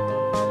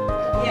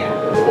here. Yeah.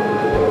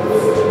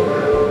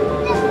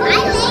 I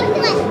like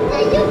that.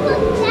 You put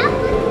that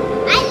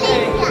one. I like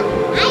that.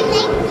 I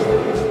like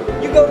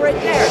it. You go right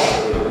there.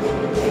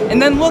 And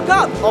then look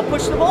up. I'll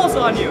push the balls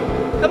on you.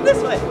 Come this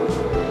way.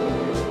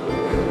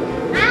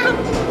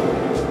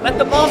 Let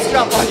the balls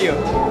drop on you.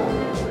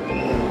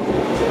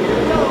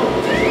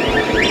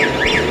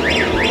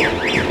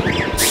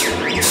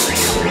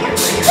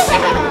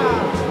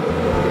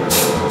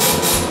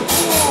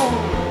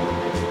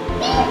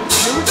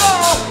 Here we go.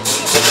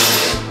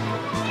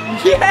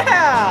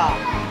 Yeah.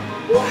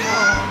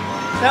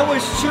 Wow. That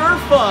was sure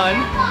fun.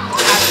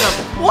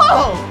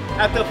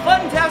 At the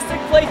Funtastic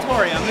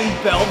Playtorium in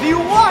Bellevue,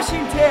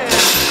 Washington.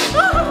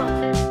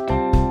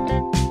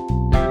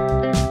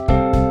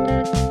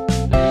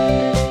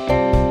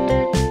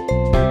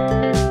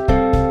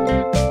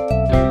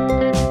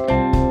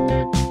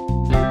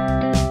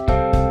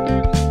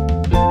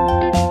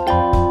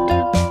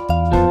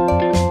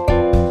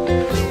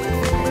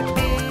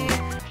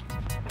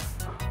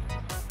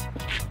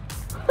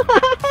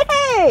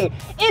 Hey,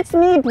 it's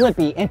me,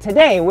 Blippi, and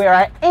today we're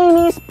at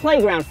Amy's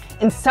Playground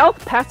in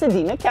South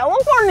Pasadena,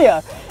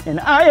 California. And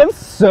I am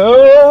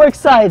so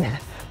excited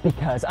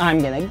because I'm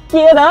gonna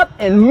get up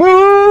and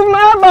move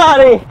my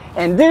body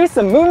and do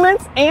some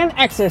movements and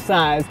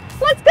exercise.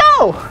 Let's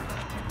go!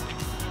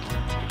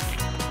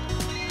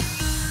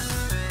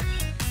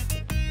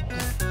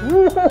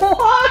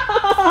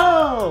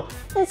 Whoa!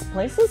 This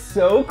place is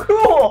so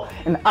cool,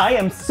 and I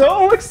am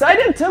so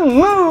excited to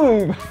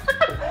move.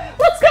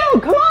 Let's go,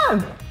 come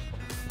on.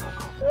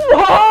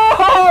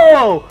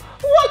 Whoa!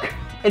 Look,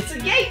 it's a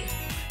gate.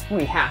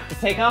 We have to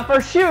take off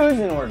our shoes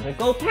in order to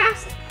go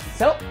past.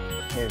 So,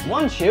 here's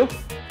one shoe,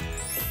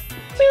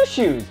 two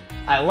shoes.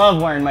 I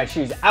love wearing my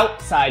shoes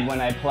outside when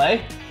I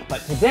play,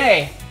 but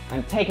today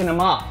I'm taking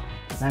them off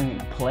because I'm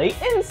gonna play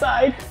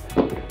inside.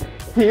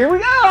 Here we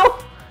go.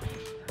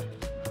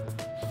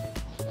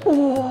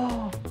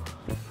 Whoa.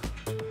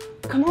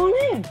 Come on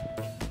in.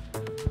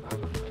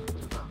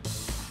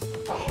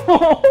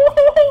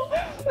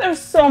 There's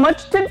so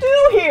much to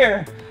do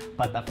here.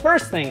 But the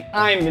first thing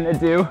I'm gonna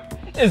do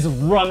is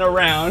run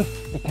around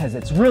because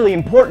it's really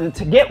important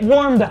to get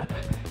warmed up.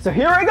 So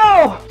here I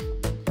go.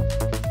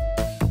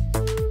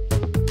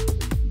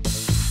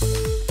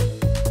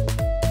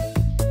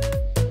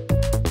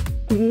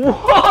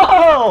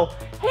 Whoa!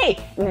 Hey,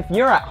 and if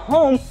you're at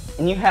home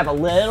and you have a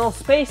little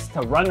space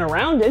to run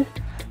around in,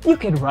 you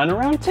could run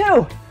around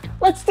too.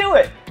 Let's do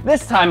it.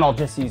 This time I'll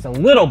just use a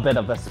little bit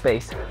of a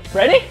space.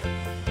 Ready?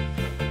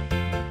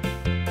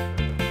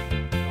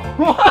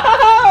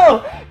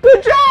 Whoa!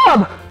 Good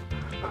job!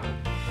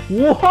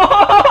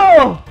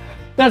 Whoa!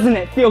 Doesn't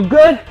it feel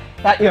good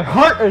that your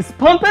heart is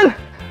pumping?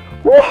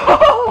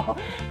 Whoa!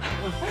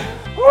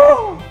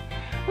 Whoa!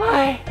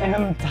 I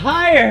am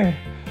tired.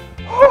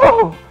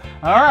 Whoa!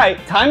 All right,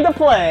 time to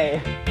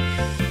play.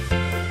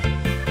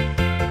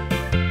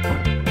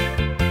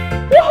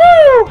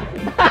 Woohoo!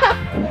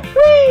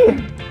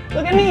 Whee!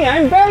 Look at me,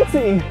 I'm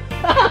bouncing.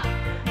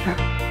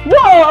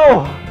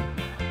 Whoa!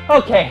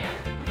 Okay,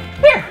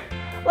 here,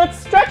 let's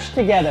stretch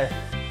together.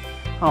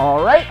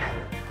 All right,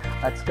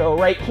 let's go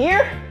right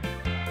here.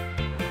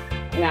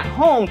 And at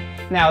home,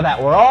 now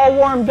that we're all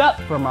warmed up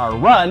from our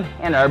run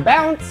and our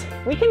bounce,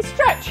 we can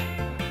stretch.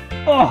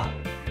 Oh,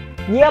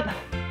 yep.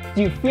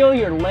 Do you feel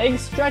your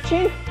legs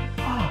stretching?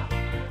 Oh,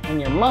 when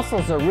your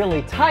muscles are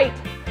really tight,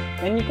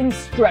 then you can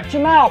stretch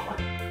them out.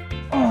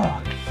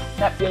 Oh,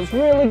 that feels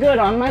really good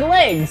on my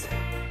legs.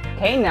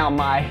 Okay, now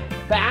my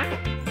back.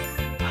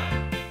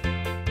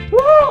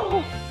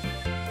 Whoa!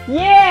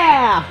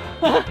 Yeah!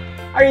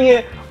 Are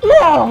you,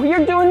 whoa,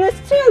 you're doing this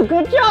too,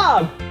 good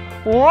job.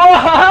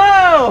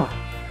 Whoa!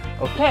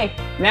 Okay,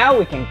 now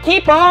we can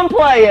keep on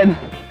playing.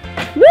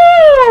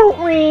 Woo!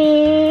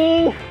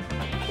 Ring,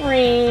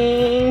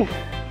 ring,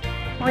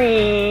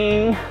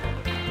 ring.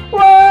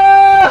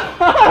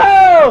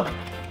 Whoa!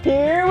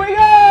 Here we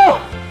go!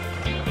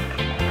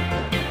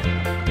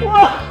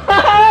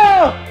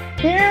 Whoa!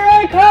 Here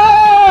I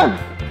come!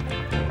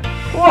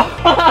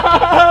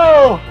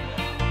 Whoa!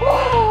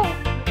 Whoa!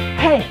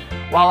 Hey,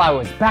 while I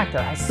was back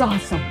there, I saw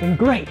something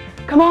great.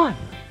 Come on!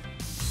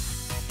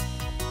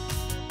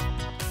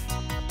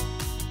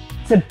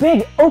 It's a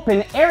big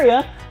open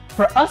area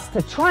for us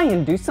to try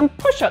and do some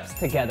push-ups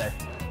together.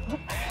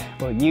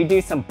 Will you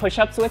do some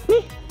push-ups with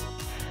me?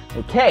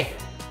 Okay,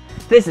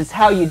 this is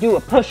how you do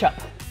a push-up.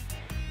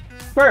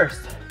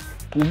 First,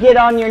 you get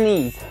on your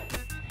knees,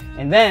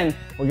 and then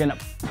we're gonna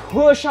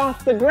push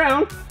off the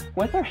ground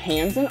with our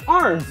hands and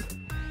arms,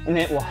 and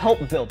it will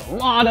help build a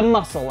lot of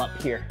muscle up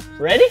here.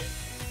 Ready?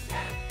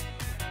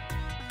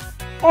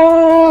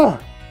 Oh,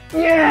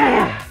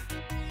 yeah,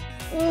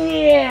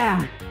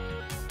 yeah.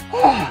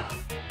 Oh,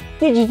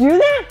 did you do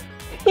that?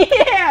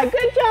 Yeah,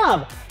 good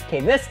job.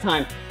 Okay, this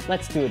time,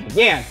 let's do it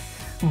again,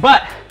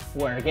 but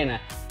we're gonna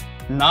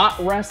not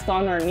rest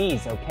on our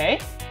knees, okay?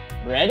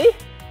 Ready?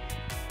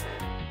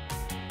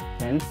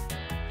 Then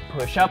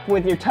push up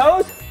with your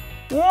toes.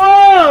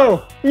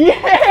 Whoa!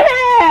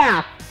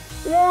 Yeah!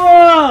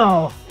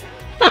 Whoa!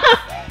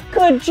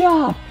 Good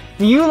job.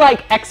 Do you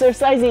like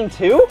exercising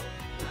too?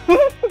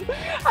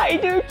 I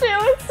do too.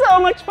 It's so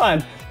much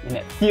fun. And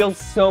it feels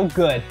so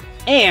good.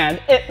 And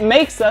it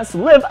makes us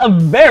live a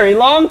very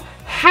long,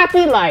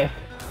 happy life.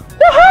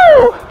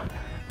 Woohoo!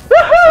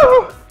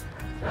 Woohoo!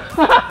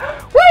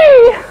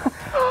 Whee!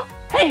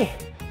 Hey,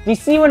 do you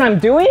see what I'm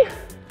doing?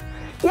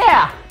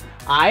 Yeah,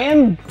 I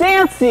am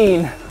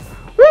dancing.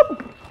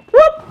 Whoop,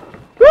 whoop,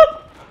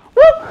 whoop,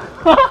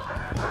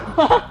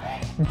 whoop.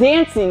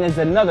 Dancing is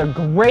another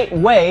great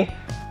way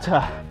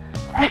to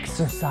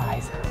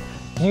exercise.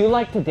 Do you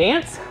like to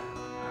dance?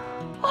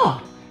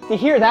 Oh, do you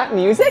hear that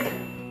music?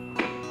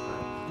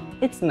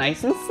 It's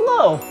nice and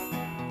slow.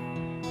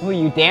 Will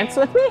you dance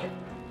with me?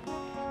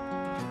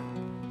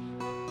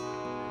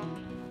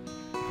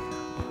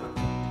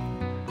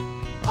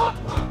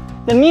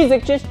 The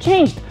music just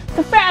changed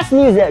to fast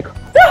music.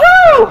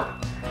 Woohoo!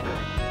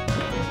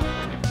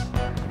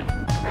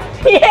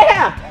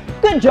 Yeah!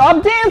 Good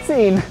job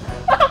dancing!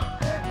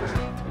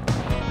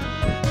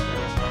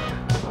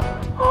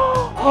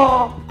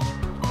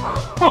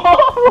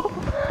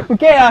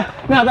 Okay,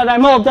 now that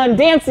I'm all done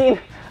dancing,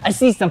 I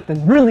see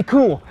something really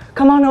cool.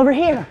 Come on over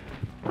here.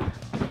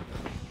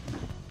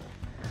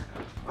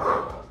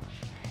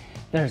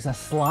 There's a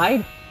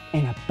slide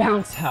and a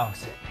bounce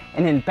house.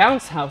 And in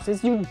bounce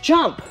houses, you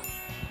jump.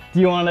 Do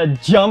you want to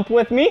jump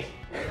with me?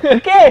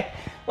 Okay,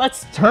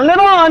 let's turn it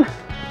on.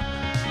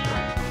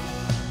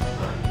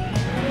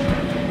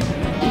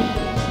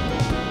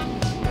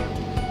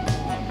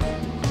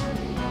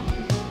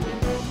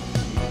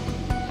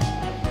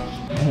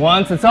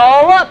 Once it's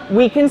all up,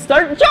 we can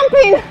start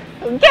jumping.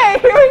 Okay,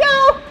 here we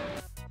go.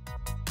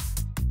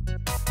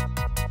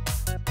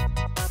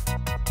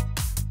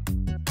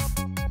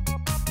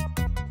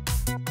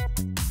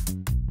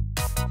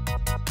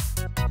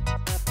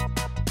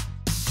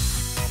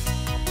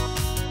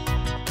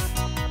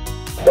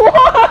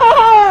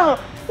 Whoa!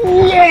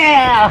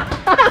 Yeah!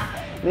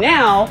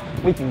 Now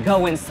we can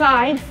go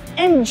inside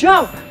and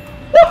jump.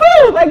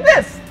 Woohoo! Like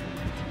this.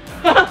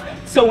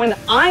 So when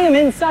I am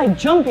inside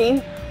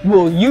jumping,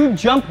 will you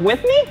jump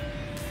with me?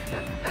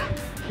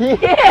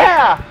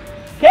 Yeah!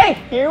 Okay,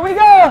 here we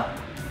go.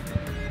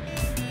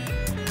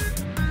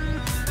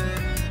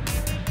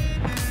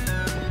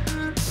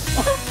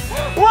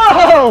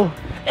 Whoa!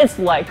 It's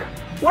like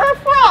we're a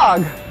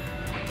frog.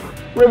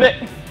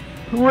 Ribbit,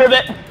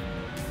 ribbit,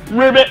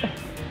 ribbit,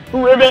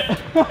 ribbit.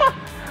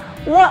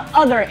 What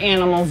other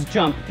animals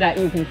jump that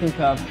you can think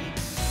of?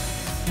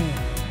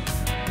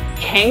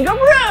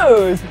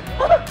 Kangaroos!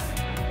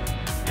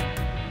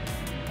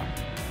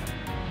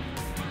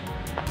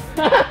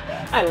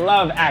 I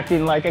love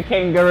acting like a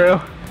kangaroo.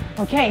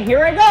 Okay,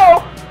 here I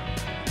go.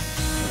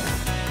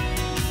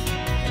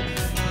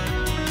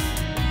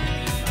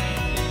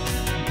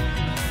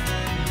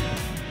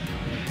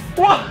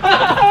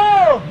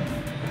 Whoa!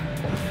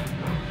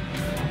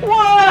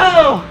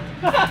 Whoa!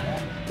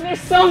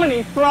 There's so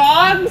many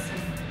frogs,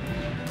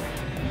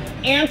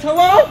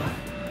 antelope,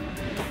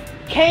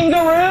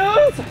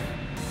 kangaroos.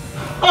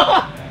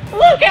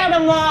 Look at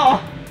them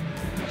all!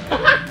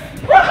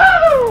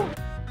 Woohoo!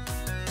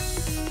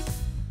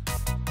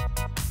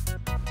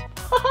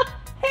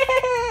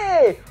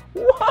 Hey!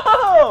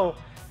 Whoa!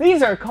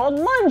 These are called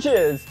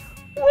lunges.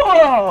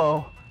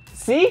 Whoa!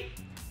 See?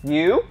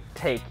 You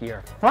take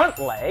your front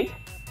leg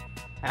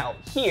out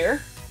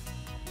here.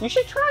 You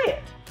should try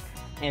it.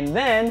 And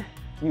then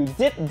you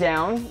dip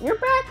down your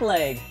back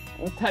leg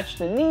and touch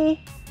the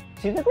knee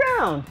to the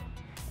ground.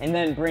 And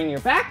then bring your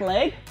back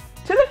leg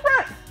to the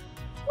front,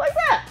 like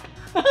that.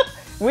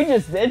 We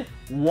just did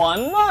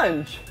one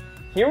lunge.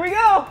 Here we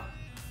go.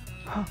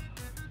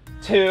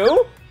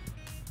 2,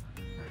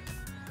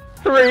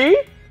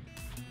 3,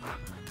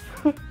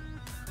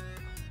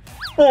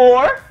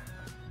 4,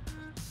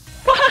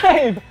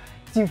 5.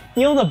 Do you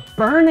feel the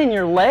burn in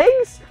your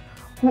legs?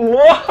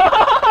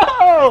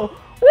 Whoa!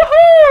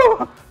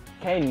 Woohoo!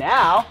 Okay,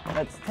 now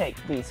let's take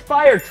these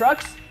fire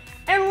trucks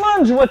and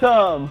lunge with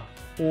them.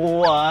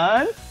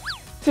 1,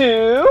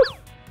 2,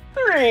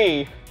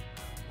 3,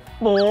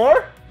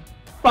 4,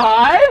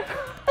 5.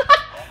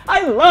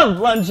 I love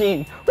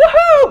lunging.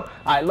 Woohoo!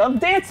 I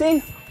love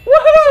dancing.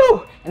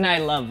 Woohoo! And I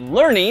love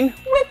learning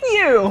with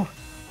you.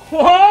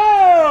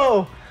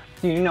 Whoa!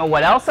 Do you know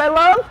what else I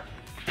love?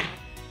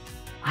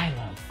 I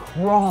love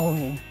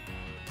crawling.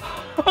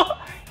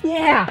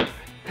 Yeah,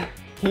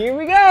 here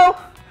we go.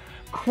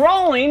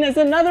 Crawling is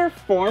another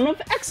form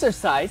of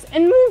exercise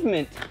and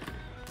movement.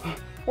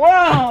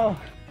 Whoa!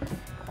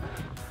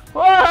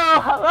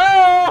 Whoa,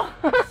 hello!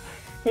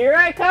 Here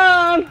I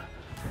come.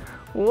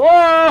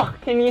 Whoa,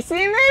 can you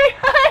see me?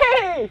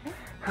 Hey!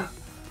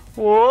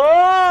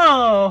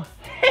 Whoa!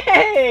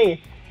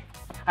 Hey!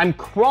 I'm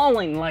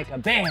crawling like a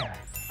bear.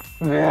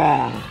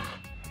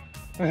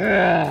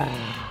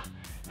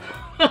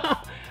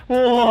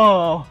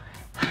 Whoa!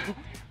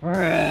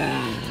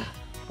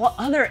 What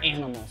other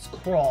animals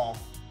crawl?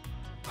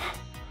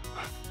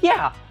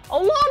 Yeah, a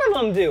lot of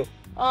them do.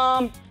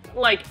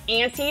 Like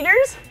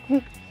anteaters?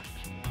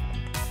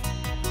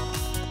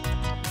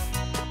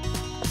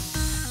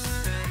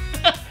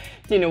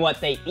 Do you know what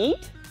they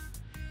eat?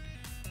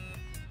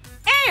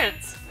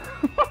 Ants!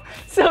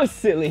 So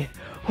silly.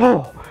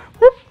 Whoa.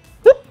 Whoop,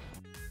 whoop.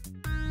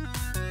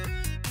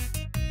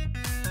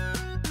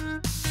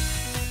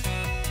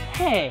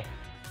 Hey,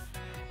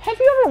 have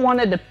you ever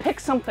wanted to pick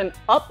something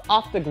up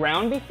off the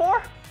ground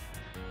before,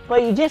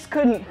 but you just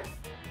couldn't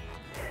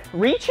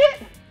reach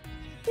it?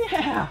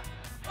 Yeah.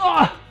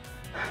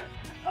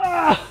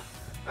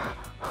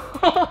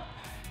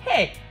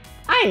 Hey,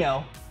 I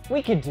know.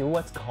 We could do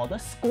what's called a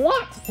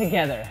squat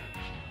together.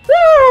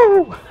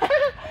 Woo!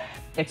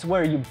 It's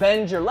where you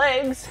bend your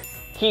legs,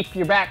 keep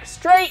your back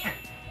straight,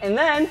 and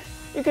then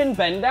you can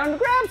bend down to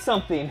grab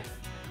something.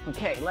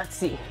 Okay, let's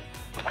see.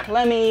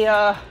 Let me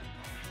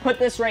put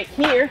this right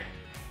here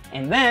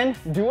and then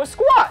do a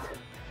squat.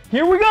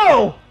 Here we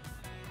go.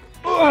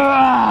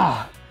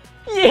 Yeah,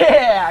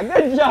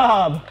 good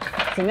job.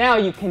 So now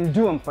you can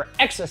do them for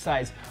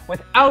exercise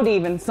without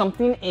even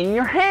something in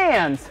your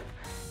hands.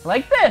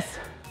 Like this.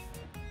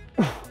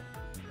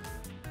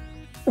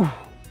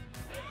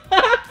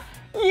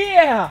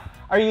 Yeah,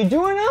 are you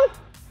doing them?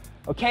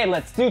 Okay,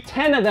 let's do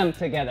 10 of them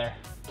together.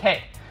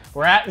 Okay,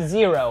 we're at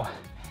 0.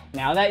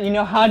 Now that you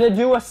know how to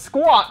do a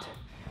squat,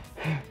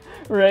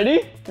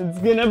 ready? It's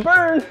gonna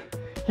burn.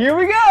 Here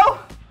we go.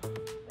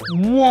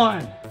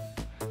 1,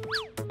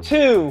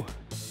 2,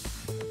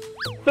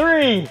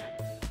 3,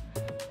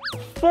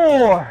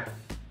 4,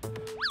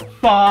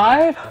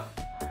 5,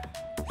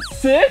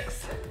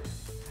 6,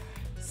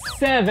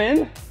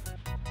 7,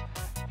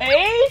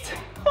 8,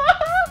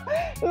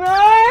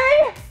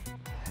 9,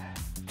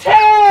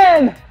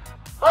 10.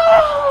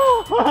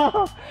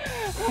 Oh,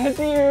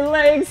 do your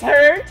legs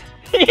hurt?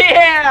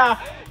 Yeah,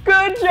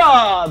 good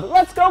job.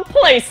 Let's go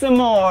play some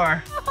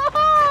more.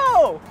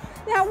 Oh,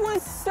 that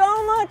was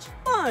so much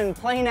fun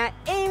playing at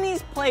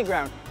Amy's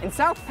Playground in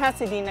South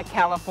Pasadena,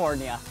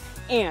 California.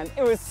 And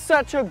it was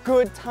such a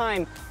good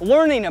time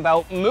learning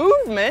about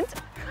movement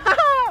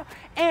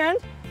and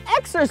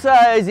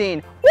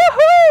exercising.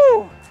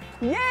 Woohoo!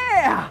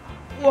 Yeah!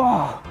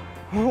 Whoa,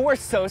 we're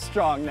so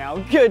strong now.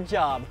 Good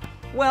job.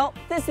 Well,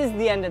 this is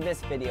the end of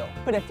this video,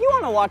 but if you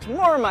want to watch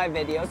more of my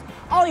videos,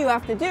 all you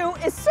have to do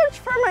is search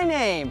for my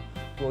name.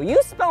 Will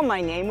you spell my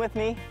name with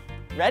me?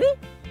 Ready?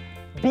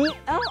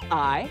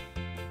 B-L-I-P-P-I.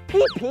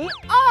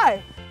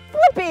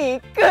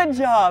 Blippi, good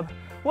job.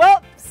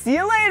 Well, see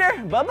you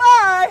later.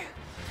 Bye-bye.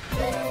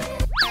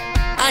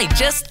 I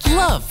just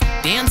love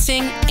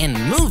dancing and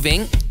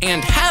moving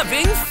and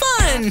having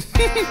fun.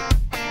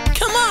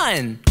 Come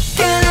on,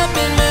 get up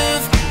and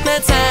move.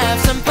 Let's have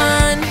some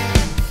fun.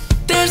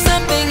 There's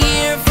something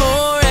here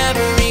for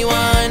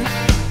everyone.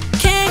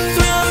 Kick,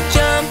 throw,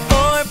 jump,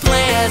 or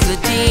play as a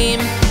team.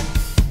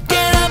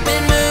 Get up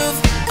and move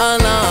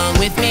along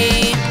with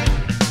me.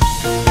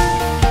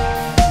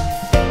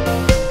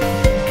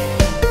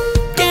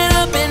 Get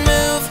up and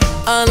move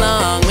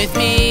along with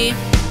me.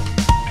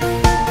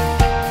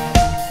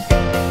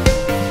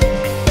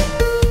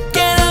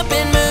 Get up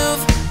and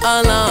move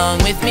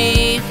along with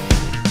me.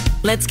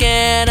 Let's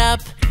get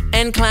up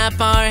and clap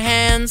our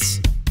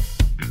hands.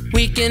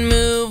 We can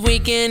move, we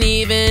can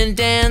even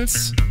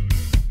dance.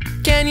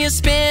 Can you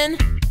spin?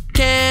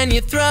 Can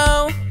you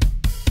throw?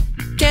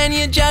 Can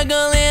you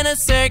juggle in a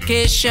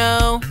circus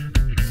show?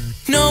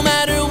 No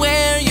matter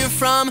where you're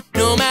from,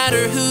 no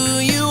matter who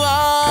you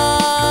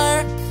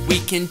are, we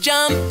can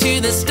jump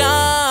to the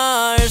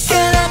stars.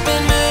 Get up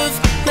and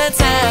move, let's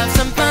have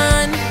some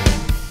fun.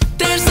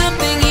 There's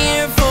something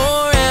here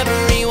for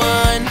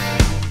everyone.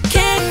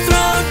 Kick,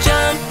 throw,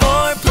 jump,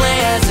 or play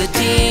as a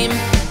team.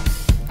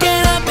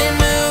 Get up and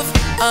move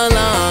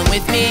along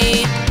with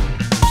me.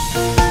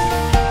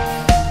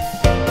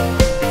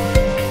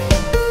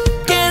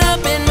 Get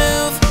up and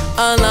move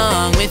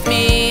along with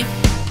me.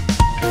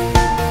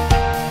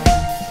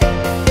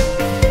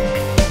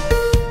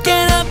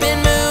 Get up and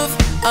move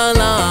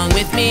along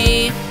with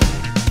me.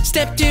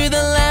 Step to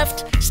the left,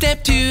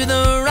 step to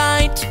the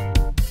right.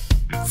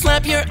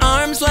 Flap your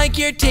arms like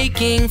you're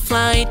taking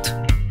flight.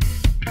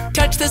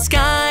 Touch the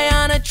sky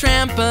on a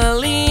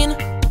trampoline.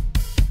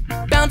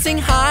 Bouncing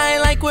high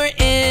like we're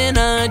in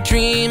a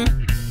dream.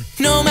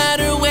 No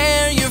matter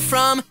where you're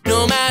from,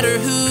 no matter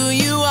who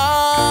you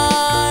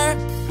are,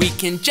 we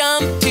can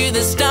jump to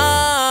the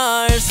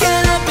stars.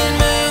 Get up and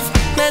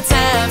move, let's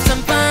have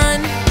some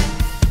fun.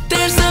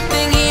 There's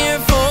something here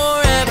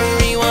for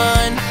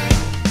everyone.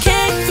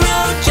 Kick,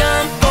 throw,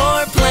 jump,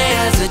 or play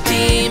as a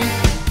team.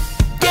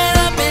 Get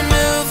up and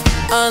move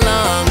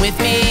along with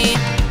me.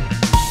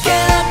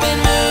 Get up and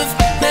move,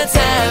 let's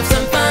have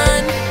some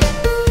fun.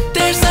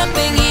 There's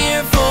something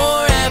here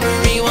for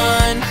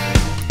everyone.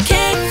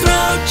 Kick,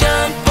 throw,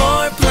 jump,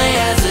 or play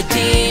as a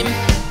team.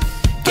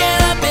 Get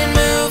up and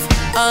move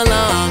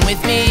along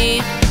with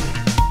me.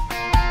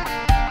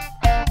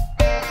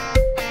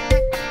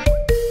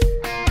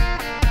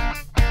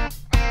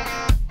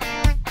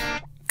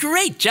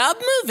 Great job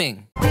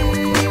moving!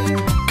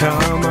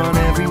 Come on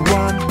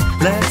everyone,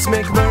 let's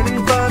make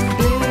learning fun.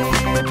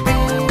 Blippi,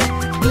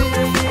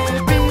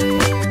 Blippi.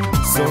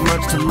 So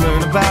much to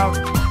learn about,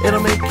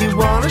 it'll make you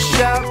wanna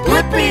shout.